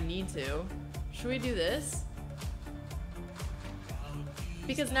out if I need to. Should we do this?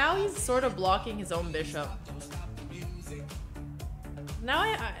 Because now he's sort of blocking his own bishop. Now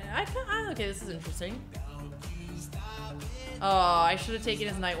okay, this is interesting. Oh, I should have taken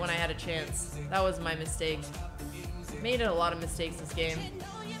his knight when I had a chance. That was my mistake. Made a lot of mistakes this game.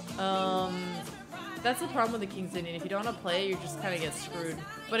 That's the problem with the King's Indian. If you don't want to play, you just kind of get screwed.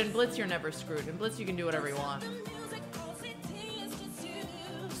 But in Blitz, you're never screwed. In Blitz, you can do whatever you want.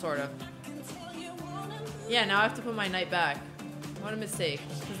 Sort of. Yeah, now I have to put my knight back. What a mistake.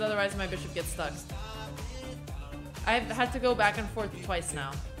 Because otherwise my bishop gets stuck. I've had to go back and forth twice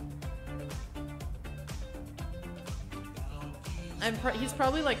now. He's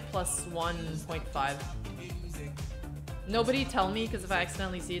probably like plus 1.5. Nobody tell me, because if I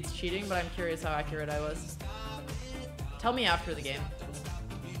accidentally see it's cheating, but I'm curious how accurate I was. Tell me after the game.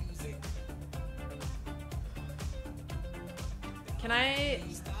 Can I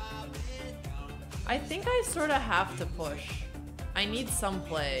think I sort of have to push. I need some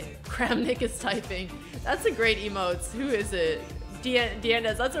play. Kramnik is typing. That's a great emote. Who is it?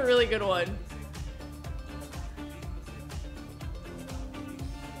 Dianez, that's a really good one.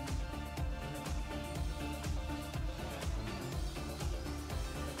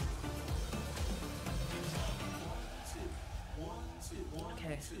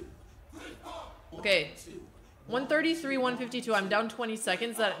 Okay. 133, 152. I'm down 20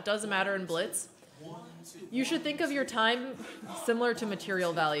 seconds. That doesn't matter in Blitz. You should think of your time similar to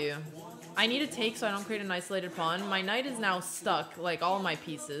material value. I need a take so I don't create an isolated pawn. My knight is now stuck, like all my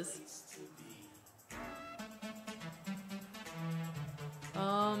pieces.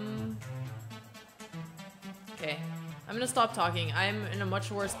 Okay. I'm gonna stop talking. I'm in a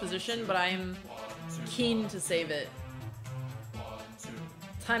much worse position, but I'm keen to save it.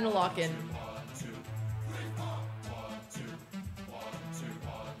 Time to lock in.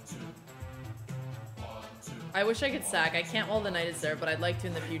 I wish I could sack. I can't while the knight is there, but I'd like to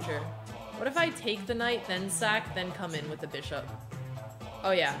in the future. What if I take the knight, then sack, then come in with the bishop?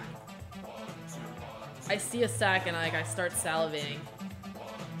 Oh yeah. I see a sack and I start salivating.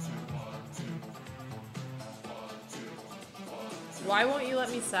 Why won't you let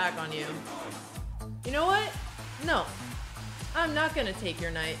me sack on you? You know what? No. I'm not gonna take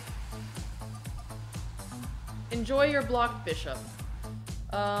your knight. Enjoy your blocked bishop.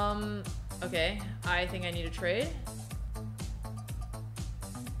 Okay, I think I need a trade.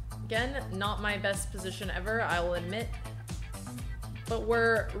 Again, not my best position ever, I will admit. But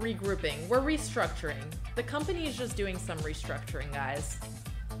we're regrouping. We're restructuring. The company is just doing some restructuring, guys.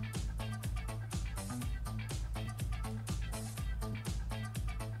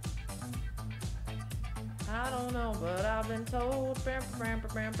 I don't know, but I've been told.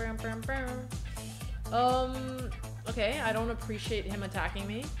 Okay, I don't appreciate him attacking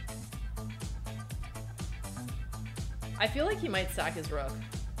me. I feel like he might sack his rook.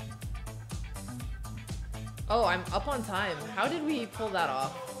 Oh, I'm up on time. How did we pull that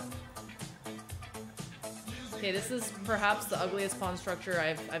off? Okay, this is perhaps the ugliest pawn structure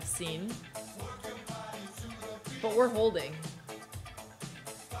I've seen. But we're holding.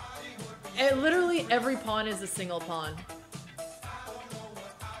 And literally every pawn is a single pawn.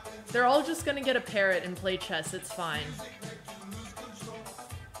 They're all just gonna get a parrot and play chess, it's fine.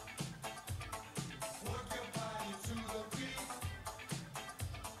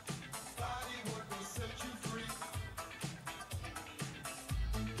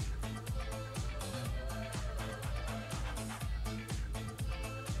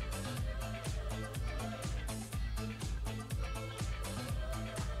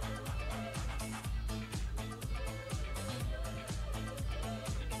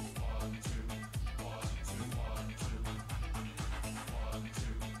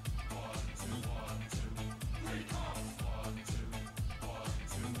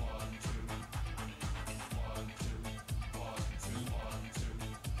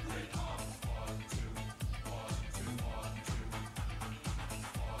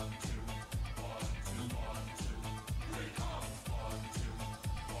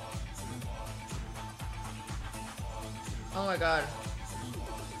 Oh my god.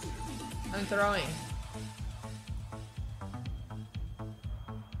 I'm throwing.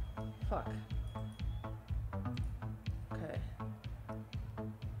 Fuck. Okay.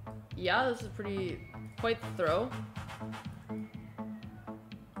 Yeah, this is quite the throw.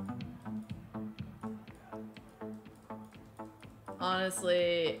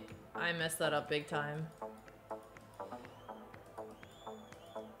 Honestly, I messed that up big time.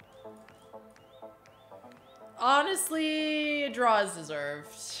 Honestly, a draw is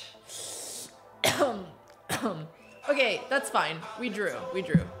deserved. Okay, that's fine. We drew. We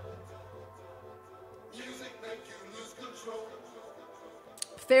drew.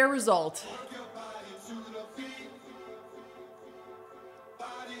 Fair result.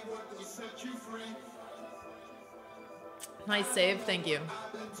 Nice save. Thank you.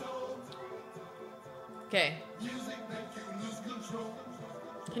 Okay.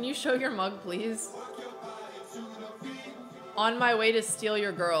 Can you show your mug, please? On my way to steal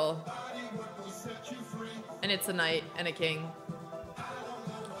your girl. And it's a knight and a king.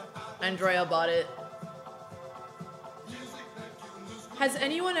 Andrea bought it. Has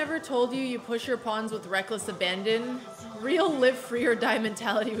anyone ever told you push your pawns with reckless abandon? Real live free or die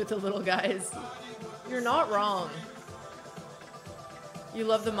mentality with the little guys. You're not wrong. You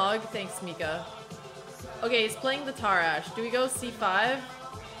love the mug? Thanks, Mika. Okay, he's playing the Tarash. Do we go c5?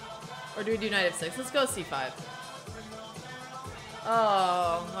 Or do we do knight f6? Let's go c5.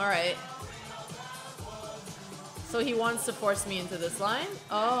 Oh, alright. So he wants to force me into this line?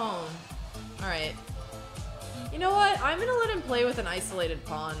 Oh, alright. You know what? I'm gonna let him play with an isolated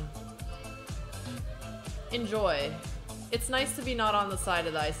pawn. Enjoy. It's nice to be not on the side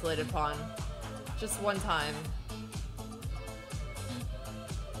of the isolated pawn. Just one time.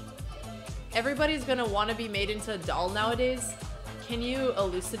 Everybody's gonna want to be made into a doll nowadays. Can you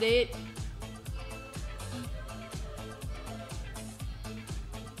elucidate?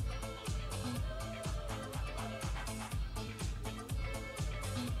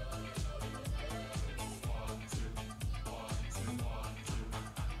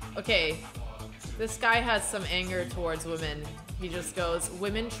 Okay, this guy has some anger towards women. He just goes,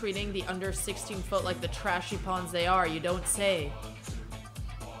 women treating the under 16 foot like the trashy pawns they are, you don't say.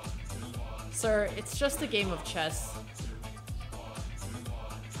 Sir, it's just a game of chess.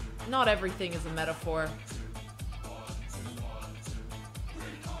 Not everything is a metaphor.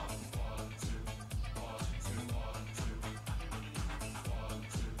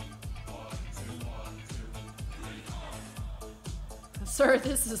 Sir,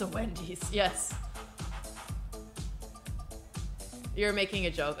 this is a Wendy's. Yes. You're making a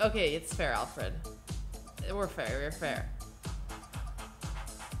joke. Okay, it's fair, Alfred. We're fair, we're fair.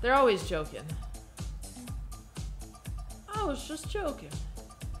 They're always joking. I was just joking.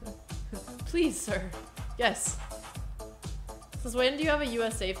 Please, sir. Yes. Says, when do you have a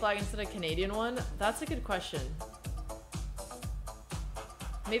USA flag instead of a Canadian one? That's a good question.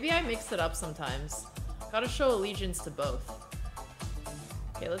 Maybe I mix it up sometimes. Gotta show allegiance to both.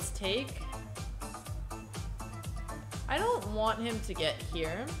 Okay, let's take. I don't want him to get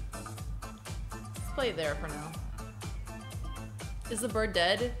here. Let's play there for now. Is the bird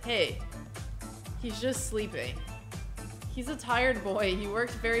dead? Hey, he's just sleeping. He's a tired boy. He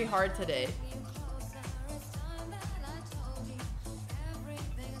worked very hard today.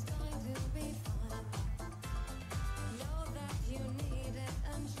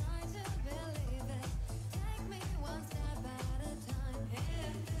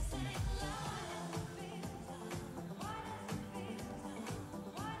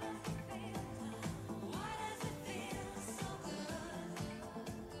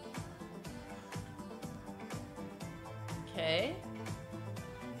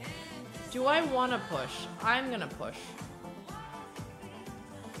 Do I want to push? I'm gonna push.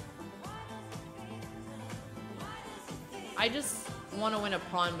 I just want to win a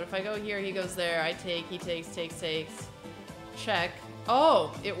pawn, but if I go here, he goes there. I take, he takes, takes. Check.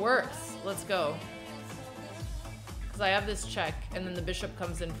 Oh, it works. Let's go. Because I have this check, and then the bishop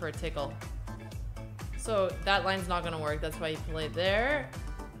comes in for a tickle. So that line's not going to work. That's why he played there.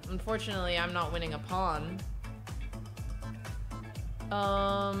 Unfortunately, I'm not winning a pawn.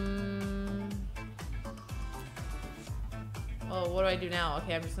 Oh, what do I do now?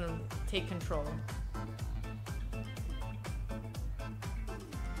 Okay, I'm just going to take control.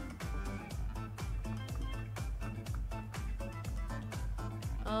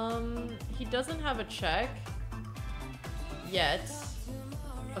 He doesn't have a check yet.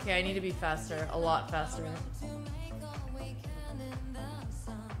 Okay, I need to be faster, a lot faster.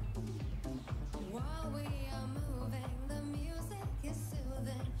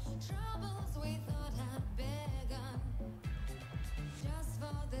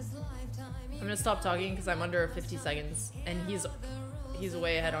 I'm gonna stop talking because I'm under 50 seconds and he's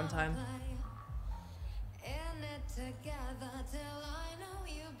way ahead on time.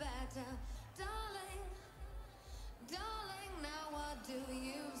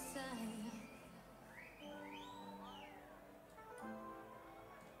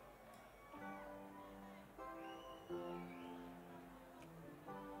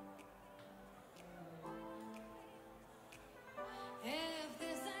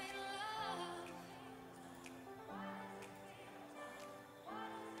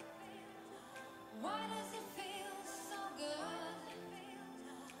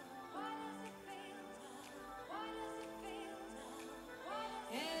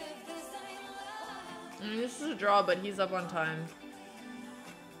 This is a draw, but he's up on time.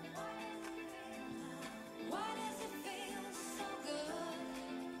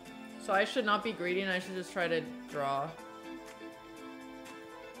 So I should not be greedy and I should just try to draw.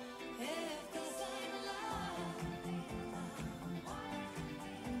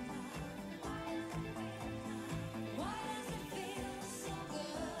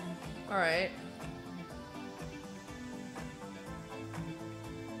 All right.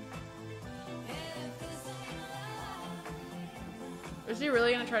 Is he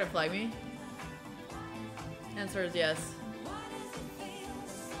really gonna try to flag me? Answer is yes.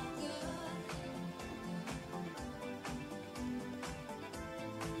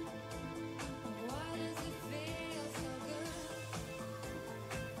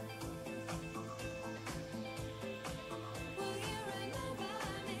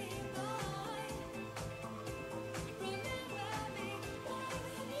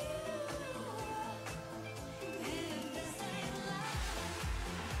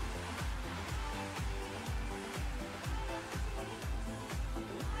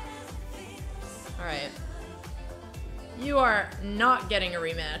 Alright. You are not getting a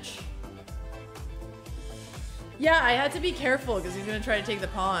rematch. Yeah, I had to be careful because he's gonna try to take the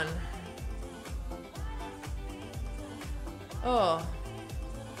pawn. Oh.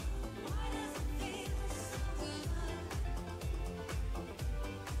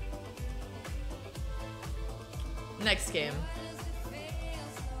 Next game.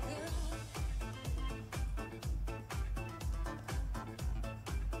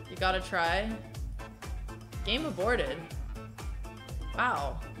 You gotta try. Game aborted.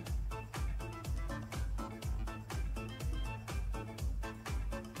 Wow.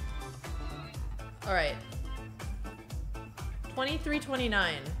 Alright.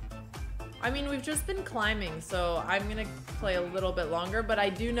 23-29. I mean, we've just been climbing, so I'm gonna play a little bit longer, but I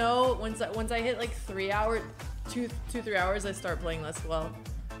do know once I hit like 3 hours, 3 hours, I start playing less well.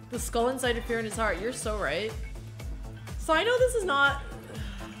 The skull inside of fear in his heart. You're so right. So I know this is not...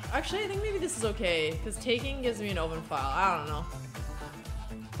 Actually, I think maybe this is okay, because taking gives me an open file. I don't know.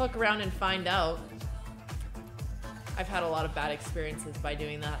 Fuck around and find out. I've had a lot of bad experiences by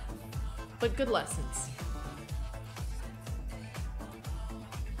doing that. But good lessons.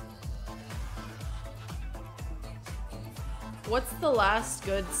 What's the last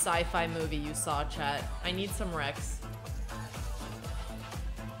good sci-fi movie you saw, chat? I need some recs.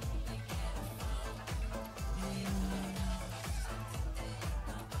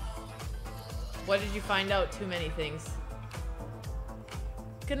 What did you find out? Too many things.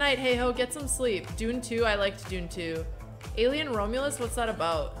 Good night, hey ho, get some sleep. Dune 2, I liked Dune 2. Alien Romulus, what's that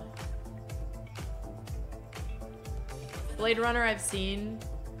about? Blade Runner I've seen.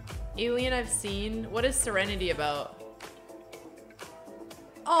 Alien I've seen. What is Serenity about?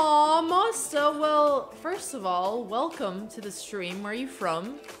 Aw, Mosta, well, first of all, welcome to the stream. Where are you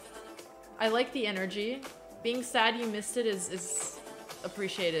from? I like the energy. Being sad you missed it is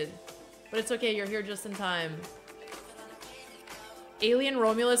appreciated. But it's okay, you're here just in time. Alien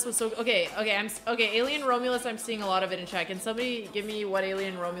Romulus was so okay. Alien Romulus. I'm seeing a lot of it in chat. Can somebody give me what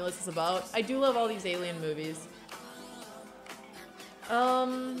Alien Romulus is about? I do love all these alien movies.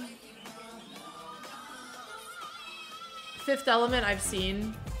 Fifth Element. I've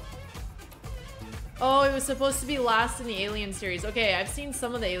seen. Oh, it was supposed to be last in the Alien series. Okay, I've seen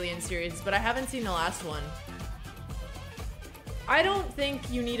some of the Alien series, but I haven't seen the last one. I don't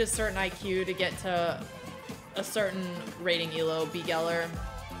think you need a certain IQ to get to a certain rating elo, B. Geller.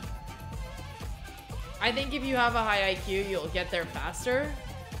 I think if you have a high IQ, you'll get there faster.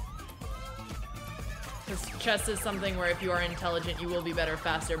 Because chess is something where if you are intelligent, you will be better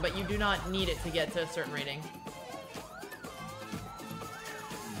faster, but you do not need it to get to a certain rating.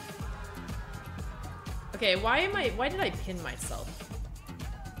 Okay, why did I pin myself?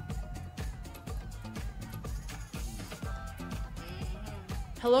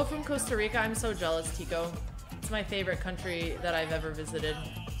 Hello from Costa Rica. I'm so jealous, Tico. It's my favorite country that I've ever visited.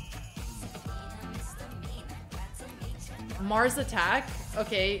 Mars Attack?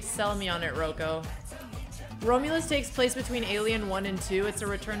 Okay, sell me on it, Rocco. Romulus takes place between Alien 1 and 2. It's a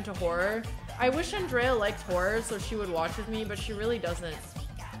return to horror. I wish Andrea liked horror so she would watch with me, but she really doesn't.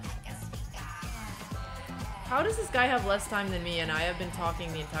 How does this guy have less time than me and I have been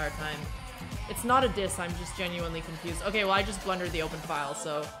talking the entire time? It's not a diss, I'm just genuinely confused. Okay, well I just blundered the open file,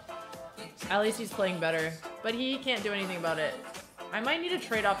 so at least he's playing better. But he can't do anything about it. I might need to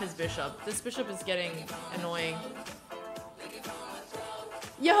trade off his bishop. This bishop is getting annoying.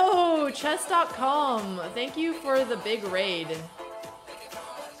 Yo, chess.com. Thank you for the big raid.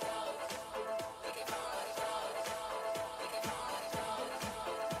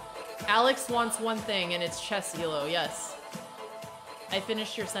 Alex wants one thing, and it's chess elo. Yes. I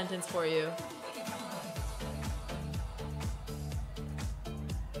finished your sentence for you.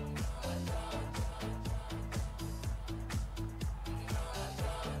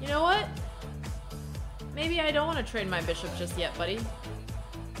 You know what? Maybe I don't want to trade my bishop just yet, buddy.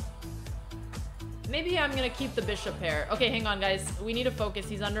 Maybe I'm gonna keep the bishop pair. Okay, hang on, guys. We need to focus.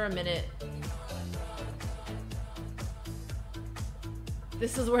 He's under a minute.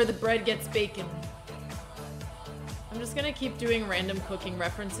 This is where the bread gets bacon. I'm just gonna keep doing random cooking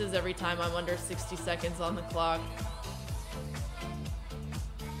references every time I'm under 60 seconds on the clock.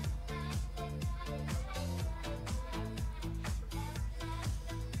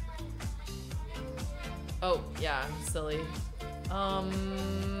 Oh, yeah, I'm silly.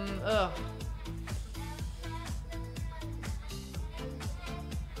 Ugh.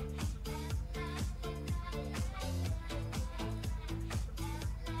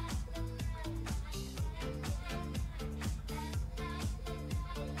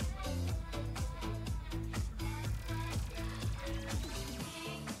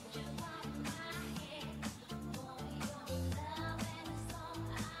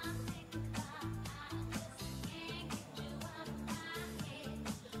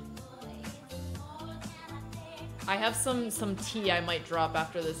 I have some tea I might drop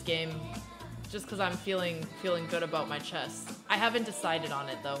after this game, just because I'm feeling good about my chess. I haven't decided on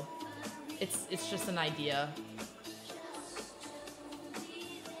it though. It's just an idea.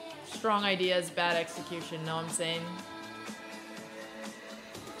 Strong ideas, bad execution. Know what I'm saying?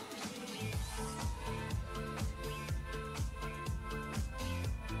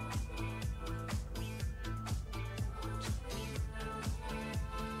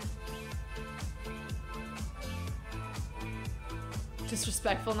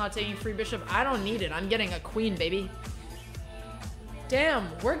 Disrespectful not taking free bishop. I don't need it. I'm getting a queen, baby. Damn,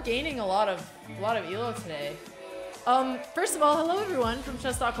 we're gaining a lot of elo today. First of all, hello everyone from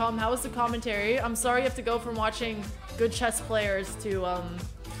chess.com. How was the commentary? I'm sorry you have to go from watching good chess players to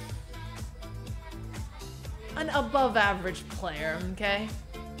an above average player, okay?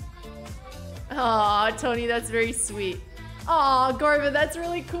 Aw, Tony, that's very sweet. Aw, Gorva, that's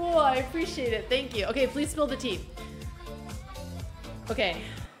really cool. I appreciate it. Thank you. Okay, please spill the tea. Okay.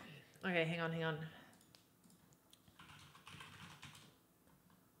 Okay, hang on.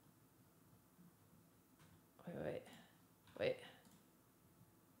 Wait.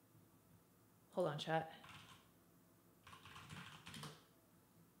 Hold on, chat.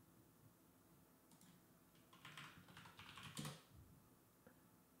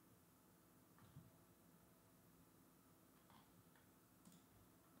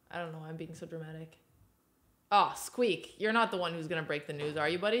 I don't know why I'm being so dramatic. Oh, Squeak, you're not the one who's gonna break the news, are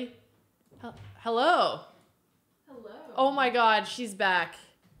you, buddy? Hello. Hello. Oh my god, she's back.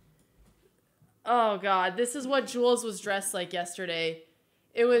 Oh god, this is what Jules was dressed like yesterday.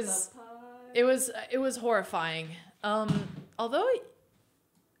 It was horrifying. Although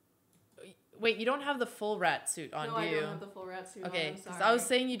Wait, you don't have the full rat suit on, No, do I you? don't have the full rat suit on, Okay, I'm because sorry. I was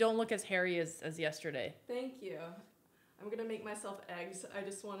saying you don't look as hairy as yesterday. Thank you. I'm gonna make myself eggs. I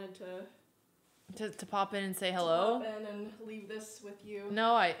just wanted to pop in and say hello. pop in and leave this with you.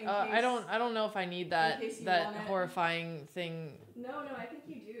 No, I in don't know if I need that case you that want it. horrifying thing. No, I think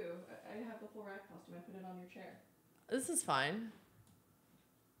you do. I have the full rat costume. I put it on your chair. This is fine.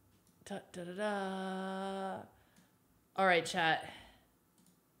 Da da da da. All right, chat.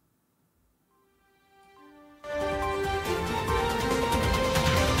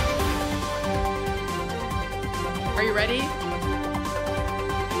 Are you ready?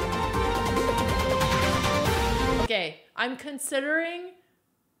 Okay, I'm considering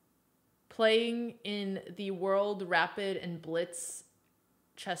playing in the World Rapid and Blitz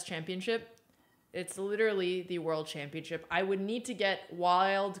Chess Championship. It's literally the World Championship. I would need to get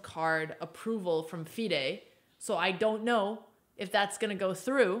wild card approval from FIDE, so I don't know if that's going to go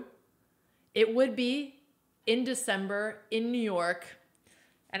through. It would be in December in New York,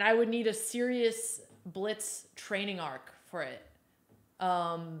 and I would need a serious Blitz training arc for it.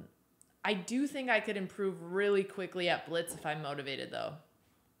 I do think I could improve really quickly at Blitz if I'm motivated, though.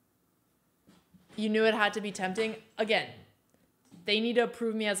 You knew it had to be tempting. Again, they need to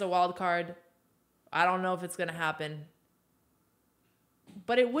approve me as a wild card. I don't know if it's going to happen.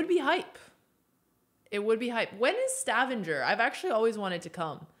 But it would be hype. It would be hype. When is Stavanger? I've actually always wanted to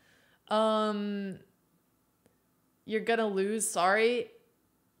come. You're going to lose. Sorry.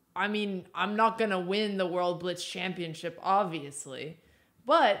 I mean, I'm not going to win the World Blitz Championship, obviously.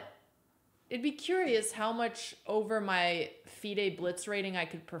 But it'd be curious how much over my FIDE Blitz rating I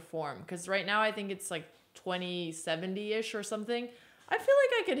could perform. Because right now I think it's like 2070-ish or something. I feel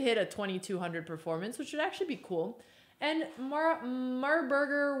like I could hit a 2200 performance, which would actually be cool. And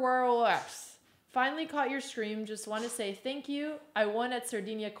Marburger Warx, finally caught your stream. Just want to say thank you. I won at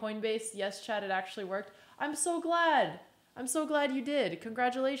Sardinia Coinbase. Yes, chat, it actually worked. I'm so glad. I'm so glad you did.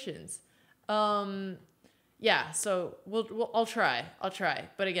 Congratulations. Yeah, so I'll try.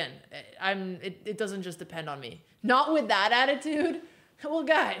 But again, it doesn't just depend on me. Not with that attitude. Well,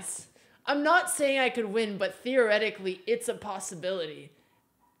 guys, I'm not saying I could win, but theoretically, it's a possibility.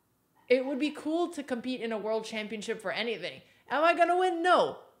 It would be cool to compete in a world championship for anything. Am I gonna win?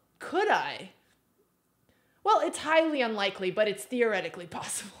 No. Could I? Well, it's highly unlikely, but it's theoretically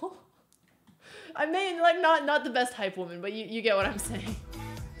possible. I mean, like, not the best hype woman, but you get what I'm saying.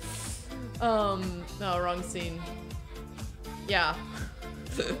 No, wrong scene. Yeah.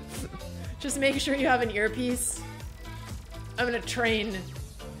 Just make sure you have an earpiece. I'm gonna train.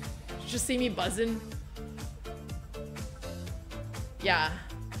 Just see me buzzing. Yeah.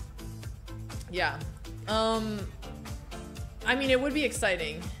 Yeah. I mean, it would be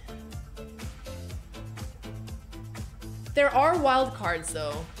exciting. There are wild cards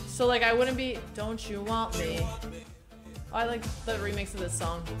though. So like I wouldn't be, don't you want me? Oh, I like the remix of this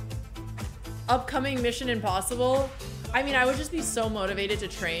song. Upcoming Mission Impossible. I mean, I would just be so motivated to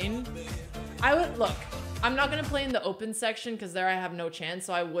train. I would, look, I'm not gonna play in the open section because there I have no chance,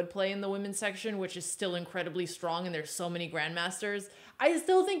 so I would play in the women's section, which is still incredibly strong and there's so many grandmasters. I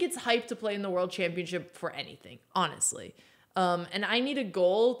still think it's hype to play in the world championship for anything, honestly. And I need a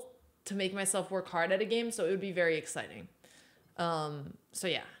goal to make myself work hard at a game, so it would be very exciting. So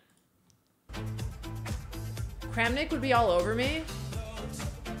yeah. Kramnik would be all over me.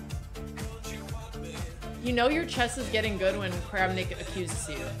 You know your chess is getting good when Kramnik accuses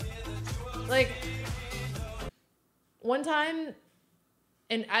you. Like, one time,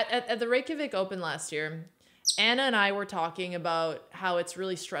 at the Reykjavik Open last year, Anna and I were talking about how it's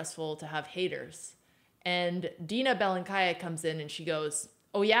really stressful to have haters. And Dina Belankaya comes in and she goes,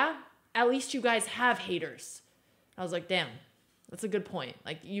 oh yeah? At least you guys have haters. I was like, damn, that's a good point.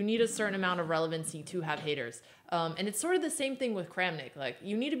 Like, you need a certain amount of relevancy to have haters. And it's sort of the same thing with Kramnik. Like,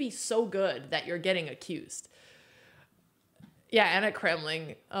 you need to be so good that you're getting accused. Yeah, Anna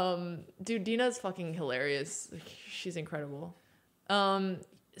Kremling. Dude, Dina's fucking hilarious. She's incredible.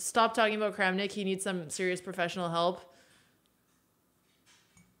 Stop talking about Kramnik. He needs some serious professional help.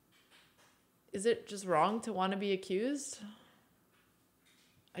 Is it just wrong to want to be accused?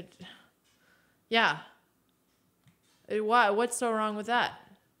 Yeah. Why? What's so wrong with that?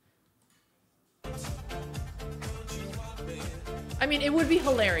 I mean, it would be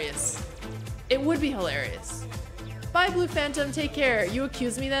hilarious. It would be hilarious. Bye, Blue Phantom. Take care. You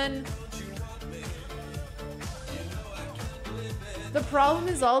accuse me then? The problem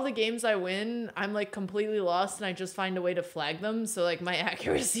is all the games I win, I'm like completely lost and I just find a way to flag them. So like my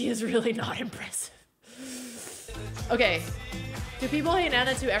accuracy is really not impressive. Okay. Do people hate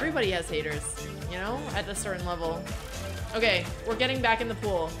Anna too? Everybody has haters, you know, at a certain level. Okay, we're getting back in the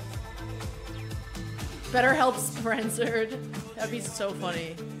pool. Better help sponsored. That'd be so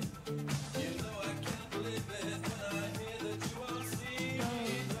funny.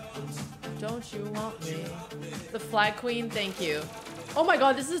 Don't you want me? The flag queen, thank you. Oh my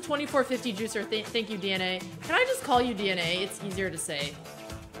god, this is a 2450 juicer. Thank you, DNA. Can I just call you DNA? It's easier to say.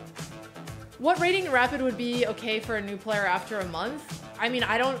 What rating Rapid would be okay for a new player after a month? I mean,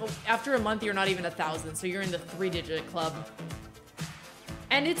 after a month, you're not even 1,000, so you're in the 3-digit club.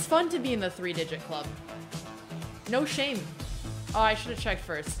 And it's fun to be in the 3-digit club. No shame. Oh, I should have checked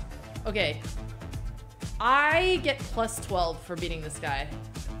first. Okay. I get plus 12 for beating this guy.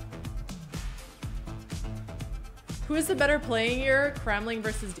 Who is the better playing here? Cramling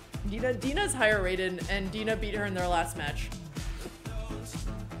versus Dina? Dina's higher rated, and Dina beat her in their last match.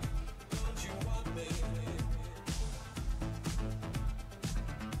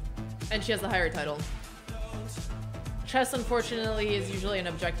 And she has the higher title. Chess, unfortunately, is usually an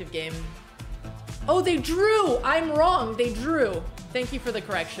objective game. Oh, they drew! I'm wrong. They drew. Thank you for the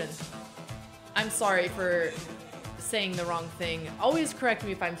correction. I'm sorry for saying the wrong thing. Always correct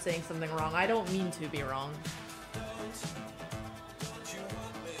me if I'm saying something wrong. I don't mean to be wrong.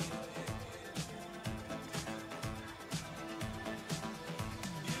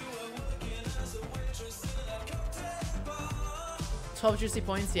 $12 juicy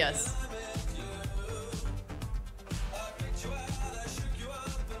points, yes.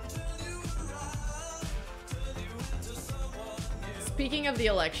 Speaking of the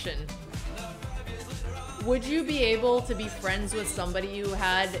election, would you be able to be friends with somebody who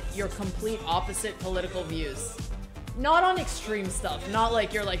had your complete opposite political views? Not on extreme stuff, not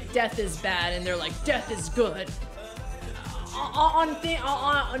like you're like, death is bad and they're like, death is good.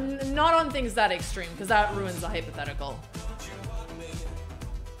 Not on things that extreme, because that ruins the hypothetical.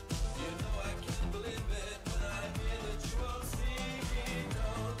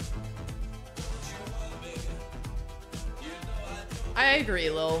 I agree,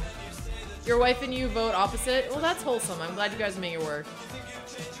 Lil. Your wife and you vote opposite? Well, that's wholesome. I'm glad you guys make it work.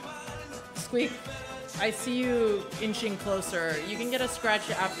 Squeak, I see you inching closer. You can get a scratch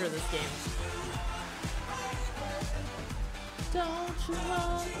after this game. Don't you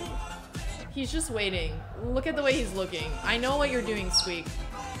want me? He's just waiting. Look at the way he's looking. I know what you're doing, Squeak.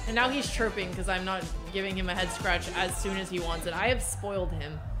 And now he's chirping because I'm not giving him a head scratch as soon as he wants it. I have spoiled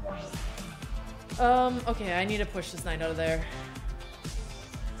him. Okay, I need to push this knight out of there.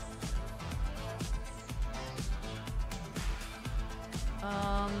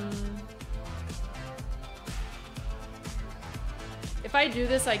 If I do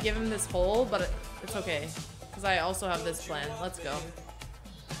this, I give him this hole, but it's okay. Because I also have this plan. Let's go.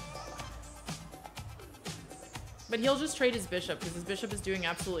 But he'll just trade his bishop, because his bishop is doing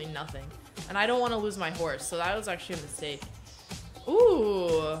absolutely nothing. And I don't want to lose my horse, so that was actually a mistake.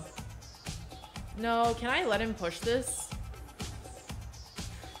 Ooh. No, can I let him push this?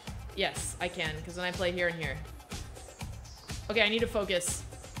 Yes, I can, because then I play here and here. Okay, I need to focus.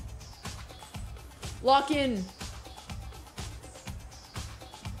 Lock in.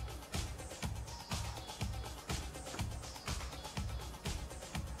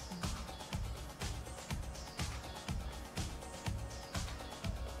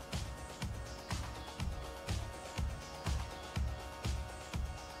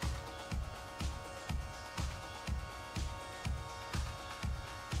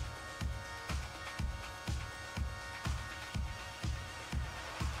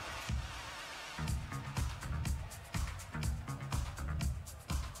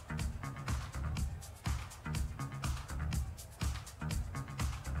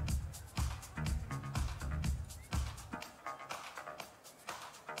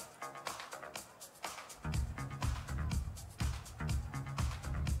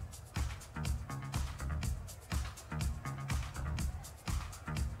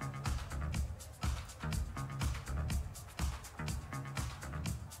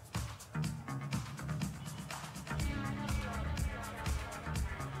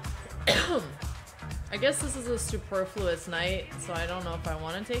 I guess this is a superfluous night, so I don't know if I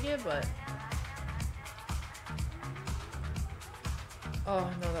want to take it, but... Oh,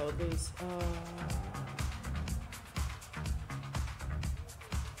 no, that would lose.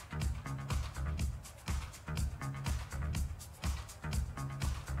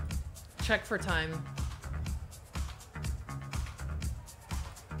 Check for time.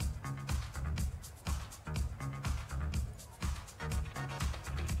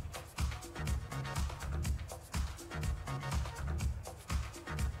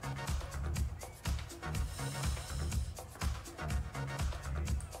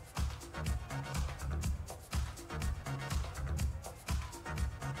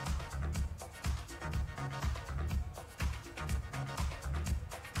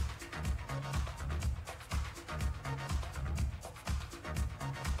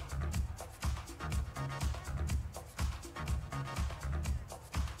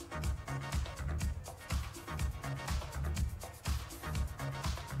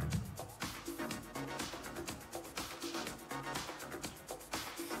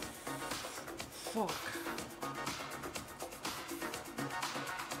 Fuck.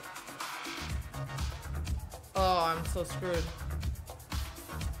 Oh, I'm so screwed.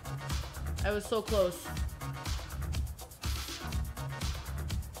 I was so close.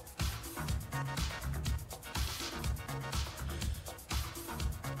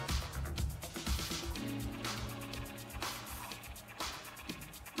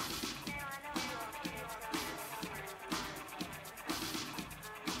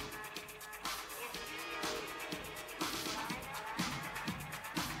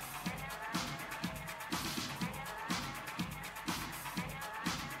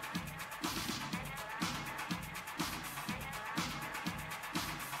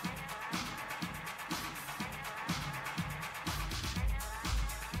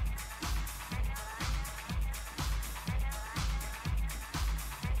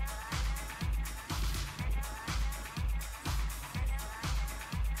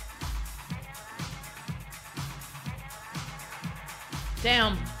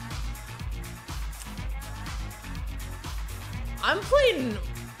 Damn. I'm playing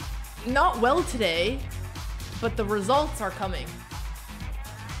not well today, but the results are coming.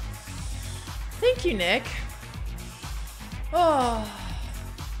 Thank you, Nick. Oh.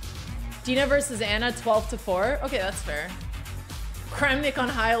 Dina versus Anna, 12-4. Okay, that's fair. Kremnik on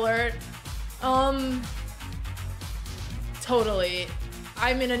high alert. Totally.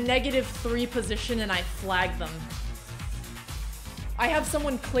 I'm in a -3 position and I flagged them. I have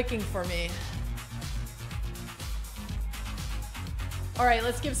someone clicking for me. Alright,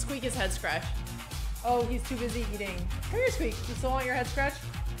 let's give Squeak his head scratch. Oh, he's too busy eating. Come here, Squeak. You still want your head scratch?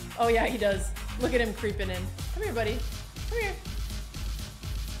 Oh yeah, he does. Look at him creeping in. Come here, buddy. Come here.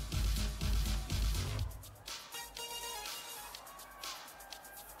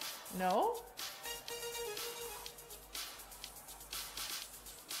 No?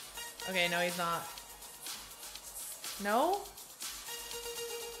 Okay, no, he's not. No?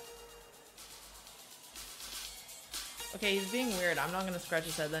 Okay, he's being weird. I'm not gonna scratch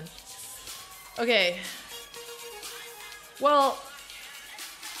his head then. Okay. Well,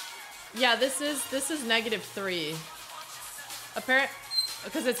 yeah, this is -3.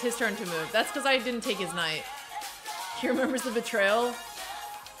 Because it's his turn to move. That's because I didn't take his knight. He remembers the betrayal.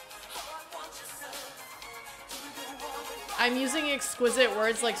 I'm using exquisite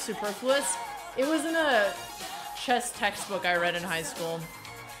words like superfluous. It was in a chess textbook I read in high school.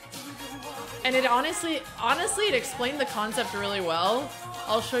 And it honestly, it explained the concept really well.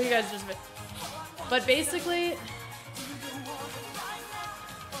 I'll show you guys just a bit. But basically,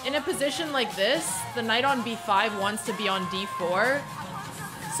 in a position like this, the knight on b5 wants to be on d4.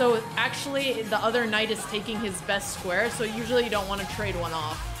 So actually, the other knight is taking his best square, so usually you don't want to trade one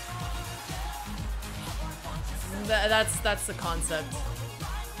off. That's the concept.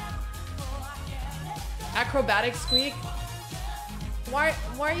 Acrobatic Squeak. Why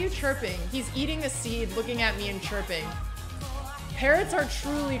are you chirping? He's eating a seed, looking at me and chirping. Parrots are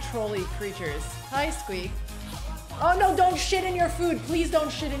truly trolly creatures. Hi, Squeak. Oh no, don't shit in your food. Please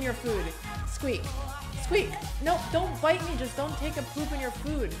don't shit in your food. Squeak. Squeak. No, don't bite me. Just don't take a poop in your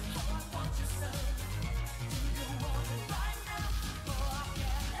food.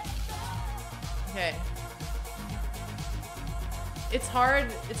 Okay. It's hard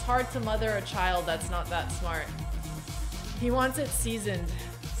to mother a child that's not that smart. He wants it seasoned.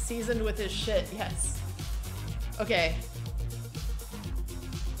 Seasoned with his shit, yes. Okay.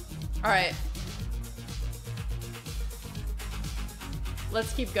 Alright.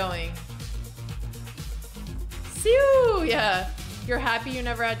 Let's keep going. Sew! Yeah. You're happy you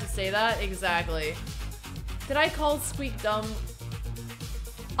never had to say that? Exactly. Did I call Squeak dumb?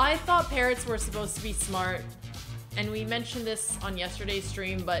 I thought parrots were supposed to be smart. And we mentioned this on yesterday's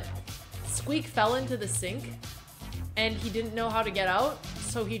stream, but Squeak fell into the sink. And he didn't know how to get out,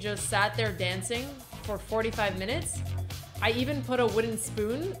 so he just sat there dancing for 45 minutes. I even put a wooden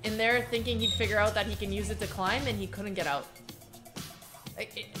spoon in there thinking he'd figure out that he can use it to climb, and he couldn't get out.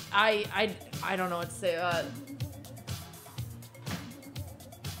 I don't know what to say.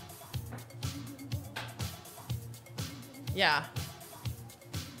 Yeah.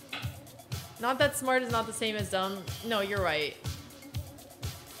 Not that smart is not the same as dumb. No, you're right.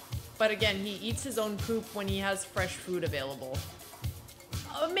 But again, he eats his own poop when he has fresh food available.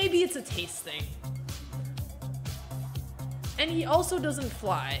 Maybe it's a taste thing. And he also doesn't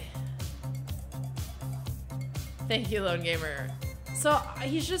fly. Thank you, Lone Gamer. So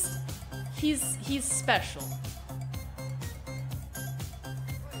he's special.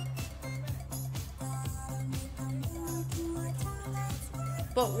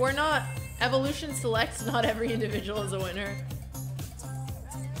 But we're not, evolution selects not every individual is a winner.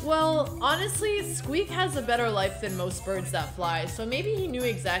 Well, honestly, Squeak has a better life than most birds that fly, so maybe he knew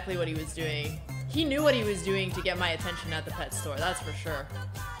exactly what he was doing. He knew what he was doing to get my attention at the pet store, that's for sure.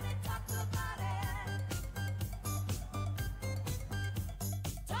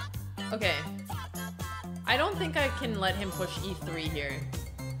 Okay. I don't think I can let him push E3 here.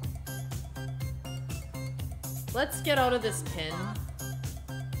 Let's get out of this pin.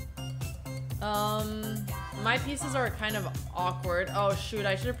 My pieces are kind of awkward. Oh shoot,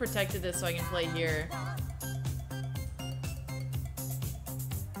 I should have protected this so I can play here.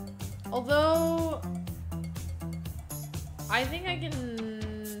 Although, I think I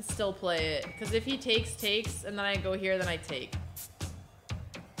can still play it. Because if he takes, and then I go here, then I take.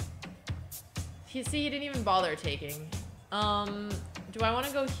 See, he didn't even bother taking. Do I want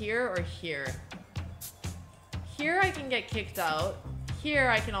to go here or here? Here I can get kicked out. Here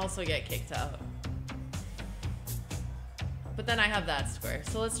I can also get kicked out. But then I have that square,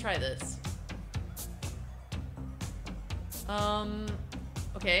 so let's try this.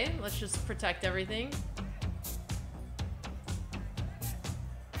 Okay, let's just protect everything.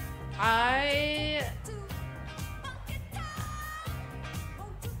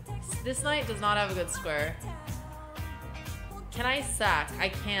 This knight does not have a good square. Can I sack? I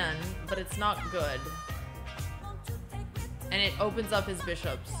can, but it's not good. And it opens up his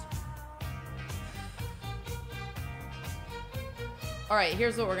bishops. Alright,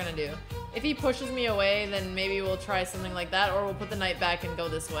 here's what we're gonna do. If he pushes me away, then maybe we'll try something like that, or we'll put the knight back and go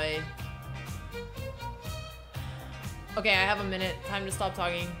this way. Okay, I have a minute. Time to stop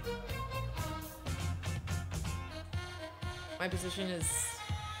talking. My position is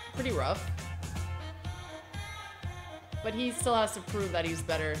pretty rough. But he still has to prove that he's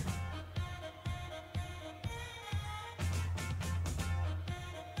better.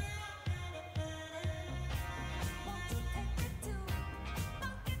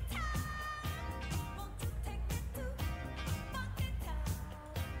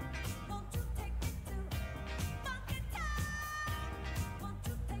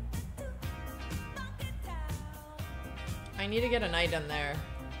 I need to get a knight in there.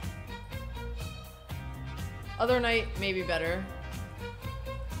 Other knight may be better.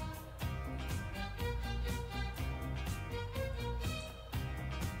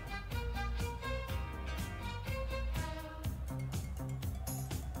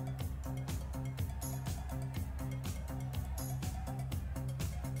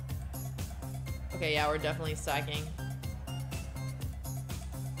 Okay, yeah, we're definitely stacking.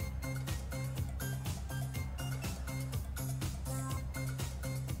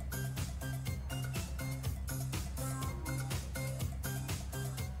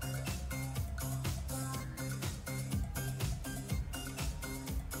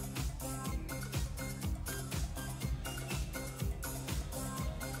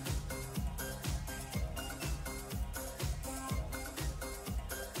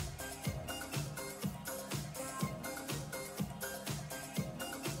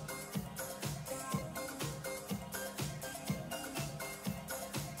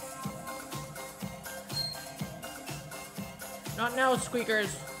 Not now,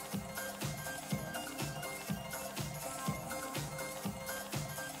 squeakers.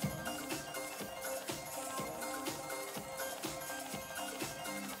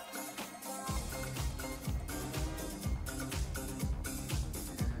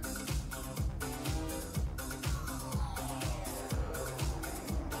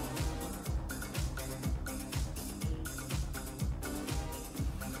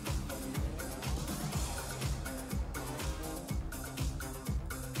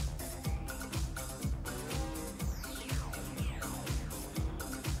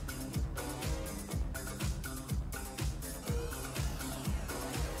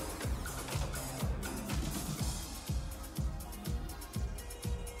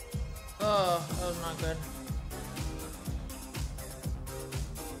 Oh, that was not good.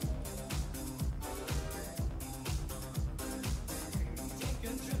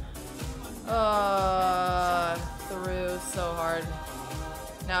 Through so hard.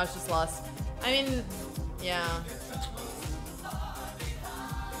 Now it's just lost. I mean, yeah.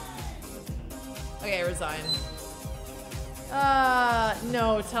 Okay, resign.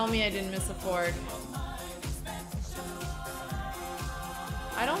 No, tell me I didn't miss a fork.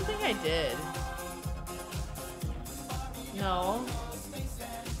 I don't think I did. No.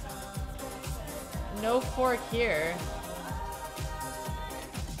 No fork here.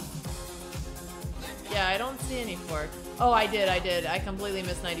 Yeah, I don't see any fork. Oh, I did. I completely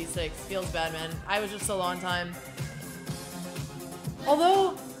missed 96. Feels bad, man. I was just so long time.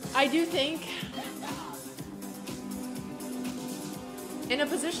 Although, I do think In a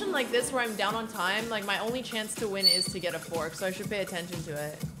position like this where I'm down on time, like my only chance to win is to get a fork, so I should pay attention to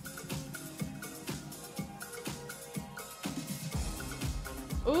it.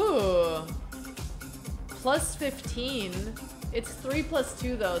 Ooh. Plus 15. It's 3 plus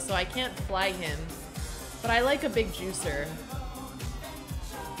 2 though, so I can't flag him. But I like a big juicer.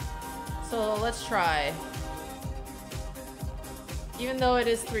 So let's try. Even though it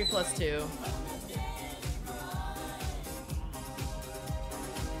is 3 plus 2.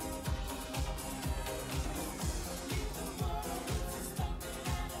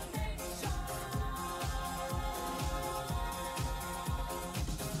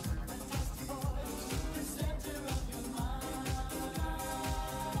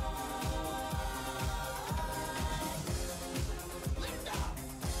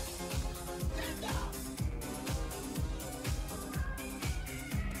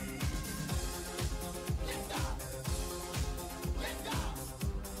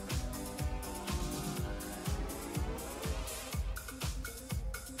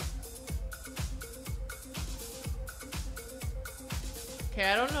 Okay,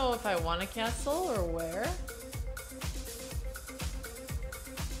 I don't know if I want to cancel or where.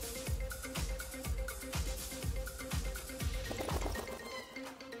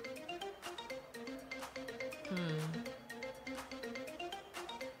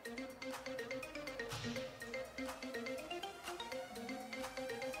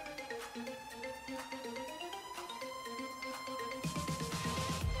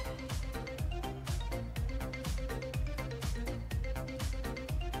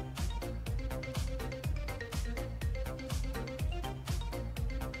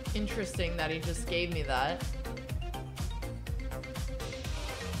 Interesting that he just gave me that.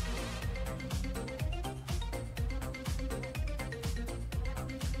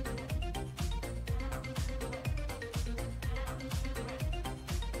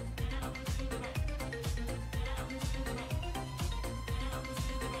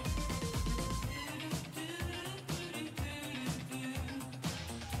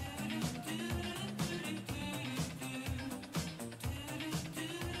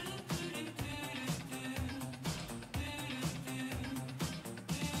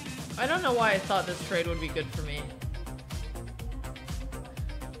 I don't know why I thought this trade would be good for me.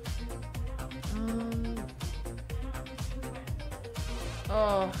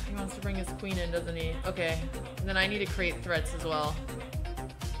 Oh, he wants to bring his queen in, doesn't he? Okay, then I need to create threats as well.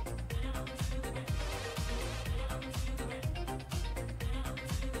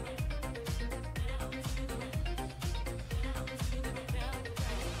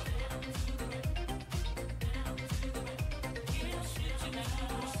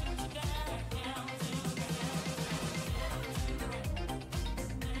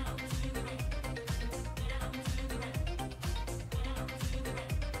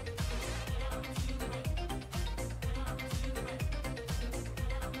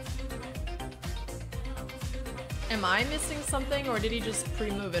 Am I missing something, or did he just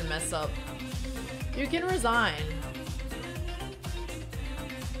pre-move and mess up? You can resign.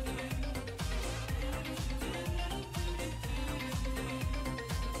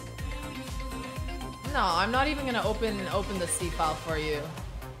 No, I'm not even gonna open the C file for you.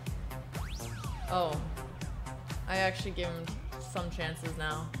 Oh. I actually gave him some chances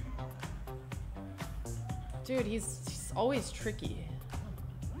now. Dude, he's always tricky.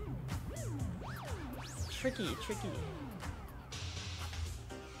 Tricky.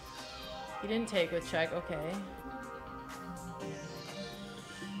 He didn't take with check, okay.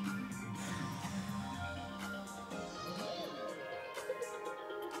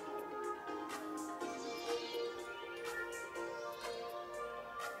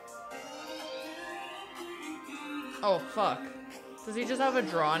 Oh, fuck. Does he just have a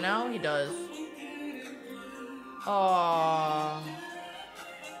draw now? He does. Oh.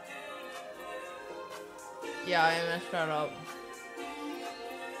 Yeah, I messed that up.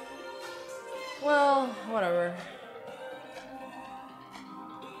 Well, whatever.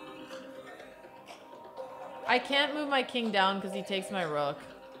 I can't move my king down because he takes my rook.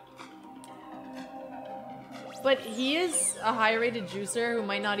 But he is a high-rated juicer who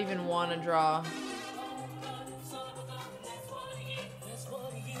might not even want to draw.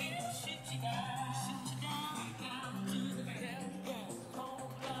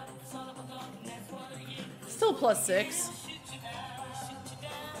 Still +6.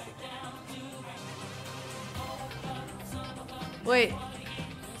 Wait.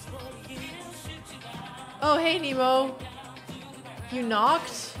 Oh, hey, Nemo. You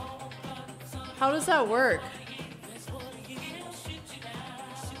knocked? How does that work?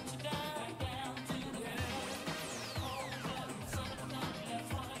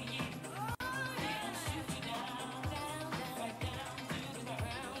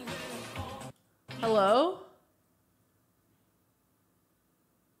 Hello?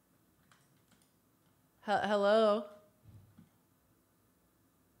 Hello?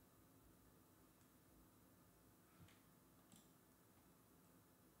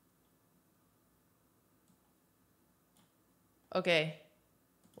 Okay.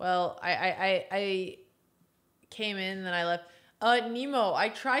 Well, I came in and then I left. Nemo, I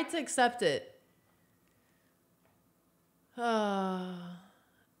tried to accept it.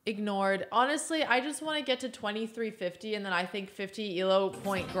 Ignored. Honestly, I just want to get to 2350 and then I think 50 elo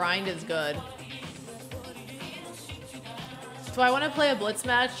point grind is good. So I want to play a blitz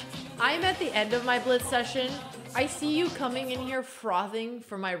match. I'm at the end of my blitz session. I see you coming in here frothing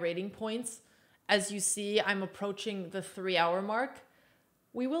for my rating points. As you see, I'm approaching the 3-hour mark.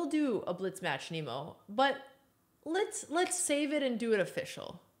 We will do a blitz match, Nemo, but let's save it and do it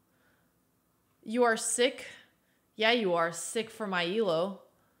official. You are sick? Yeah, you are sick for my elo.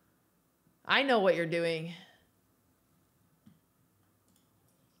 I know what you're doing.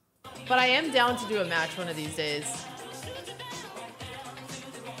 But I am down to do a match one of these days.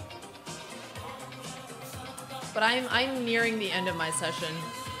 But I'm nearing the end of my session.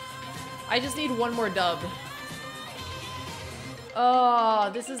 I just need one more dub. Oh,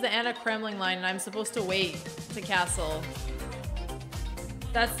 this is the Anna Kremling line and I'm supposed to wait to castle.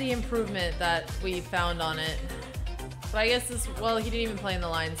 That's the improvement that we found on it. But I guess this, well, he didn't even play in the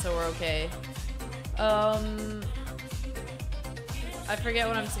line, so we're okay. I forget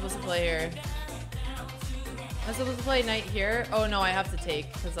what I'm supposed to play here. I'm supposed to play knight here? Oh no, I have to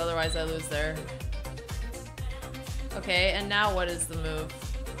take, because otherwise I lose there. Okay, and now what is the move?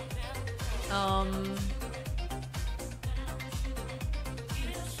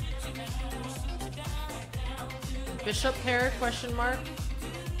 Bishop pair, question mark?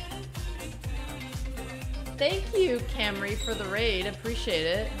 Thank you, Camry, for the raid. Appreciate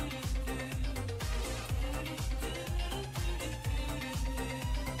it.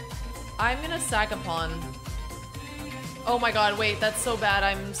 I'm gonna sack a pawn. Oh my god, wait, that's so bad.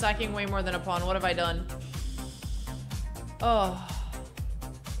 I'm sacking way more than a pawn. What have I done? Oh.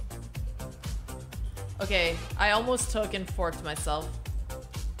 Okay, I almost took and forked myself.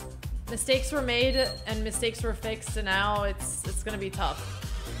 Mistakes were made and mistakes were fixed, and now it's gonna be tough.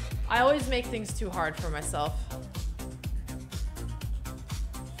 I always make things too hard for myself.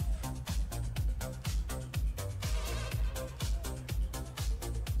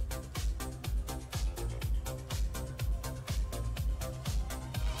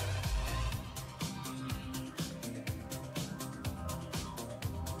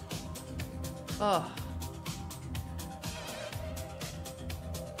 Oh.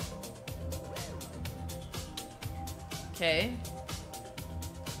 Okay.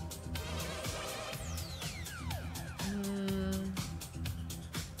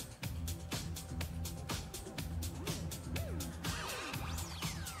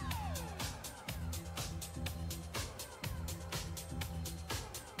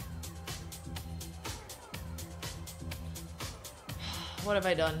 What have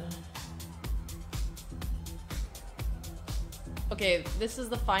I done? Okay, this is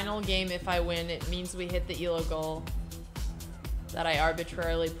the final game. If I win, it means we hit the elo goal that I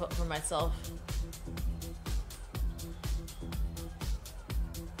arbitrarily put for myself.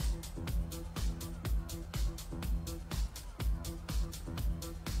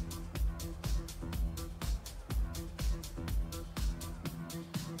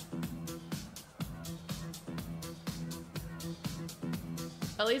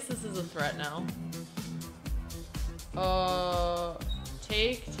 At least this is a threat now.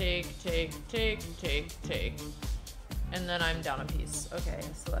 Take. And then I'm down a piece. Okay,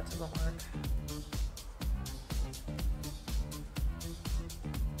 so that doesn't work.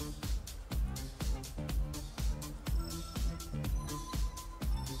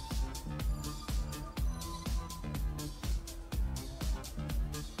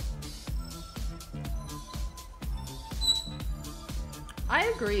 I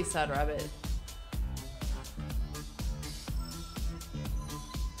agree, Sad Rabbit.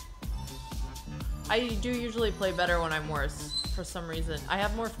 I do usually play better when I'm worse for some reason. I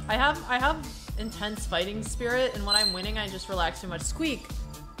have intense fighting spirit, and when I'm winning I just relax too much. Squeak!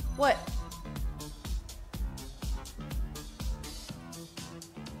 What?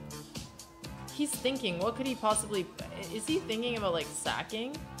 He's thinking, what could he possibly... Is he thinking about like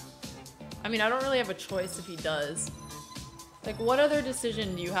sacking? I mean, I don't really have a choice if he does. Like, what other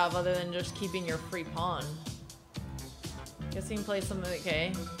decision do you have other than just keeping your free pawn? Guess he can play something,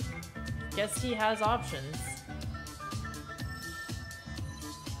 okay. Guess he has options.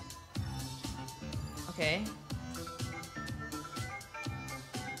 Okay.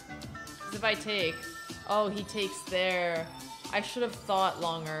 Because if I take... Oh, he takes there. I should have thought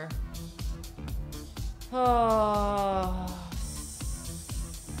longer. Oh...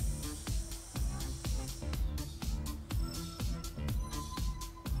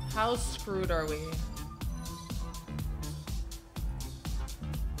 How screwed are we?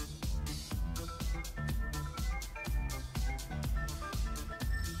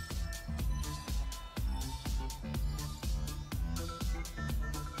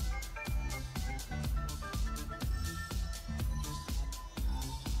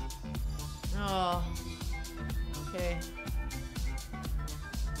 Oh, okay.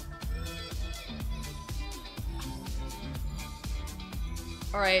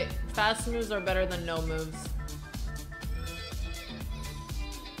 Alright, fast moves are better than no moves.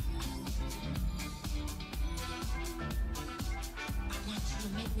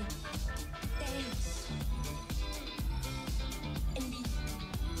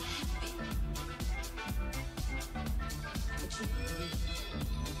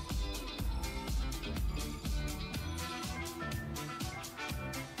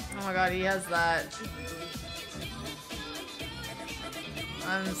 Oh my god, he has that.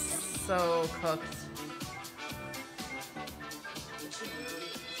 I'm so cooked.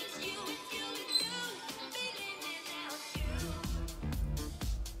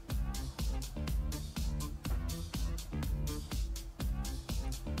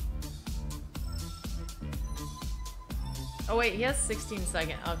 Oh wait, he has 16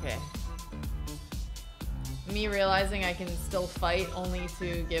 seconds. Okay. Me realizing I can still fight only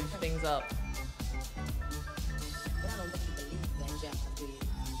to give things up.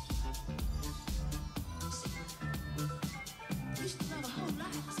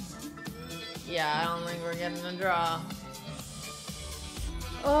 Yeah, I don't think we're getting a draw.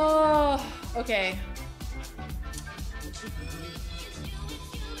 Oh, okay.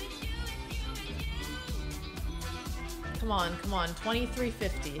 Come on, come on,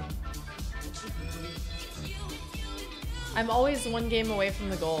 2350. I'm always one game away from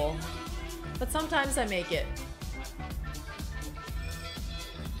the goal, but sometimes I make it.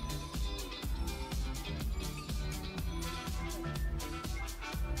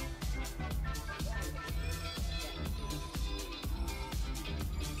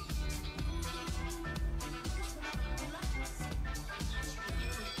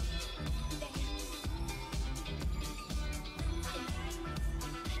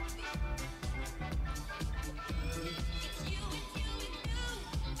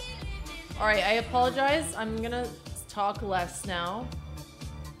 Alright, I apologize. I'm gonna talk less now.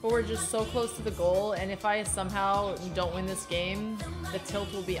 But we're just so close to the goal, and if I somehow don't win this game, the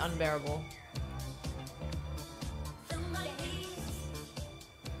tilt will be unbearable.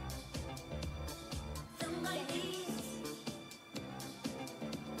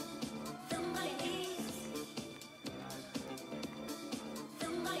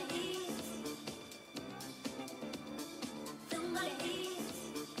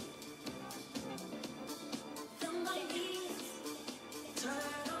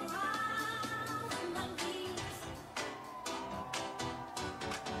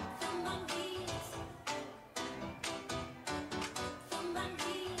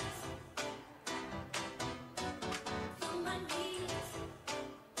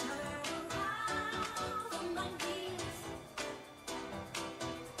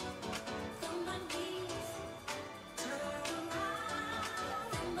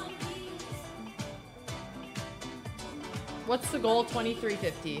 What's the goal?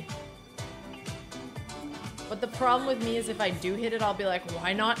 2350. But the problem with me is if I do hit it, I'll be like,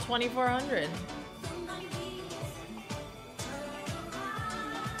 why not 2400?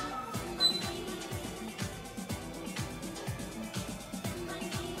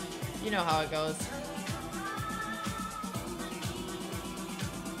 You know how it goes.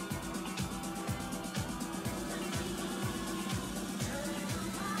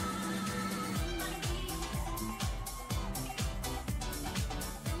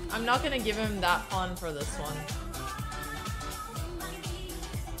 I'm not gonna give him that pawn for this one.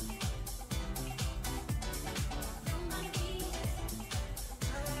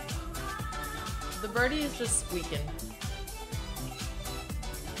 The birdie is just squeaking.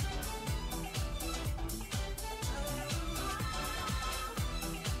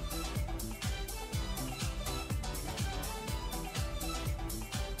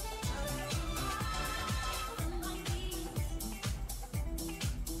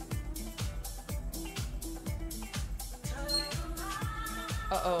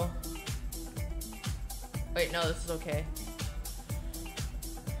 Uh-oh. Wait, no, this is okay.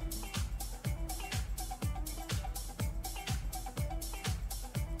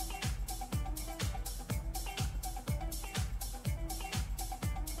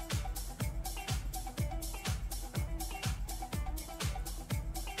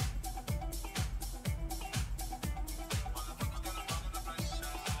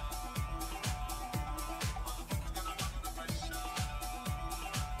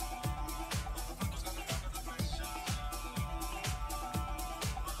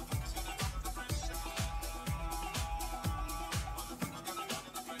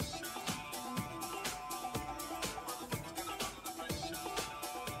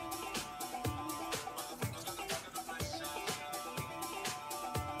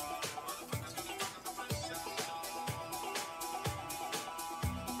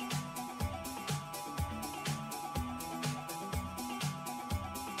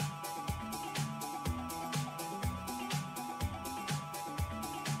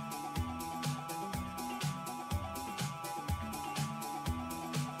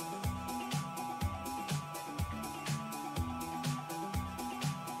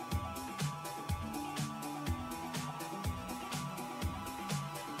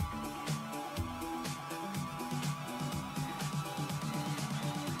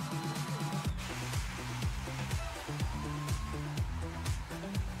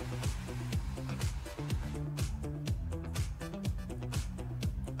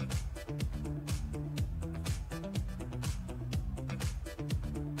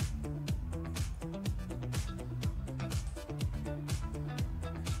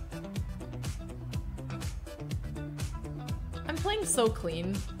 playing so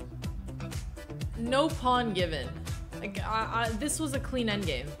clean. No pawn given. Like, this was a clean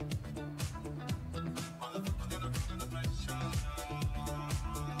endgame.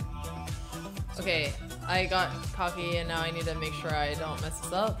 Okay, I got cocky and now I need to make sure I don't mess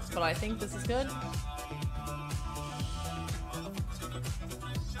this up, but I think this is good.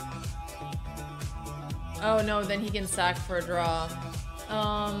 Oh no, then he can sack for a draw.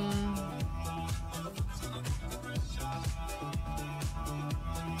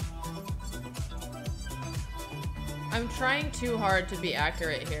 I'm trying too hard to be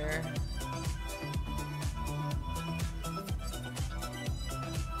accurate here.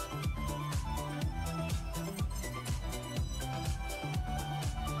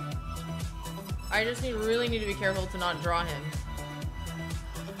 I just really need to be careful to not draw him.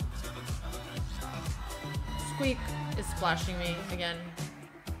 Squeak is splashing me again.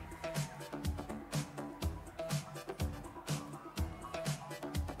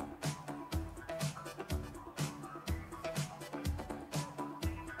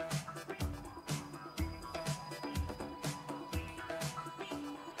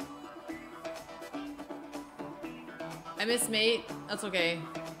 I miss mate. That's okay.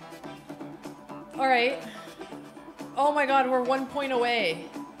 Alright. Oh my god, we're 1 point away.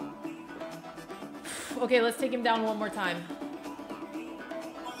 Okay, let's take him down one more time.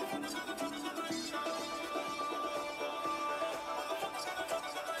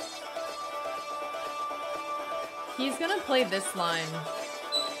 He's gonna play this line.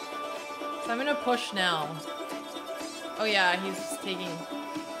 So I'm gonna push now. Oh yeah, he's taking...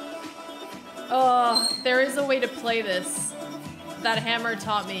 Oh, there is a way to play this. That Hammer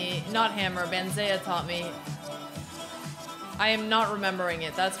taught me. Not Hammer, Banzea taught me. I am not remembering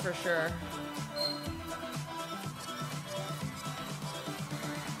it, that's for sure.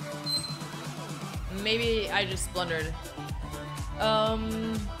 Maybe I just blundered.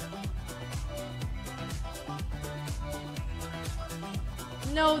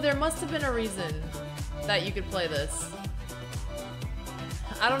 No, there must have been a reason that you could play this.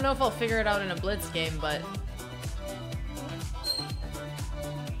 I don't know if I'll figure it out in a blitz game, but...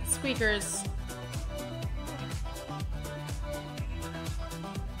 Squeakers.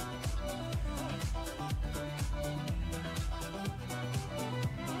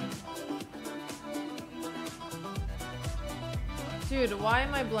 Dude, why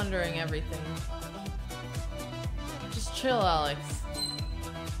am I blundering everything? Just chill, Alex.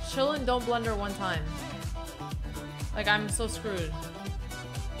 Chill and don't blunder one time. Like, I'm so screwed.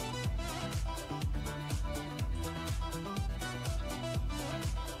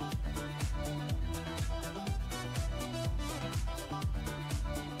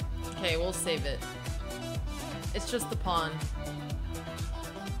 Okay, we'll save it. It's just the pawn.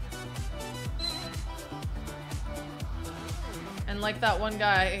 And like that one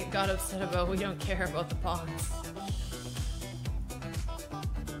guy got upset about, we don't care about the pawns.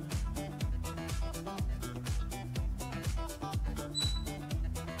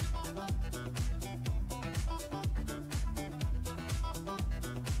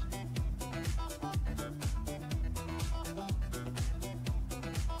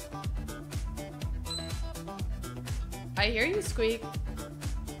 I hear you, Squeak.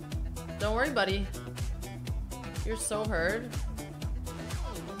 Don't worry, buddy. You're so heard.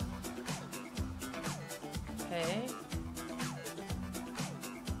 Okay.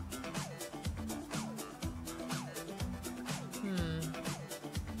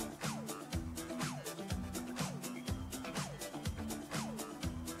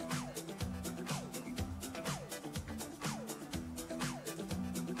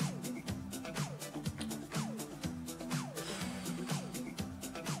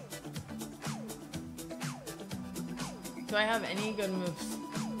 Do I have any good moves?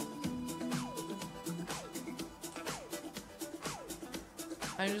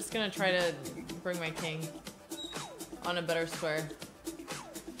 I'm just gonna try to bring my king on a better square.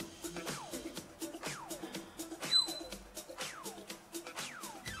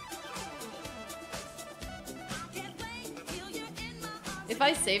 If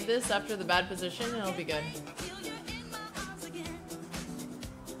I save this after the bad position, it'll be good.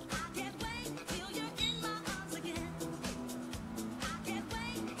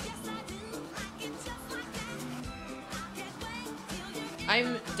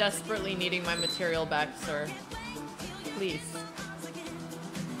 I'm desperately needing my material back, sir. Please.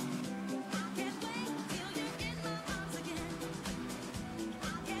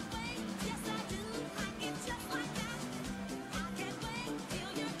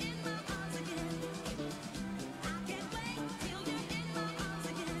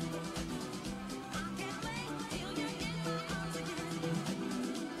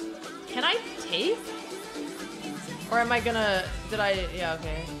 take? Or am I gonna... Did I... Yeah,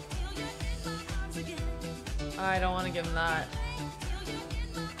 okay. I don't want to give him that.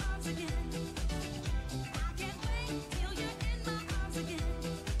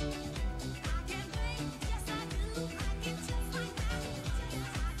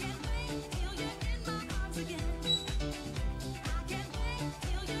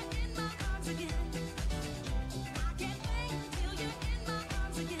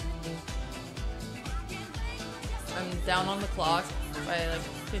 I'm down on the clock by like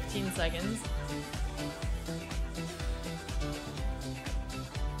 15 seconds.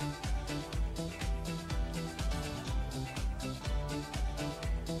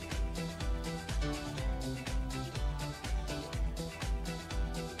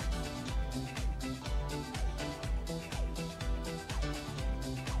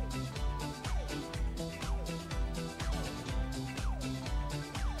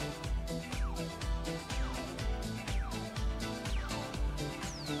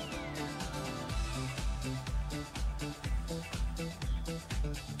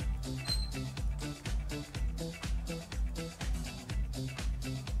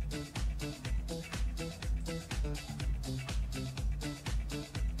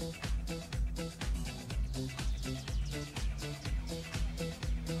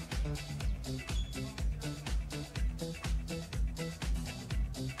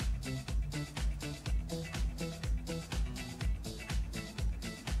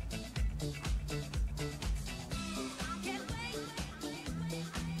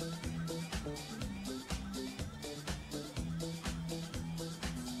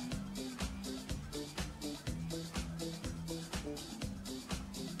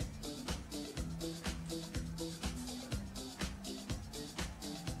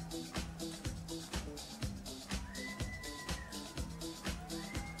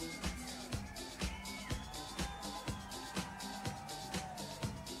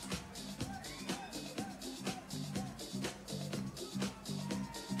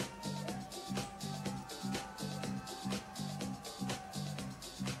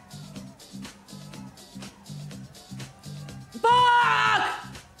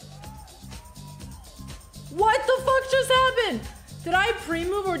 What the fuck just happened? Did I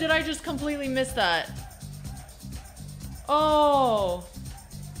pre-move or did I just completely miss that? Oh.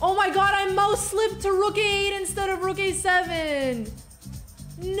 Oh my god, I mouse slipped to rook a8 instead of rook a7.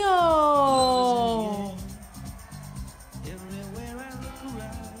 No.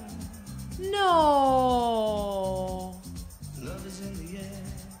 No. Love is in the air.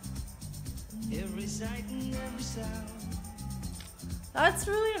 Every sight and every sound. That's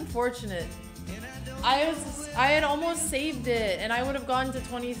really unfortunate. I had almost saved it and I would have gone to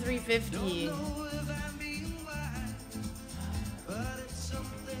 2350.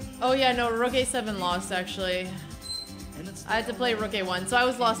 Oh yeah, no, rook a7 lost actually. I had to play rook a1, so I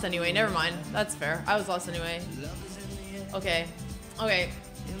was lost anyway. Never mind. That's fair. I was lost anyway. Okay. Okay.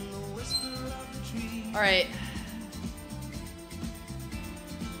 Alright.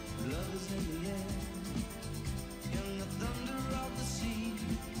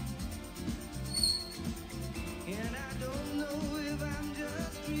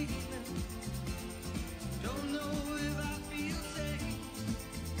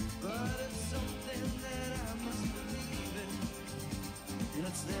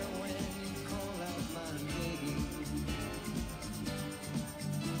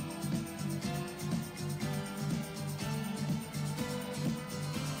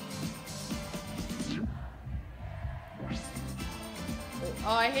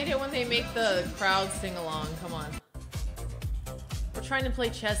 Oh, I hate it when they make the crowd sing along. Come on. We're trying to play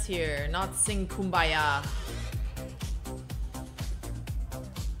chess here, not sing Kumbaya.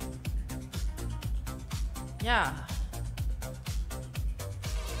 Yeah.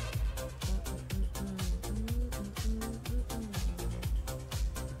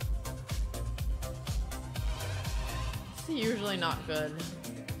 It's usually not good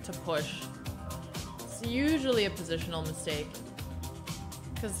to push. It's usually a positional mistake.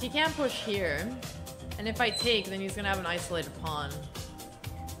 Because he can't push here, and if I take, then he's gonna have an isolated pawn.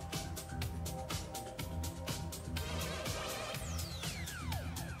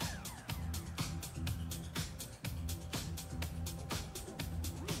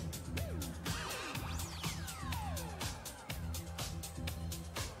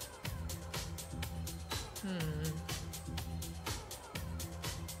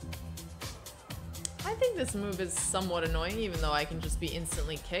 I think this move is somewhat annoying, even though I can just be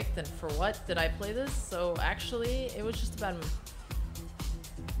instantly kicked, and for what did I play this? So actually, it was just a bad move.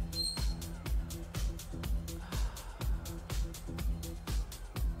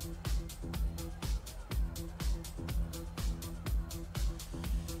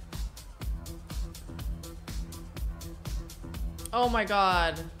 Oh my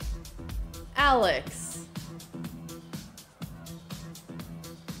god. Alex.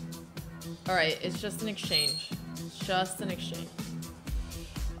 Alright, it's just an exchange. It's just an exchange.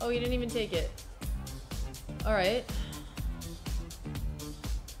 Oh, you didn't even take it. Alright.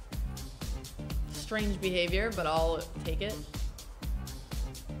 Strange behavior, but I'll take it.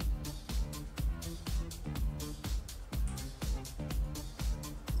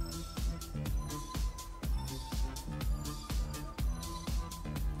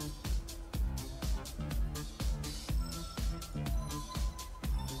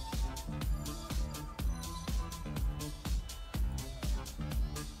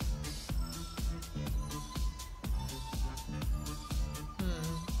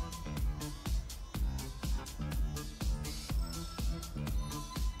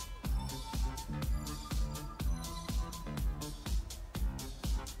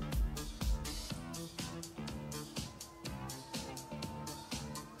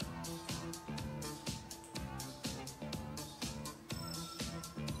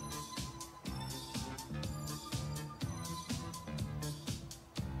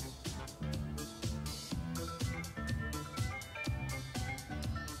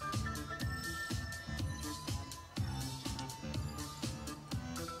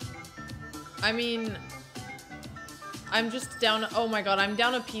 I mean, I'm just down. Oh my god, I'm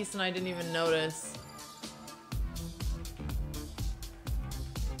down a piece and I didn't even notice.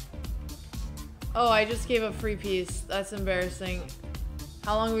 Oh, I just gave a free piece. That's embarrassing.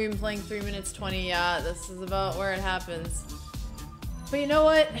 How long have we been playing? 3 minutes 20. Yeah, this is about where it happens. But you know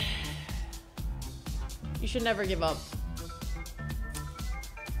what? You should never give up.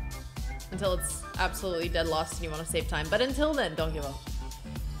 Until it's absolutely dead lost and you want to save time. But until then, don't give up.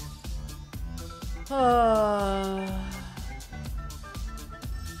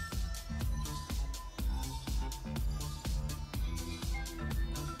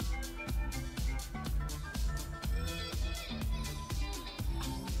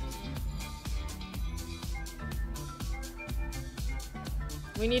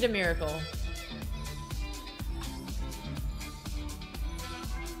 We need a miracle.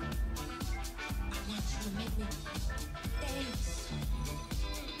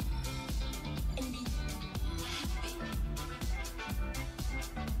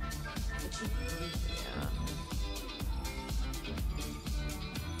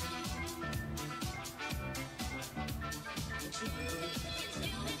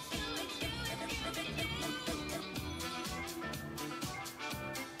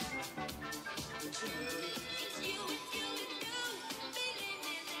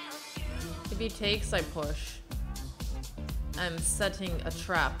 If he takes, I push. I'm setting a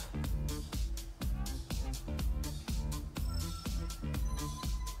trap.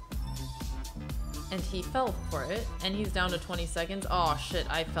 And he fell for it, and he's down to 20 seconds. Oh shit,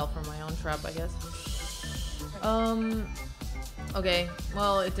 I fell for my own trap, I guess. Okay,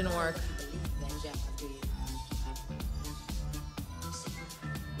 well, it didn't work.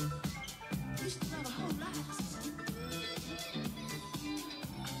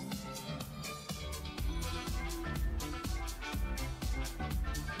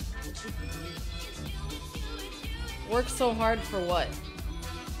 Work so hard for what?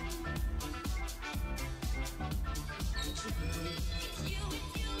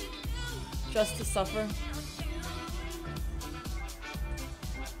 Just to suffer?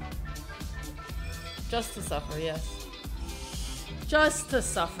 Just to suffer, yes. Just to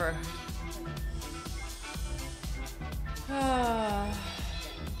suffer.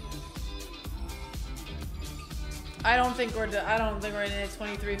 I don't think we're in it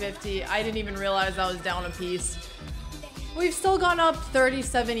 2350. I didn't even realize I was down a piece. We've still gone up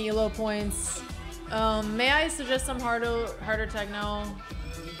 37 elo points. May I suggest some harder techno?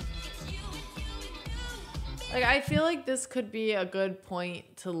 Like, I feel like this could be a good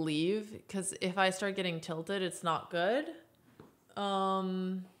point to leave, because if I start getting tilted, it's not good.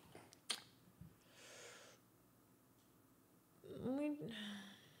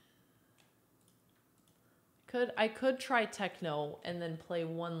 I could try techno and then play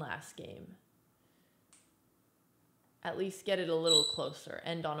one last game. At least get it a little closer,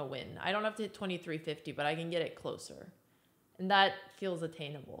 end on a win. I don't have to hit 2350, but I can get it closer. And that feels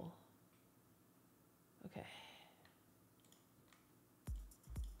attainable. Okay.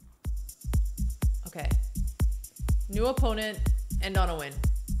 Okay. New opponent, end on a win.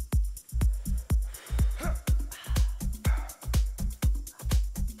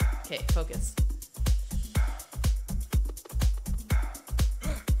 Okay, focus.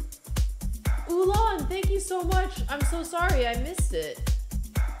 Ulan, thank you so much. I'm so sorry, I missed it.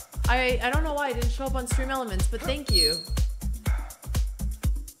 I don't know why it didn't show up on Stream Elements, but thank you.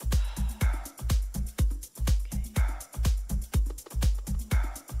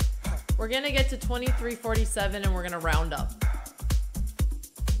 We're gonna get to 2347 and we're gonna round up.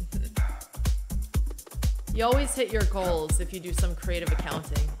 You always hit your goals if you do some creative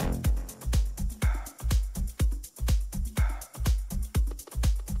accounting.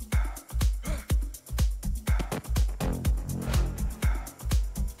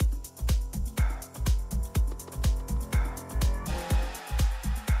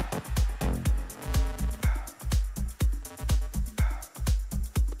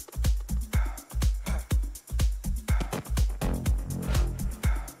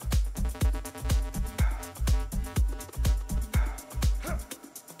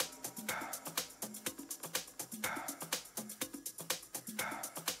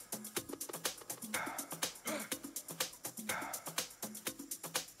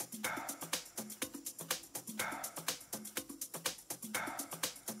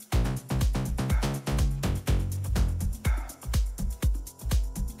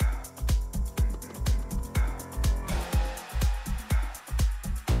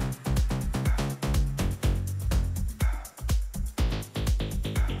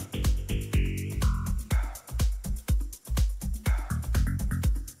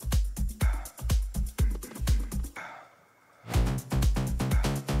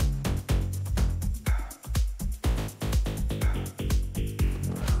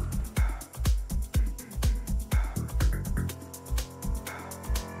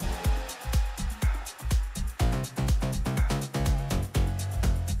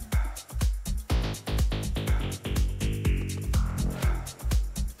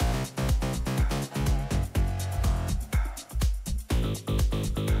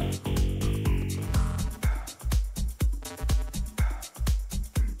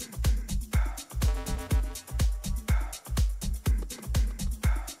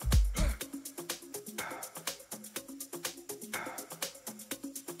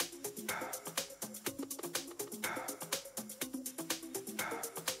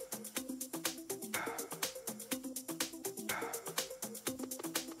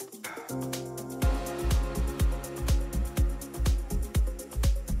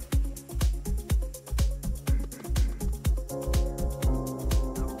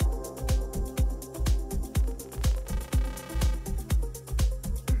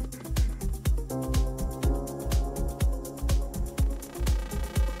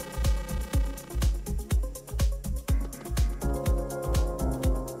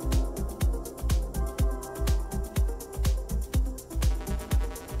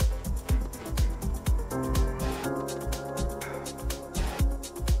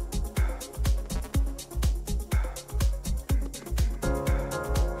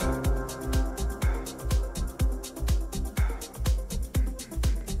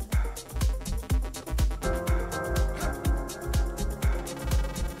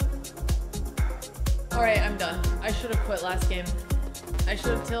 Alright, I'm done. I should have quit last game. I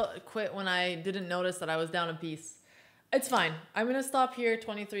should have quit when I didn't notice that I was down a piece. It's fine. I'm gonna stop here,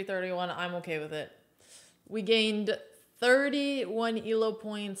 23-31. I'm okay with it. We gained 31 elo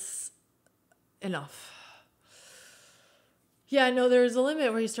points. Enough. Yeah, no, there's a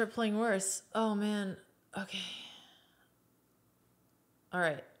limit where you start playing worse. Oh, man. Okay.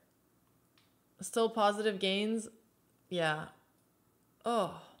 Alright. Still positive gains? Yeah.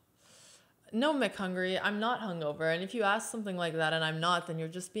 Oh. No, McHungry, I'm not hungover. And if you ask something like that and I'm not, then you're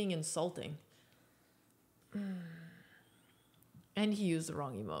just being insulting. And he used the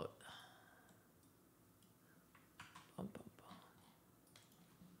wrong emote.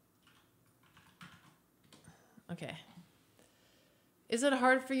 Okay. Is it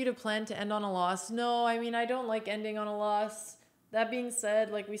hard for you to plan to end on a loss? No, I mean, I don't like ending on a loss. That being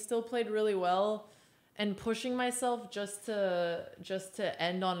said, like, we still played really well. And pushing myself just to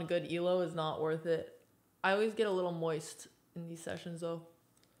end on a good elo is not worth it. I always get a little moist in these sessions though.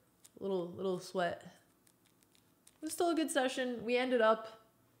 Little sweat. It was still a good session. We ended up.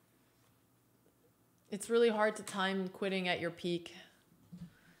 It's really hard to time quitting at your peak.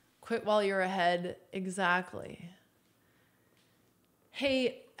 Quit while you're ahead. Exactly.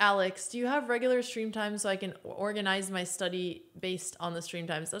 Hey, Alex, do you have regular stream times so I can organize my study based on the stream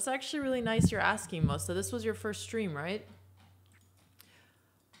times? That's actually really nice you're asking, Mo. So this was your first stream, right?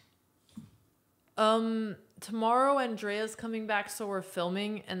 Tomorrow Andrea's coming back, so we're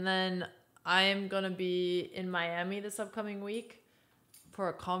filming, and then I am gonna be in Miami this upcoming week for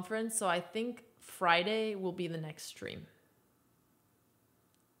a conference, so I think Friday will be the next stream.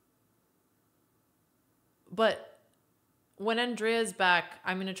 But when Andrea's back,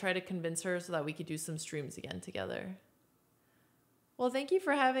 I'm going to try to convince her so that we could do some streams again together. Well, thank you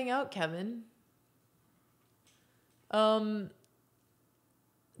for having out, Kevin.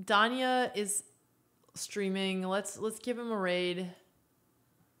 Danya is streaming. Let's give him a raid.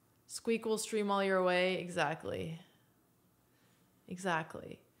 Squeak will stream while you're away. Exactly.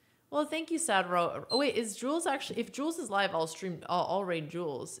 Exactly. Well, thank you, Sadro. Oh wait, is Jules actually? If Jules is live, I'll stream. I'll raid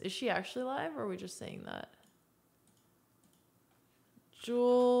Jules. Is she actually live, or are we just saying that?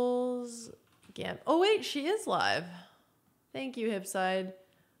 Jules. Gam. Oh wait, she is live. Thank you, Hipside.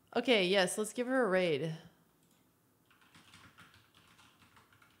 Okay, yes, let's give her a raid.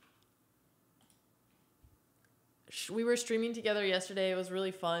 We were streaming together yesterday. It was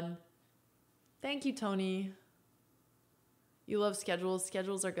really fun. Thank you, Tony. You love schedules.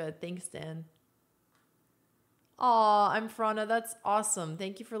 Schedules are good. Thanks, Dan. Aw, I'm Frana. That's awesome.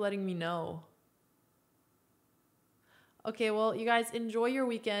 Thank you for letting me know. Okay, well, you guys enjoy your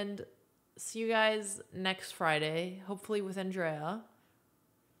weekend. See you guys next Friday, hopefully with Andrea.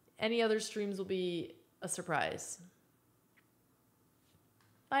 Any other streams will be a surprise.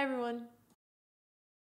 Bye, everyone.